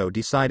Sumihiko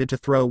decided to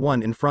throw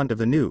one in front of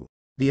the Nu,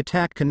 the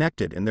attack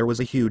connected and there was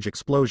a huge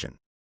explosion.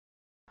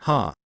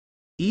 Ha!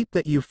 Eat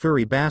that, you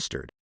furry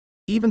bastard.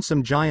 Even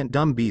some giant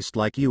dumb beast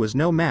like you is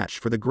no match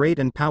for the great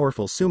and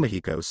powerful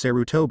Sumihiko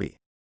Sarutobi.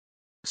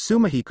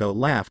 Sumihiko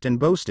laughed and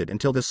boasted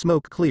until the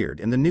smoke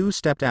cleared and the Nu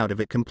stepped out of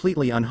it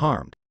completely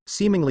unharmed,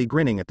 seemingly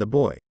grinning at the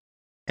boy.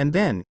 And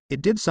then,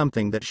 it did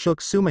something that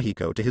shook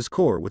Sumihiko to his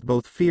core with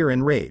both fear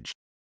and rage.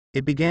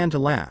 It began to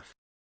laugh.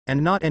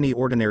 And not any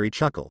ordinary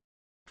chuckle.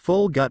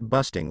 Full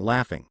gut-busting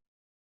laughing.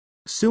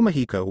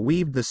 Sumihiko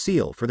weaved the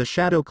seal for the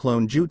shadow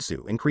clone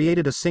jutsu and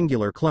created a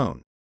singular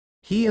clone.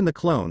 He and the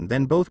clone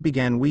then both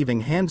began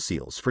weaving hand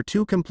seals for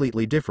two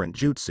completely different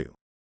jutsu.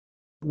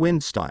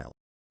 Wind style.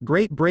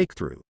 Great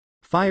breakthrough.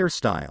 Fire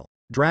style.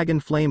 Dragon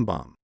flame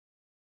bomb.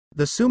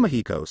 The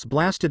Sumihikos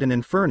blasted an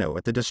inferno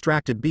at the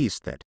distracted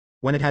beast that,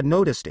 when it had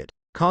noticed it,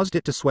 caused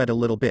it to sweat a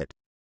little bit.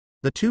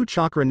 The two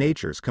chakra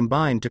natures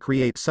combined to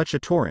create such a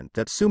torrent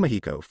that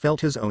Sumihiko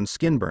felt his own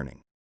skin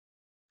burning.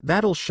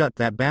 That'll shut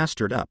that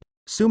bastard up,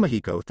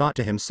 Sumihiko thought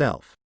to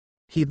himself.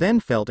 He then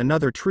felt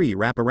another tree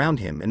wrap around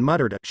him and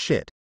muttered,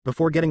 shit,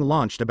 before getting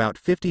launched about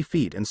 50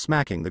 feet and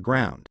smacking the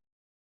ground.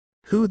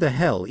 Who the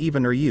hell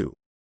even are you?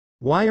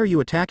 Why are you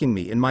attacking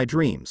me in my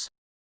dreams?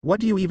 What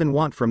do you even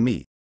want from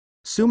me?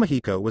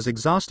 Sumihiko was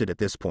exhausted at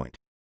this point.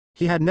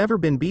 He had never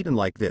been beaten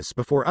like this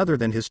before other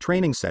than his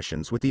training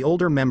sessions with the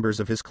older members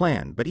of his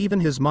clan, but even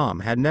his mom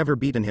had never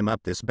beaten him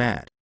up this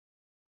bad.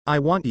 I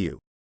want you.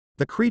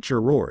 The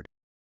creature roared.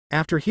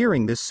 After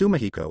hearing this,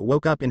 Sumihiko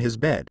woke up in his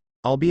bed,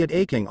 albeit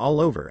aching all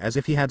over as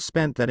if he had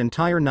spent that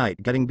entire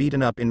night getting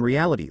beaten up in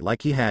reality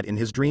like he had in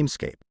his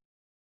dreamscape.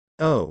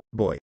 Oh,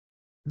 boy.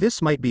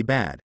 This might be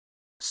bad.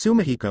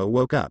 Sumihiko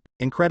woke up,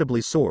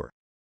 incredibly sore.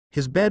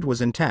 His bed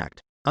was intact,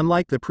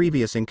 unlike the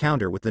previous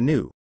encounter with the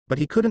Nu, but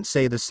he couldn't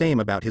say the same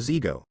about his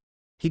ego.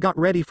 He got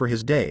ready for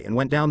his day and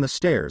went down the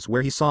stairs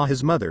where he saw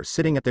his mother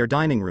sitting at their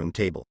dining room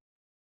table.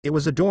 It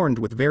was adorned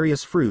with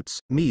various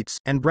fruits, meats,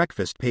 and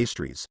breakfast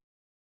pastries.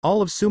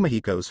 All of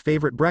Sumihiko's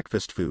favorite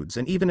breakfast foods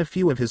and even a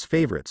few of his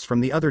favorites from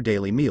the other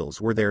daily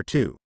meals were there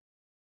too.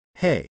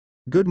 Hey,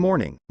 good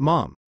morning,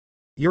 Mom.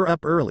 You're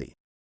up early.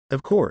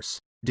 Of course,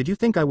 did you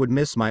think I would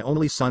miss my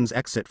only son's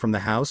exit from the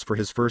house for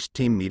his first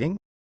team meeting?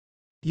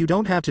 You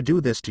don't have to do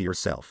this to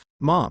yourself,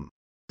 Mom.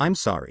 I'm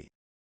sorry.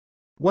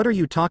 What are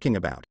you talking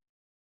about?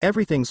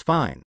 Everything's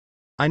fine.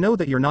 I know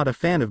that you're not a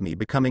fan of me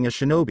becoming a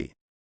shinobi.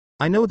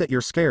 I know that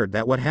you're scared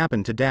that what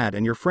happened to Dad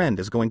and your friend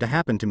is going to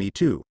happen to me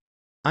too.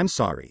 I'm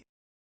sorry.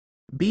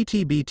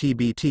 BT,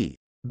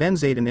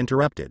 Benzaden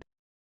interrupted.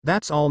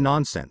 That's all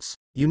nonsense.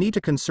 You need to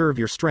conserve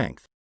your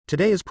strength.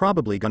 Today is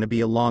probably going to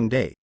be a long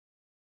day.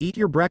 Eat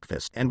your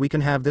breakfast and we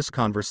can have this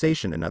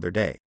conversation another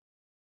day.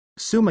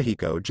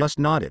 Sumihiko just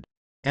nodded.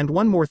 And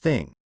one more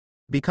thing.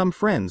 Become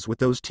friends with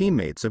those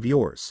teammates of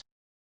yours.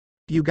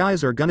 You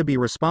guys are gonna be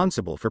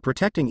responsible for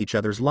protecting each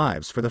other's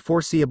lives for the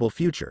foreseeable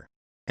future.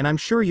 And I'm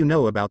sure you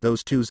know about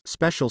those two's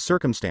special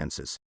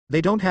circumstances.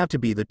 They don't have to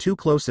be the two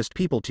closest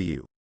people to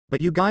you. But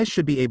you guys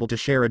should be able to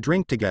share a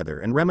drink together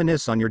and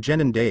reminisce on your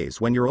genin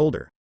days when you're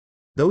older.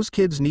 Those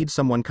kids need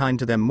someone kind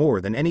to them more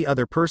than any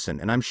other person,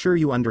 and I'm sure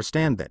you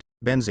understand that,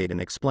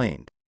 Benzaden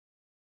explained.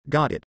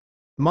 Got it.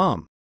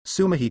 Mom,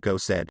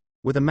 Sumihiko said,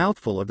 with a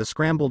mouthful of the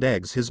scrambled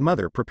eggs his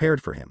mother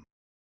prepared for him.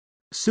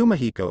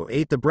 Sumihiko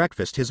ate the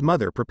breakfast his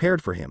mother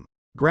prepared for him,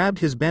 grabbed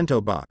his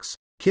bento box,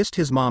 kissed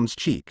his mom's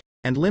cheek,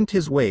 and limped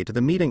his way to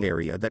the meeting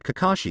area that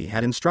Kakashi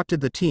had instructed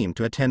the team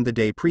to attend the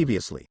day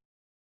previously.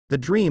 The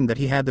dream that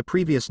he had the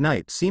previous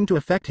night seemed to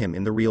affect him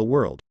in the real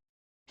world.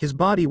 His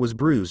body was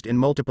bruised in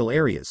multiple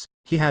areas,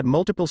 he had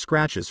multiple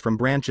scratches from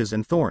branches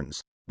and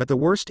thorns, but the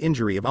worst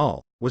injury of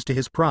all was to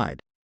his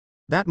pride.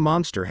 That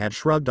monster had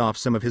shrugged off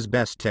some of his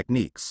best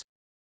techniques.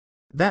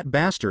 That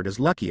bastard is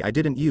lucky I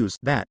didn't use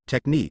that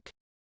technique.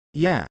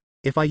 Yeah,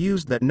 if I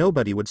used that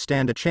nobody would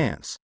stand a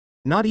chance.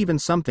 Not even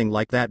something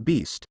like that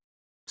beast.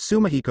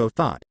 Sumihiko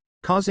thought,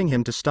 causing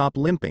him to stop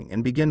limping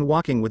and begin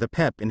walking with a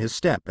pep in his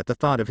step at the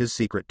thought of his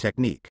secret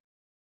technique.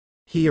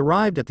 He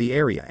arrived at the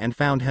area and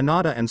found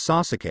Hinata and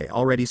Sasuke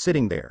already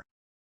sitting there.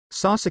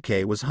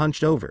 Sasuke was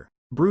hunched over,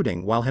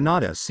 brooding while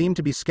Hinata seemed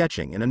to be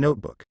sketching in a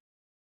notebook.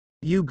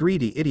 You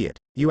greedy idiot,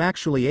 you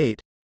actually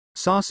ate?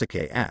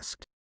 Sasuke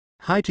asked.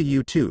 Hi to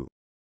you too.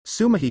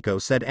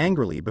 Sumihiko said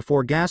angrily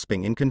before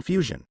gasping in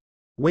confusion.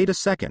 Wait a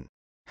second.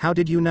 How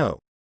did you know?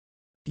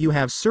 You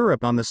have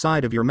syrup on the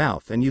side of your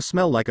mouth and you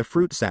smell like a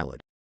fruit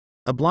salad.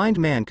 A blind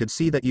man could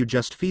see that you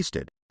just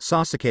feasted,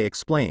 Sasuke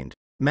explained,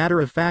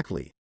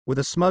 matter-of-factly, with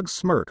a smug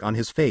smirk on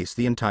his face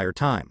the entire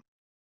time.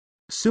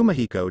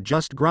 Sumihiko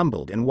just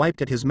grumbled and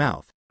wiped at his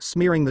mouth,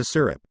 smearing the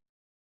syrup.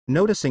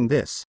 Noticing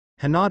this,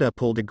 Hinata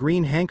pulled a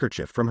green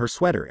handkerchief from her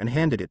sweater and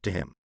handed it to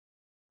him.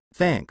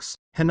 Thanks,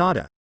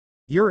 Hinata.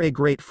 You're a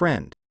great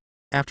friend.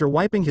 After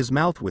wiping his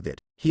mouth with it,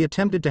 he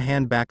attempted to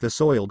hand back the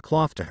soiled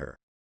cloth to her.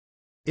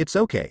 It's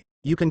okay,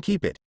 you can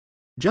keep it.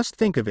 Just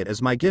think of it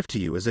as my gift to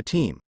you as a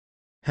team.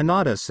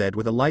 Hinata said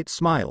with a light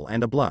smile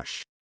and a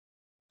blush.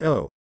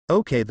 Oh,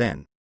 okay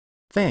then.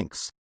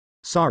 Thanks.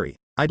 Sorry,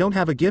 I don't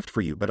have a gift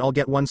for you but I'll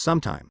get one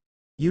sometime.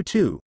 You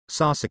too,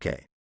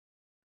 Sasuke.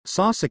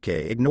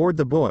 Sasuke ignored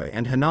the boy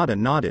and Hinata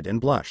nodded and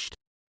blushed.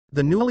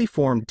 The newly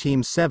formed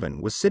Team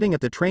 7 was sitting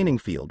at the training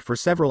field for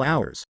several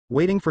hours,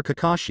 waiting for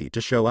Kakashi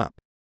to show up.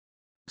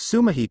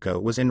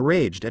 Sumihiko was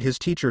enraged at his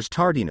teacher's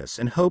tardiness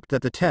and hoped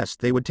that the test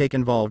they would take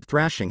involved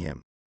thrashing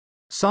him.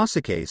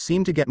 Sasuke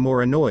seemed to get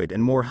more annoyed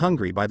and more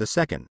hungry by the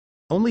second,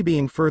 only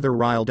being further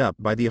riled up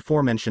by the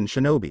aforementioned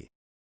shinobi.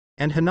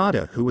 And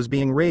Hinata, who was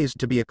being raised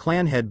to be a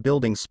clan head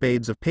building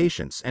spades of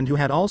patience and who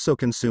had also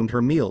consumed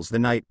her meals the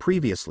night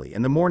previously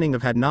and the morning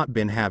of had not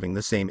been having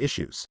the same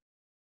issues.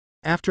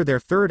 After their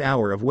third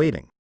hour of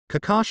waiting,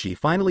 Kakashi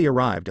finally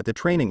arrived at the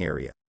training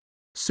area.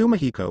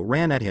 Sumihiko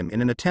ran at him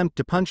in an attempt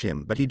to punch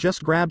him but he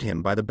just grabbed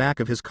him by the back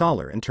of his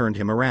collar and turned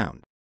him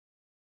around.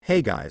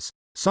 Hey guys,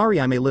 sorry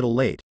I'm a little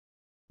late.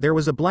 There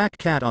was a black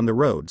cat on the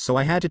road so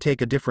I had to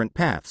take a different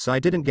path so I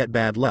didn't get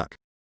bad luck.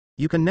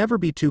 You can never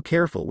be too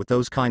careful with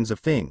those kinds of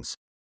things.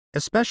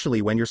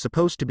 Especially when you're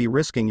supposed to be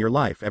risking your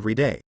life every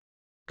day.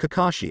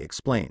 Kakashi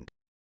explained.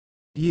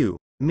 You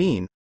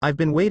mean, I've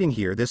been waiting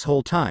here this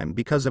whole time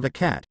because of a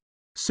cat?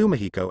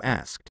 Sumihiko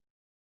asked.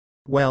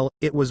 Well,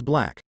 it was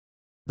black.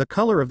 The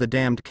color of the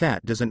damned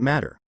cat doesn't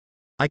matter.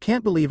 I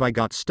can't believe I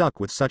got stuck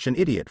with such an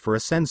idiot for a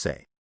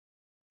sensei.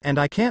 And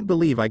I can't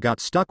believe I got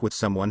stuck with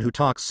someone who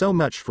talks so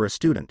much for a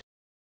student.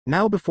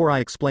 Now before I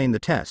explain the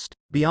test,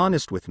 be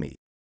honest with me.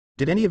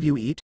 Did any of you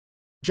eat?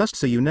 Just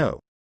so you know,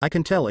 I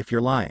can tell if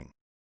you're lying.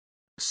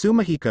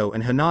 Sumihiko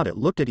and Hinata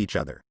looked at each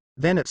other,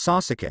 then at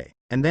Sasuke,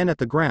 and then at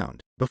the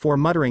ground, before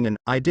muttering an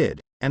 "I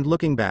did," and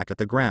looking back at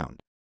the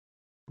ground.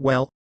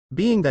 Well,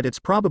 being that it's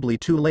probably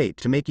too late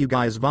to make you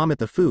guys vomit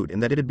the food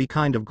and that it'd be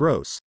kind of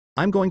gross,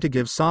 I'm going to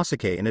give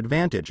Sasuke an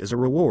advantage as a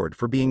reward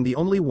for being the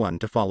only one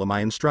to follow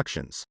my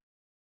instructions.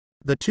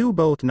 The two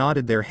both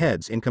nodded their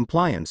heads in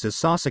compliance as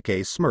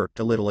Sasuke smirked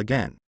a little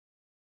again.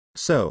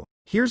 So,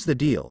 here's the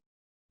deal.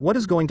 What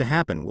is going to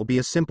happen will be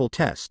a simple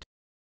test.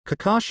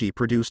 Kakashi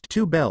produced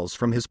 2 bells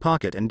from his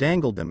pocket and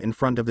dangled them in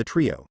front of the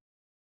trio.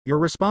 Your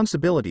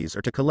responsibilities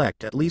are to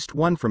collect at least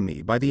one from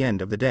me by the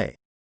end of the day.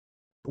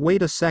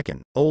 Wait a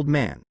second, old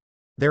man.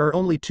 There are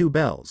only 2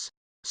 bells,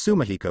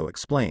 Sumihiko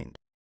explained.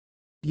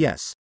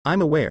 Yes,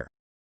 I'm aware.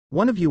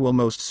 One of you will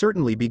most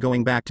certainly be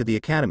going back to the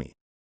academy.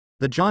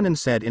 The Jonin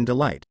said in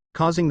delight,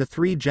 causing the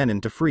 3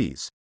 genin to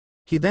freeze.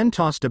 He then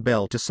tossed a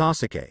bell to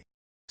Sasuke.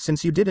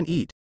 Since you didn't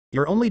eat,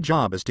 your only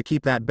job is to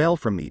keep that bell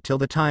from me till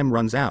the time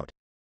runs out.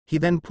 He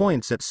then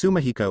points at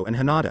Sumihiko and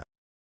Hinata.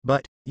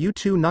 But, you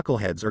 2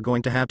 knuckleheads are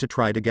going to have to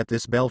try to get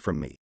this bell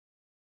from me.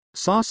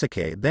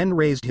 Sasuke then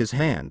raised his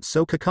hand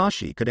so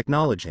Kakashi could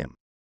acknowledge him.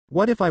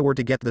 What if I were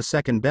to get the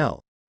second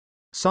bell?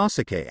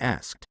 Sasuke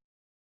asked.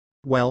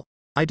 Well,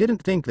 I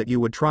didn't think that you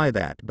would try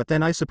that but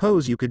then I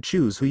suppose you could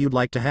choose who you'd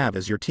like to have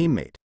as your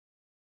teammate.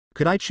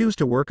 Could I choose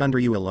to work under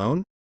you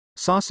alone?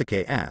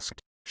 Sasuke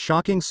asked,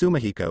 shocking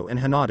Sumihiko and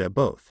Hinata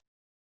both.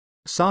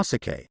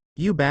 Sasuke,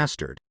 you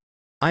bastard.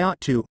 I ought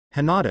to.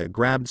 Hinata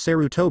grabbed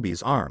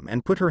Sarutobi's arm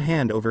and put her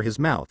hand over his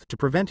mouth to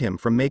prevent him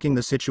from making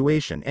the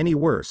situation any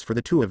worse for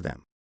the 2 of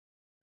them.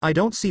 I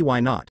don't see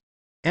why not.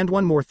 And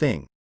one more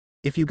thing.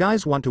 If you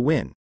guys want to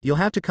win, you'll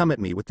have to come at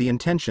me with the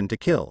intention to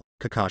kill,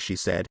 Kakashi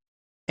said.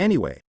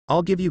 Anyway,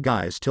 I'll give you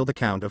guys till the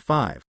count of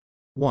 5.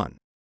 1.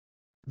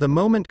 The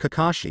moment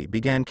Kakashi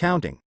began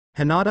counting,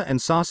 Hinata and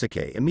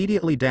Sasuke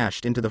immediately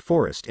dashed into the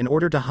forest in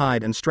order to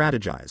hide and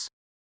strategize.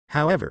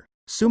 However,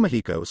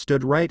 Sumihiko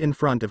stood right in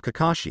front of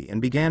Kakashi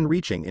and began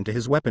reaching into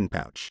his weapon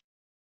pouch.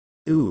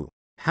 Ooh,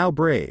 how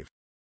brave.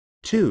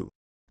 2,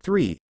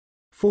 3,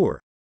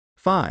 4,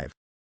 5.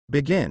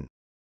 Begin.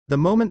 The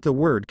moment the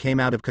word came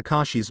out of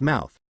Kakashi's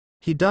mouth,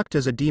 he ducked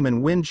as a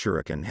demon wind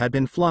shuriken had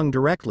been flung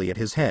directly at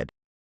his head.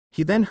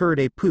 He then heard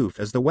a poof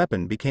as the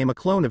weapon became a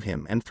clone of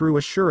him and threw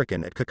a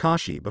shuriken at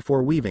Kakashi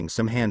before weaving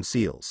some hand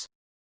seals.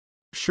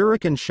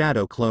 Shuriken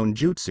Shadow Clone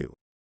Jutsu.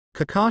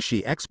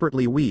 Kakashi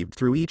expertly weaved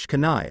through each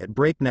kunai at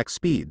breakneck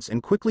speeds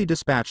and quickly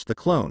dispatched the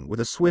clone with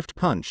a swift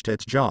punch to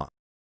its jaw.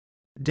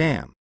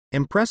 Damn.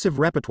 Impressive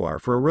repertoire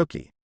for a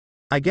rookie.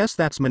 I guess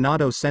that's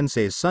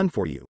Minato-sensei's son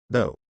for you,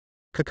 though.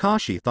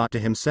 Kakashi thought to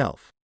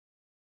himself.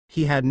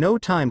 He had no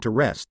time to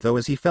rest though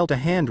as he felt a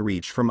hand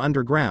reach from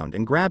underground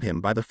and grab him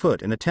by the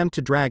foot and attempt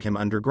to drag him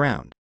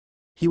underground.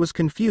 He was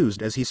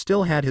confused as he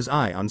still had his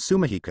eye on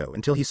Sumihiko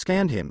until he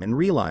scanned him and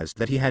realized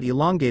that he had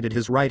elongated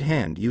his right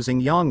hand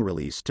using yang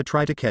release to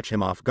try to catch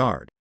him off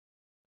guard.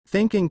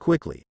 Thinking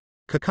quickly,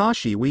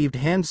 Kakashi weaved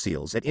hand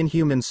seals at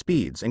inhuman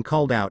speeds and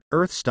called out,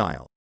 Earth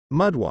Style,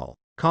 Mud Wall,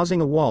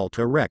 causing a wall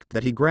to erect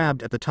that he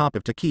grabbed at the top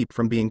of to keep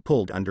from being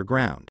pulled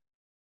underground.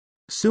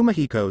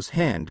 Sumihiko's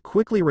hand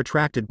quickly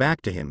retracted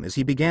back to him as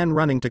he began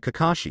running to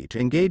Kakashi to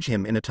engage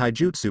him in a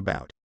taijutsu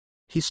bout.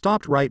 He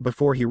stopped right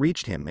before he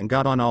reached him and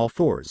got on all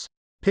fours,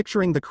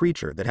 picturing the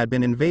creature that had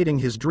been invading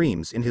his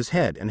dreams in his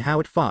head and how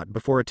it fought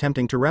before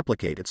attempting to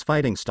replicate its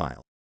fighting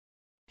style.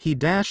 He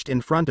dashed in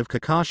front of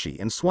Kakashi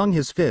and swung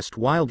his fist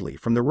wildly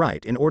from the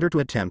right in order to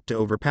attempt to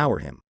overpower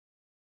him.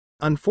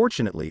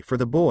 Unfortunately for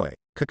the boy,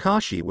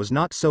 Kakashi was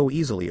not so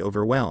easily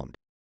overwhelmed.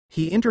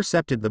 He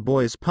intercepted the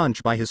boy's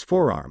punch by his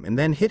forearm and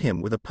then hit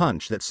him with a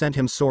punch that sent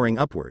him soaring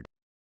upward.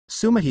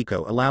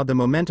 Sumihiko allowed the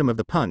momentum of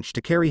the punch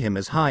to carry him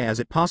as high as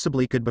it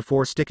possibly could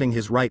before sticking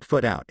his right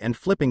foot out and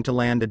flipping to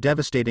land a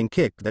devastating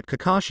kick that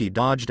Kakashi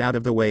dodged out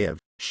of the way of,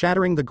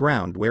 shattering the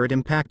ground where it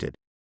impacted.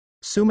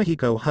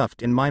 Sumihiko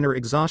huffed in minor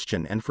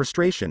exhaustion and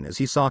frustration as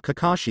he saw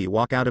Kakashi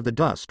walk out of the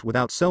dust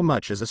without so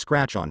much as a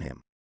scratch on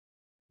him.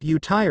 You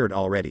tired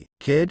already,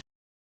 kid?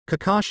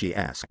 Kakashi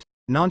asked,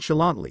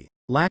 nonchalantly,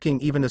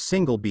 lacking even a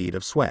single bead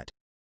of sweat.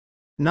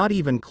 Not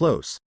even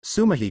close,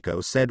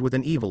 Sumihiko said with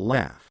an evil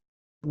laugh.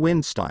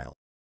 Wind style.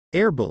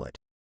 Air bullet.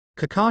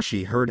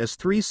 Kakashi heard as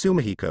three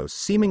Sumihikos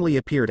seemingly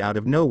appeared out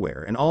of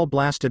nowhere and all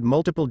blasted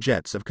multiple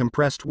jets of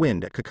compressed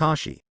wind at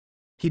Kakashi.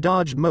 He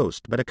dodged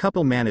most but a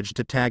couple managed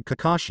to tag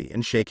Kakashi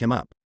and shake him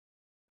up.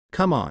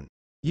 Come on.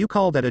 You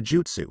call that a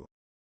jutsu?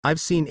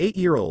 I've seen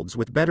 8-year-olds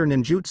with better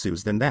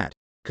ninjutsus than that,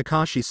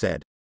 Kakashi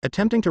said,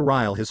 attempting to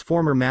rile his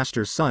former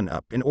master's son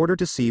up in order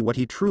to see what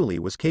he truly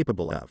was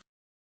capable of.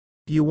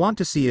 You want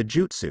to see a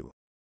jutsu?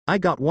 I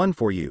got one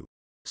for you.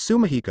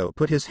 Sumihiko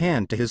put his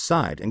hand to his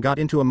side and got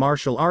into a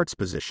martial arts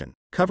position,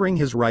 covering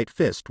his right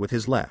fist with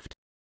his left.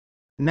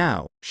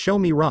 Now, show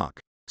me rock,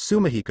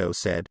 Sumihiko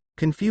said,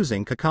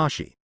 confusing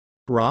Kakashi.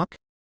 Rock?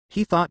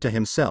 He thought to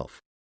himself.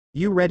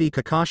 You ready,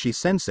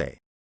 Kakashi-sensei?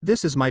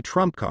 This is my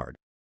trump card.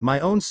 My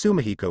own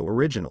Sumihiko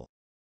original.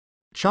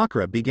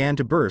 Chakra began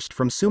to burst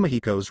from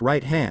Sumihiko's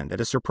right hand at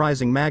a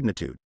surprising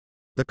magnitude.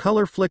 The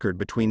color flickered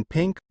between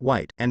pink,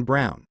 white, and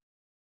brown.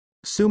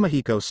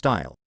 Sumihiko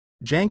style.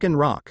 Janken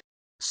rock.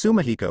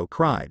 Sumihiko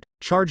cried,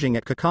 charging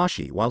at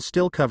Kakashi while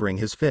still covering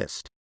his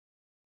fist.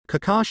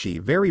 Kakashi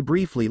very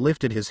briefly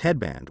lifted his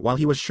headband while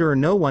he was sure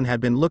no one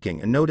had been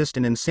looking and noticed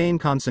an insane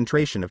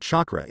concentration of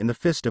chakra in the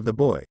fist of the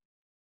boy.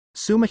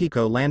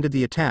 Sumihiko landed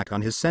the attack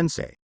on his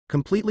sensei,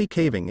 completely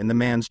caving in the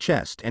man's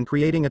chest and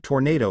creating a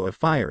tornado of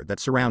fire that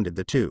surrounded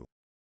the two.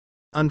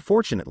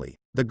 Unfortunately,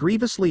 the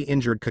grievously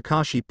injured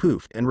Kakashi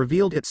poofed and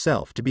revealed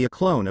itself to be a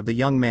clone of the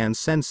young man's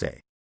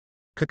sensei.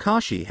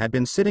 Kakashi had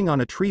been sitting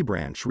on a tree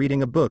branch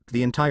reading a book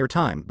the entire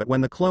time, but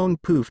when the clone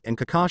poofed and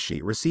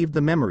Kakashi received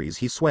the memories,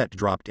 he sweat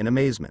dropped in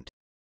amazement.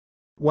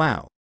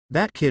 Wow,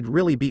 that kid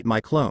really beat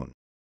my clone.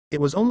 It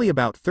was only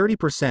about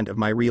 30% of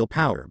my real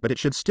power, but it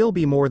should still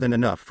be more than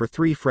enough for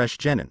 3 fresh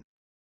genin.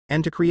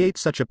 And to create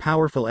such a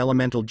powerful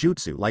elemental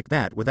jutsu like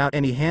that without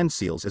any hand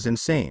seals is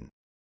insane.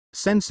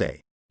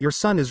 Sensei, your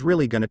son is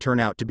really gonna turn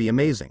out to be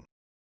amazing.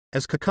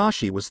 As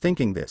Kakashi was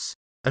thinking this,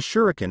 a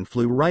shuriken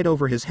flew right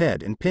over his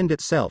head and pinned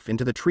itself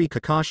into the tree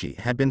Kakashi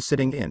had been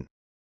sitting in.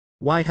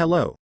 Why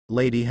hello,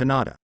 Lady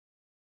Hinata.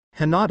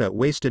 Hinata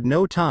wasted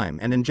no time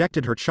and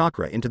injected her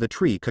chakra into the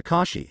tree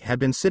Kakashi had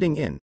been sitting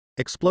in,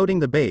 exploding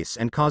the base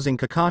and causing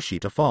Kakashi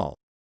to fall.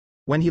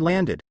 When he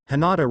landed,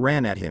 Hinata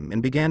ran at him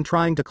and began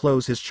trying to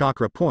close his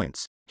chakra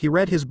points. He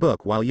read his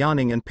book while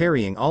yawning and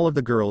parrying all of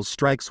the girl's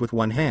strikes with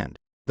one hand,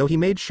 though he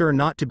made sure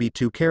not to be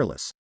too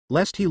careless,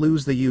 lest he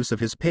lose the use of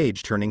his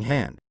page-turning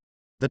hand.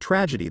 The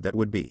tragedy that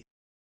would be.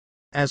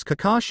 As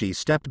Kakashi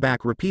stepped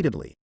back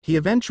repeatedly, he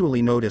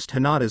eventually noticed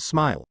Hinata's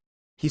smile.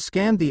 He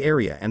scanned the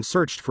area and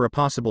searched for a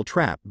possible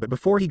trap, but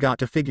before he got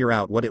to figure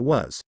out what it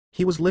was,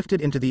 he was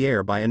lifted into the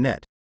air by a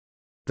net.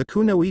 The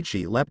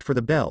kunoichi leapt for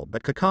the bell,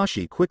 but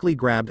Kakashi quickly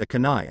grabbed a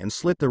kunai and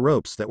slit the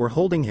ropes that were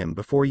holding him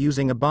before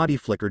using a body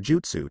flicker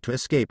jutsu to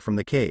escape from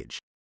the cage.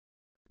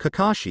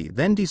 Kakashi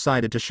then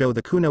decided to show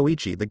the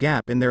kunoichi the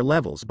gap in their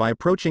levels by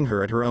approaching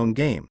her at her own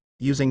game,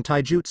 using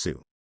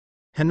taijutsu.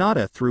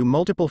 Hinata threw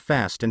multiple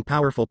fast and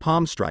powerful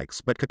palm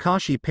strikes, but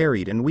Kakashi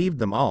parried and weaved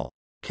them all,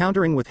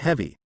 countering with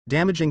heavy,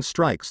 damaging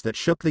strikes that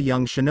shook the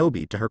young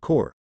shinobi to her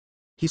core.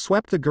 He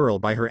swept the girl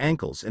by her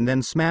ankles and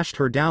then smashed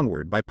her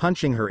downward by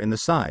punching her in the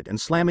side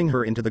and slamming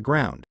her into the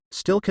ground,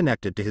 still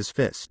connected to his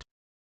fist.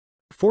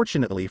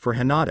 Fortunately for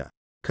Hinata,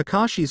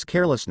 Kakashi's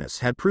carelessness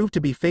had proved to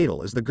be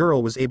fatal as the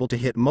girl was able to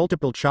hit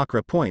multiple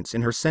chakra points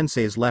in her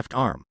sensei's left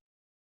arm.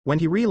 When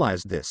he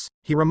realized this,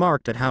 he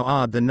remarked at how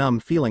odd the numb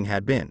feeling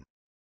had been.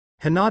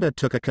 Hinata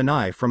took a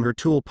kunai from her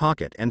tool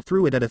pocket and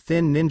threw it at a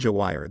thin ninja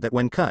wire that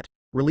when cut,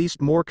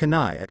 released more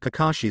kunai at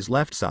Kakashi's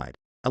left side,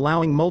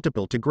 allowing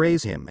multiple to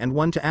graze him and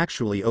one to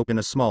actually open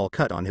a small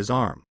cut on his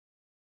arm.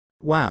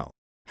 Wow.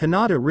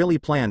 Hinata really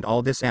planned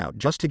all this out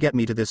just to get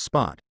me to this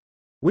spot.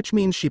 Which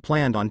means she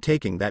planned on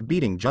taking that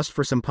beating just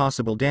for some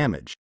possible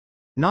damage.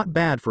 Not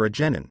bad for a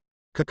genin,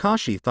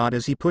 Kakashi thought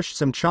as he pushed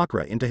some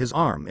chakra into his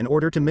arm in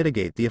order to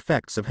mitigate the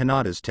effects of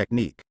Hinata's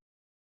technique.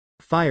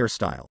 Fire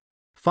style.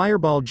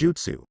 Fireball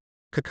jutsu,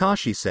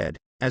 Kakashi said,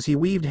 as he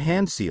weaved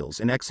hand seals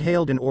and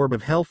exhaled an orb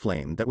of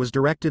hellflame that was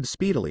directed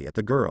speedily at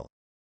the girl.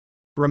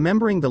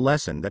 Remembering the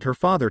lesson that her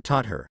father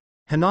taught her,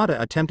 Hinata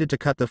attempted to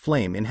cut the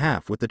flame in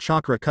half with the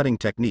chakra cutting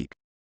technique.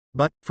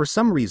 But, for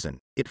some reason,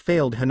 it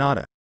failed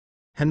Hinata.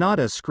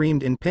 Hinata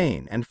screamed in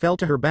pain and fell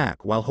to her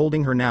back while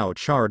holding her now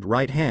charred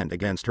right hand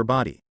against her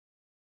body.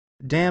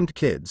 Damned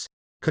kids,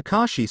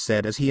 Kakashi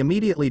said as he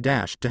immediately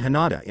dashed to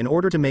Hinata in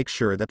order to make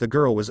sure that the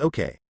girl was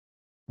okay.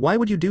 Why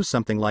would you do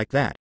something like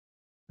that?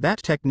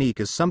 That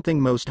technique is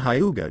something most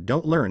Hyuga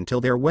don't learn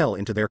till they're well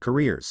into their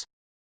careers.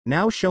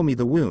 Now show me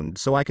the wound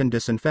so I can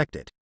disinfect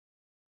it.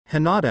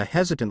 Hinata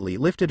hesitantly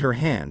lifted her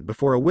hand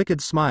before a wicked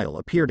smile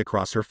appeared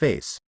across her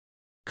face.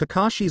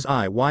 Kakashi's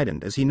eye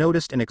widened as he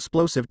noticed an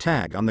explosive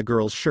tag on the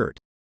girl's shirt.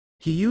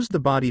 He used the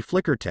body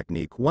flicker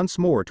technique once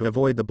more to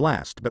avoid the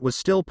blast but was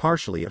still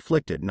partially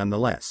afflicted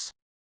nonetheless.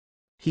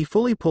 He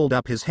fully pulled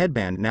up his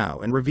headband now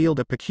and revealed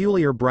a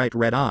peculiar bright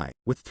red eye,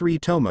 with 3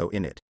 tomo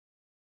in it.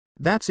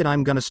 That's it,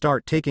 I'm gonna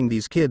start taking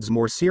these kids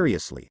more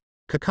seriously,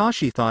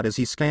 Kakashi thought as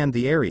he scanned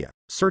the area,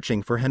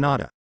 searching for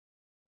Hinata.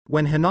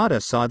 When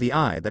Hinata saw the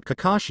eye that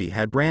Kakashi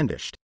had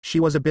brandished, she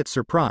was a bit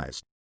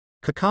surprised.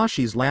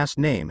 Kakashi's last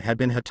name had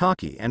been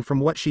Hitaki and from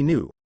what she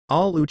knew,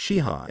 all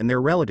Uchiha and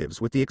their relatives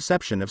with the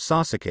exception of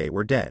Sasuke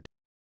were dead.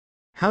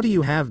 How do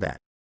you have that?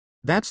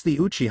 That's the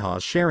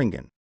Uchiha's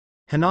Sharingan,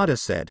 Hinata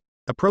said,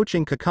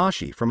 approaching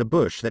Kakashi from a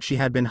bush that she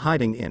had been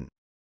hiding in.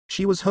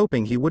 She was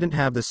hoping he wouldn't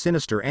have the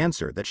sinister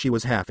answer that she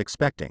was half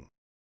expecting.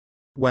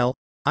 Well,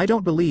 I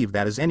don't believe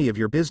that is any of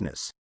your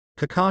business,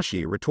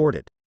 Kakashi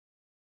retorted.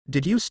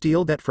 Did you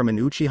steal that from an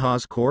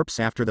Uchiha's corpse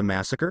after the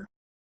massacre?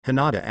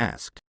 Hinata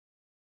asked.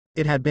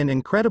 It had been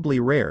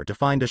incredibly rare to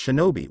find a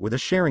shinobi with a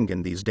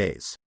Sharingan these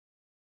days.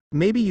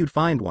 Maybe you'd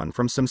find one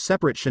from some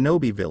separate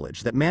shinobi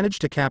village that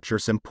managed to capture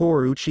some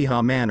poor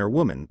Uchiha man or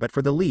woman, but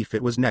for the Leaf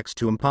it was next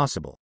to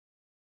impossible.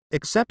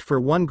 Except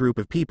for one group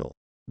of people,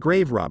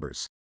 grave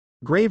robbers.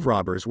 Grave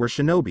robbers were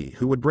shinobi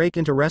who would break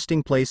into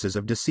resting places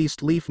of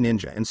deceased Leaf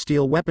ninja and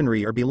steal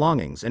weaponry or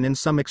belongings, and in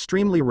some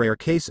extremely rare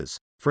cases,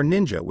 for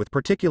ninja with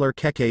particular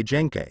keke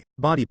genkai,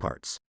 body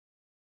parts.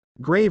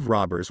 Grave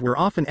robbers were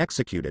often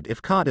executed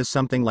if caught, as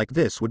something like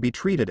this would be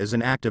treated as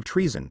an act of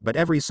treason, but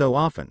every so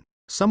often,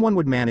 someone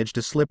would manage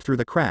to slip through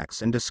the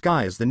cracks and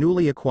disguise the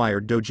newly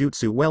acquired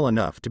dojutsu well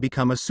enough to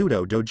become a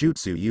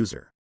pseudo-dojutsu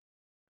user.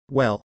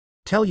 Well,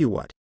 tell you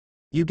what.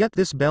 You get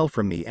this bell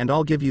from me and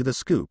I'll give you the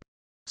scoop.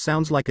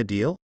 Sounds like a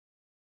deal?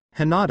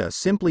 Hinata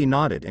simply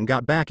nodded and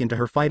got back into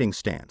her fighting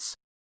stance.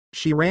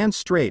 She ran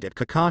straight at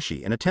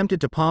Kakashi and attempted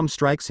to palm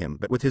strikes him,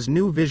 but with his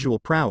new visual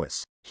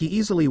prowess, he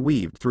easily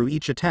weaved through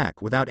each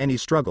attack without any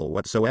struggle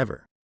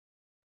whatsoever.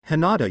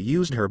 Hinata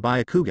used her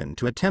Byakugan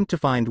to attempt to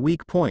find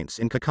weak points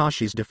in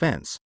Kakashi's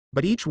defense,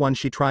 but each one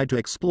she tried to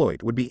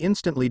exploit would be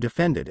instantly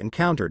defended and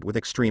countered with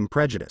extreme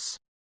prejudice.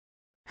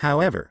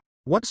 However,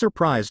 what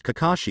surprised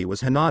Kakashi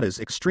was Hinata's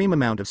extreme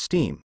amount of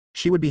steam.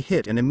 She would be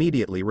hit and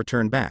immediately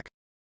return back.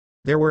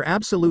 There were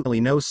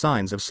absolutely no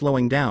signs of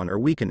slowing down or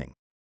weakening.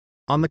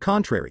 On the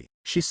contrary,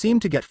 she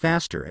seemed to get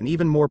faster and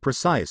even more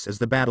precise as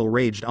the battle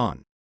raged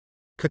on.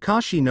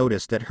 Kakashi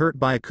noticed that hurt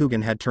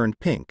Byakugan had turned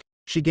pink,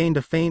 she gained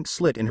a faint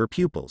slit in her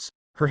pupils,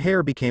 her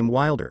hair became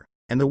wilder,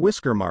 and the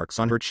whisker marks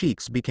on her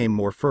cheeks became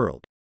more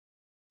furrowed.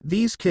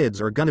 These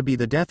kids are gonna be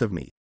the death of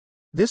me.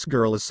 This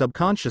girl is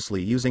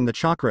subconsciously using the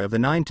chakra of the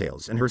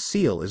Ninetales and her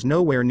seal is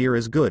nowhere near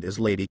as good as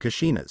Lady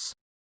Kushina's.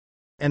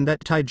 And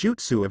that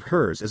taijutsu of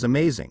hers is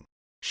amazing.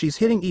 She's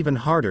hitting even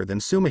harder than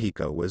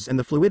Sumihiko was and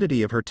the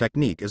fluidity of her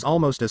technique is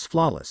almost as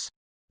flawless.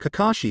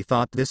 Kakashi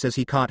thought this as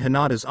he caught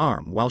Hinata's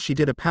arm while she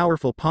did a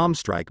powerful palm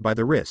strike by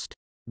the wrist,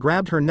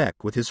 grabbed her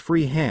neck with his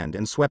free hand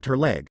and swept her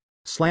leg,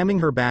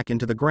 slamming her back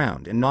into the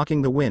ground and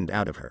knocking the wind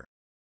out of her.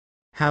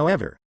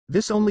 However,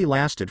 this only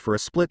lasted for a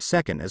split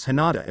second as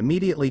Hinata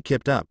immediately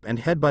kicked up and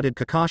headbutted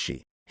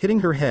Kakashi, hitting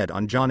her head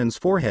on Jonin's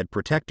forehead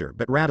protector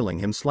but rattling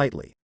him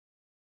slightly.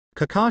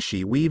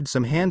 Kakashi weaved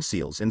some hand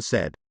seals and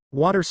said,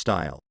 "Water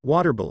style,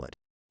 water bullet,"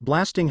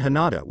 blasting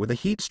Hinata with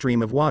a heat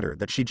stream of water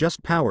that she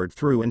just powered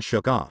through and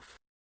shook off.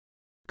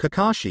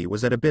 Kakashi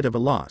was at a bit of a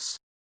loss.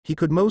 He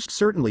could most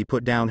certainly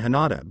put down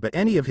Hinata, but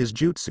any of his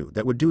jutsu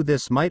that would do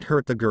this might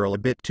hurt the girl a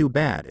bit too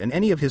bad, and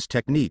any of his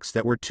techniques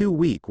that were too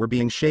weak were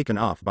being shaken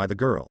off by the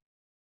girl.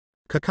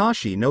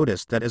 Kakashi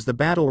noticed that as the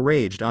battle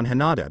raged on,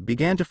 Hinata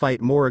began to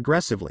fight more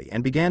aggressively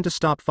and began to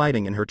stop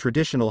fighting in her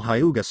traditional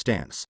Hyuga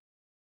stance.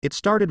 It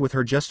started with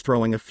her just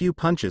throwing a few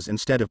punches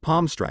instead of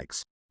palm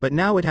strikes, but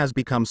now it has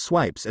become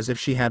swipes as if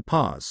she had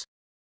paws.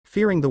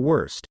 Fearing the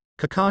worst,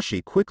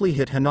 Kakashi quickly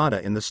hit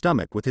Hinata in the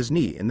stomach with his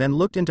knee and then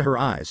looked into her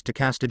eyes to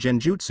cast a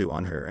genjutsu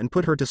on her and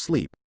put her to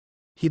sleep.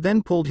 He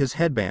then pulled his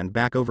headband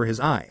back over his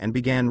eye and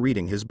began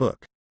reading his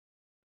book.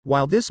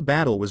 While this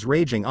battle was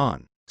raging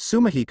on,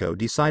 Sumihiko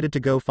decided to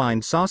go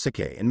find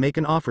Sasuke and make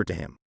an offer to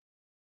him.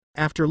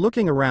 After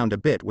looking around a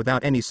bit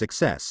without any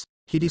success,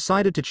 he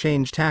decided to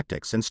change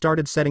tactics and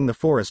started setting the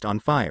forest on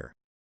fire.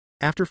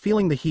 After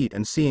feeling the heat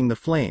and seeing the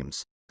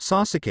flames,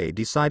 Sasuke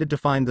decided to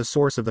find the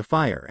source of the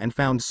fire and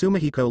found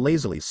Sumihiko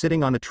lazily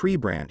sitting on a tree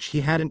branch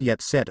he hadn't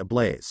yet set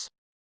ablaze.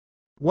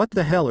 "What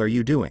the hell are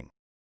you doing?"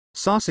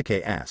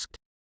 Sasuke asked.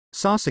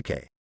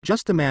 "Sasuke,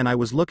 just the man I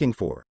was looking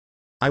for.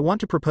 I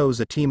want to propose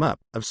a team-up,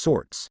 of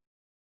sorts."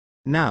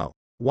 "Now,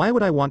 why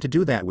would I want to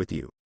do that with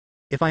you?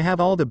 If I have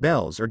all the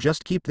bells or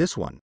just keep this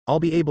one, I'll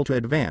be able to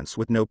advance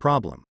with no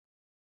problem."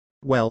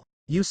 "Well,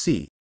 you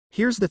see,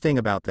 here's the thing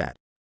about that.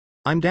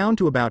 I'm down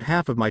to about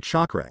half of my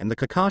chakra, and the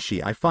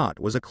Kakashi I fought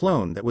was a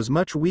clone that was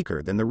much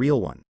weaker than the real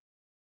one.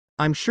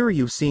 I'm sure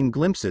you've seen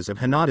glimpses of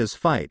Hinata's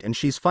fight, and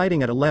she's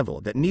fighting at a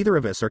level that neither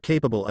of us are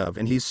capable of,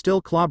 and he's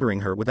still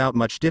clobbering her without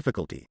much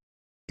difficulty.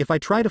 If I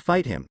try to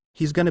fight him,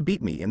 he's gonna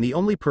beat me, and the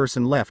only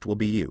person left will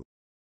be you.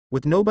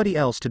 With nobody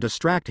else to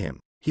distract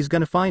him, he's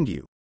gonna find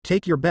you,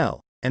 take your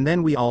bell, and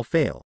then we all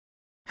fail.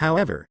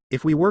 However,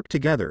 if we work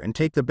together and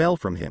take the bell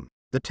from him,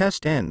 the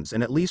test ends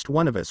and at least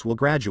one of us will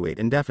graduate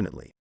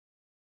indefinitely."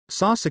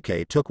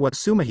 Sasuke took what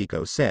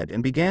Sumihiko said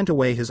and began to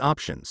weigh his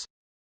options.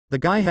 The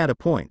guy had a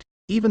point,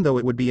 even though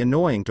it would be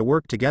annoying to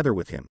work together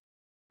with him.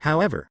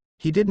 However,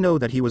 he did know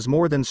that he was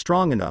more than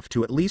strong enough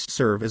to at least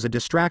serve as a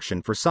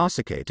distraction for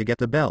Sasuke to get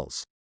the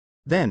bells.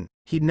 Then,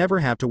 he'd never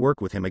have to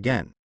work with him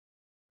again.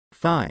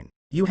 "Fine,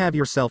 you have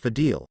yourself a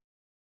deal."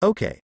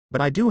 "Okay, but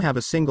I do have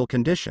a single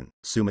condition,"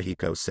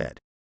 Sumihiko said.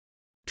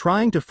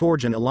 "Trying to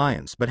forge an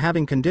alliance but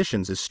having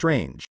conditions is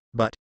strange,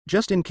 but,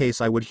 just in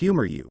case I would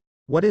humor you,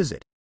 what is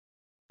it?"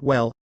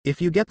 "Well,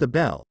 if you get the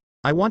bell,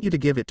 I want you to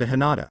give it to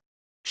Hinata.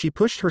 She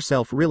pushed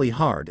herself really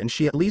hard and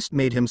she at least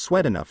made him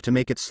sweat enough to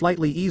make it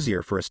slightly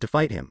easier for us to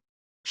fight him.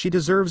 She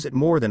deserves it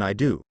more than I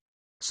do.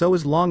 So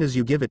as long as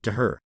you give it to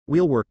her,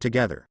 we'll work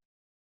together."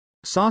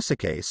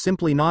 Sasuke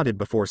simply nodded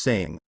before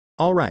saying,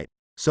 "All right,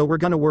 so we're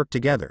gonna work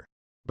together.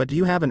 But do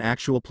you have an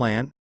actual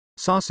plan?"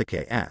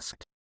 Sasuke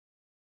asked.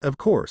 "Of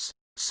course,"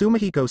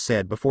 Sumihiko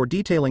said before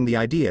detailing the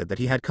idea that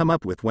he had come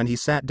up with when he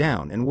sat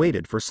down and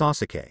waited for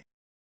Sasuke.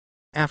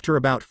 After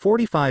about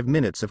 45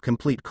 minutes of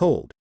complete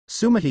cold,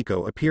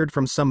 Sumihiko appeared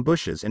from some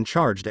bushes and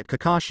charged at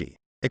Kakashi,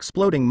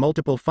 exploding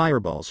multiple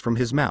fireballs from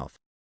his mouth.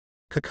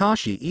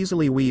 Kakashi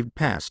easily weaved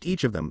past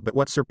each of them, but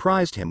what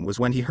surprised him was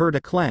when he heard a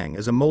clang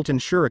as a molten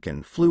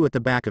shuriken flew at the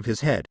back of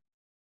his head.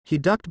 He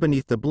ducked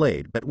beneath the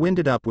blade but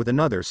winded up with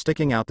another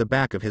sticking out the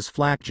back of his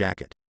flak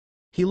jacket.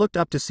 He looked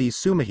up to see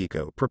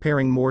Sumihiko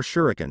preparing more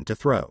shuriken to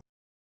throw.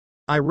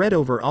 "I read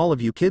over all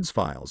of you kids'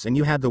 files and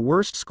you had the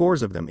worst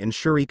scores of them in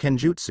Shuri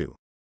Kenjutsu.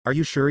 Are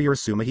you sure you're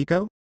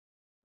Sumihiko?"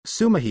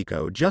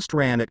 Sumihiko just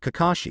ran at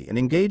Kakashi and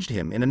engaged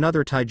him in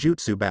another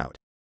taijutsu bout.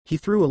 He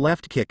threw a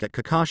left kick at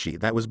Kakashi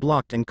that was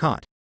blocked and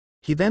caught.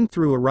 He then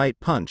threw a right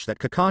punch that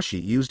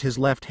Kakashi used his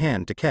left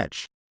hand to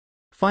catch.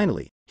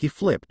 Finally, he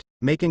flipped,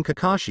 making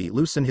Kakashi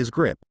loosen his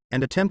grip,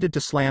 and attempted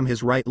to slam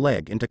his right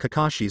leg into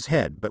Kakashi's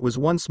head but was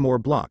once more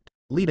blocked,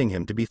 leading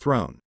him to be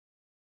thrown.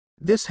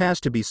 This has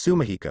to be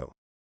Sumihiko.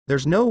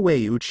 There's no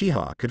way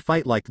Uchiha could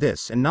fight like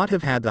this and not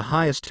have had the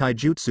highest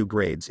taijutsu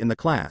grades in the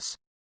class.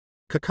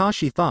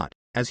 Kakashi thought,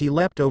 as he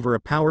leapt over a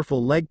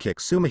powerful leg kick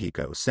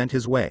Sumihiko sent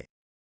his way.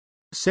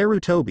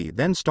 Sarutobi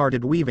then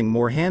started weaving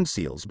more hand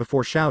seals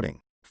before shouting,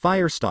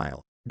 "Fire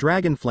style,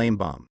 Dragon Flame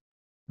Bomb."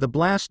 The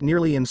blast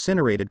nearly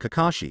incinerated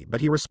Kakashi,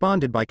 but he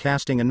responded by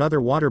casting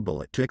another water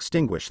bullet to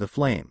extinguish the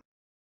flame.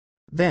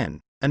 Then,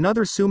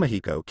 another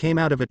Sumihiko came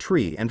out of a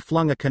tree and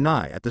flung a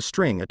kunai at the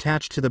string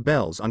attached to the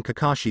bells on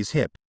Kakashi's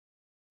hip.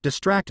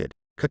 Distracted,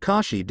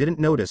 Kakashi didn't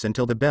notice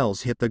until the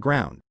bells hit the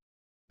ground.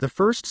 The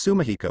first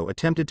Sumihiko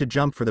attempted to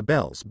jump for the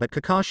bells, but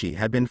Kakashi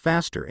had been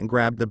faster and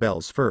grabbed the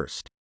bells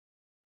first.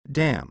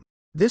 "Damn.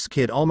 This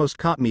kid almost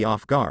caught me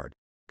off guard,"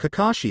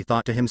 Kakashi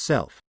thought to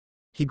himself.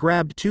 He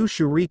grabbed two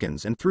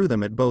shurikens and threw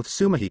them at both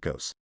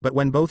Sumihikos, but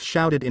when both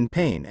shouted in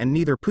pain and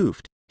neither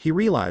poofed, he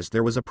realized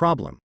there was a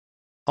problem.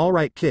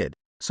 "Alright kid,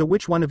 so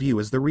which one of you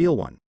is the real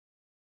one?"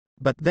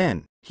 But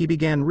then, he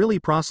began really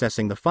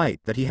processing the fight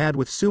that he had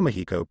with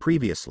Sumihiko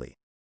previously.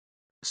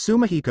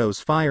 Sumihiko's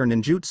fire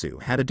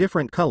ninjutsu had a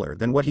different color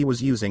than what he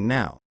was using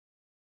now.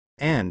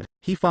 And,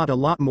 he fought a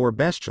lot more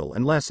bestial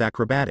and less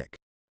acrobatic.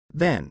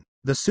 Then,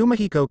 the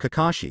Sumihiko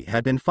Kakashi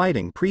had been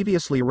fighting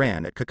previously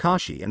ran at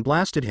Kakashi and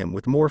blasted him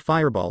with more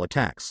fireball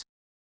attacks.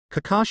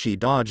 Kakashi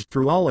dodged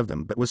through all of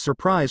them but was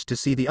surprised to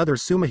see the other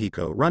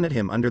Sumihiko run at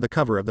him under the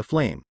cover of the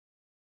flame.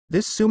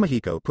 This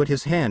Sumihiko put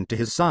his hand to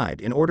his side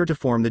in order to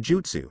form the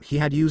jutsu he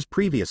had used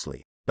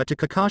previously, but to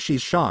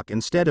Kakashi's shock,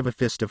 instead of a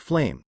fist of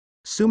flame,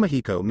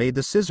 Sumihiko made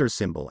the scissors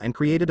symbol and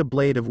created a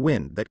blade of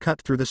wind that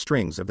cut through the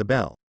strings of the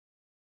bell.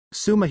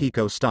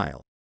 Sumihiko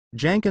style.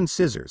 Janken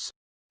scissors.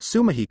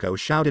 Sumihiko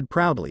shouted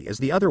proudly as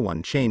the other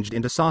one changed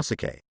into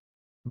Sasuke.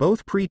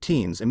 Both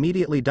pre-teens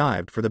immediately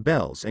dived for the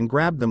bells and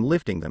grabbed them,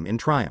 lifting them in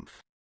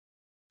triumph.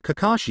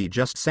 Kakashi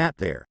just sat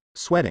there,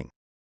 sweating.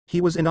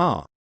 He was in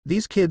awe.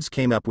 These kids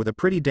came up with a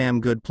pretty damn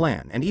good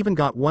plan and even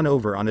got one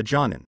over on a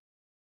Jonin.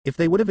 If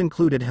they would have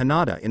included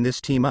Hinata in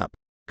this team up,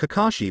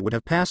 Kakashi would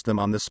have passed them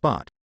on the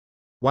spot.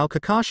 While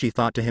Kakashi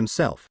thought to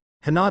himself,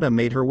 Hinata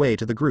made her way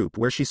to the group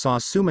where she saw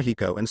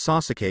Sumihiko and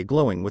Sasuke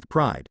glowing with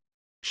pride.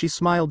 She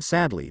smiled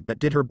sadly but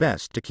did her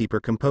best to keep her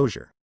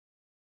composure.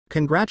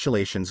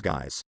 "Congratulations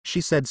guys,"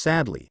 she said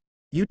sadly.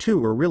 "You two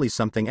were really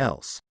something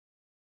else."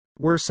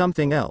 "We're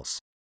something else.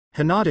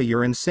 Hinata,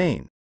 you're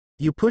insane.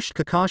 You pushed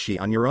Kakashi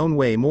on your own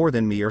way more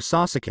than me or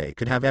Sasuke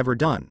could have ever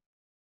done.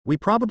 We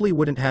probably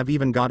wouldn't have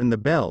even gotten the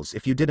bells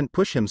if you didn't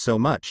push him so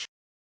much.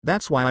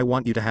 That's why I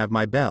want you to have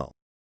my bell."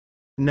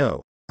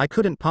 "No, I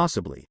couldn't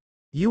possibly.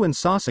 You and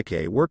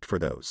Sasuke worked for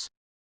those."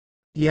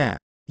 "Yeah,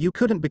 you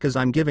couldn't because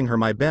I'm giving her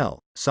my bell,"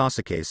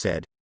 Sasuke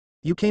said.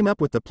 "You came up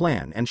with the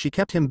plan and she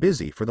kept him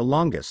busy for the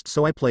longest,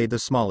 so I played the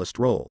smallest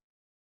role."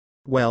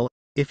 "Well,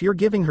 if you're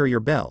giving her your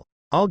bell,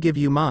 I'll give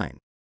you mine.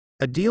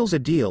 A deal's a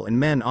deal and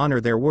men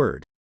honor their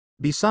word.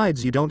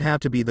 Besides, you don't have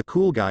to be the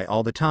cool guy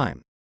all the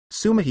time,"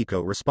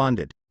 Sumihiko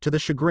responded, to the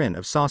chagrin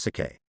of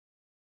Sasuke.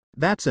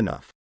 "That's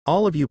enough.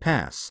 All of you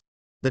pass.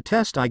 The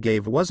test I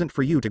gave wasn't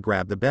for you to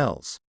grab the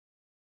bells.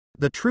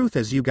 The truth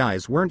is you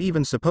guys weren't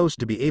even supposed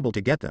to be able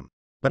to get them,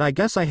 but I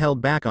guess I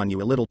held back on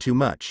you a little too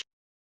much.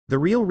 The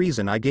real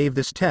reason I gave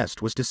this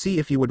test was to see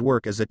if you would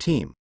work as a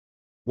team.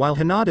 While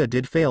Hinata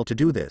did fail to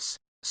do this,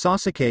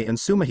 Sasuke and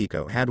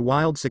Sumihiko had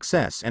wild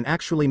success and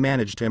actually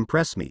managed to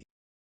impress me.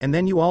 And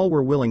then you all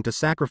were willing to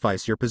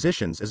sacrifice your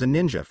positions as a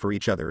ninja for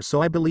each other,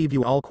 so I believe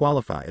you all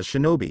qualify as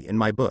shinobi in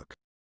my book."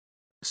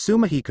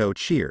 Sumihiko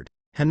cheered,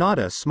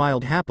 Hinata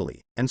smiled happily,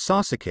 and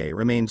Sasuke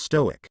remained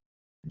stoic.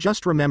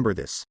 "Just remember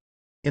this.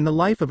 In the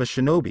life of a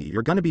shinobi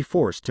you're gonna be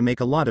forced to make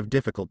a lot of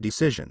difficult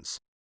decisions.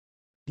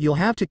 You'll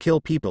have to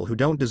kill people who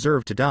don't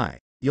deserve to die,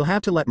 you'll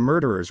have to let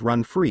murderers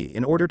run free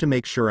in order to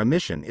make sure a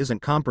mission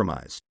isn't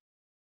compromised.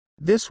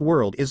 This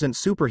world isn't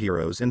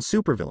superheroes and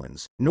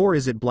supervillains, nor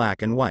is it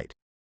black and white.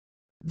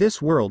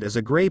 This world is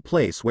a gray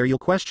place where you'll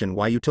question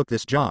why you took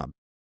this job.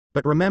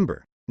 But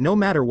remember, no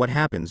matter what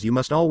happens you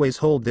must always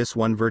hold this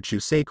one virtue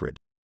sacred.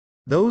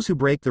 Those who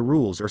break the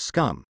rules are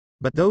scum,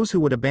 but those who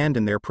would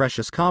abandon their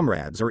precious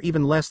comrades are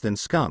even less than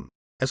scum."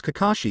 As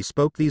Kakashi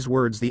spoke these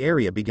words, the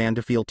area began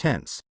to feel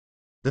tense.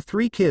 The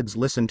three kids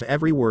listened to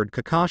every word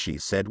Kakashi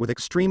said with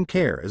extreme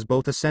care, as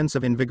both a sense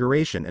of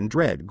invigoration and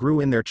dread grew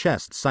in their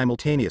chests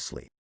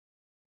simultaneously.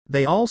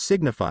 They all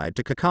signified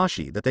to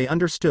Kakashi that they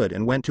understood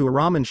and went to a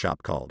ramen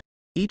shop called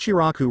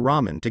Ichiraku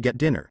Ramen to get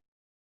dinner.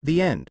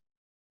 The end.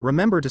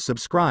 Remember to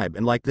subscribe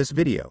and like this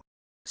video.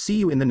 See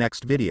you in the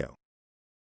next video.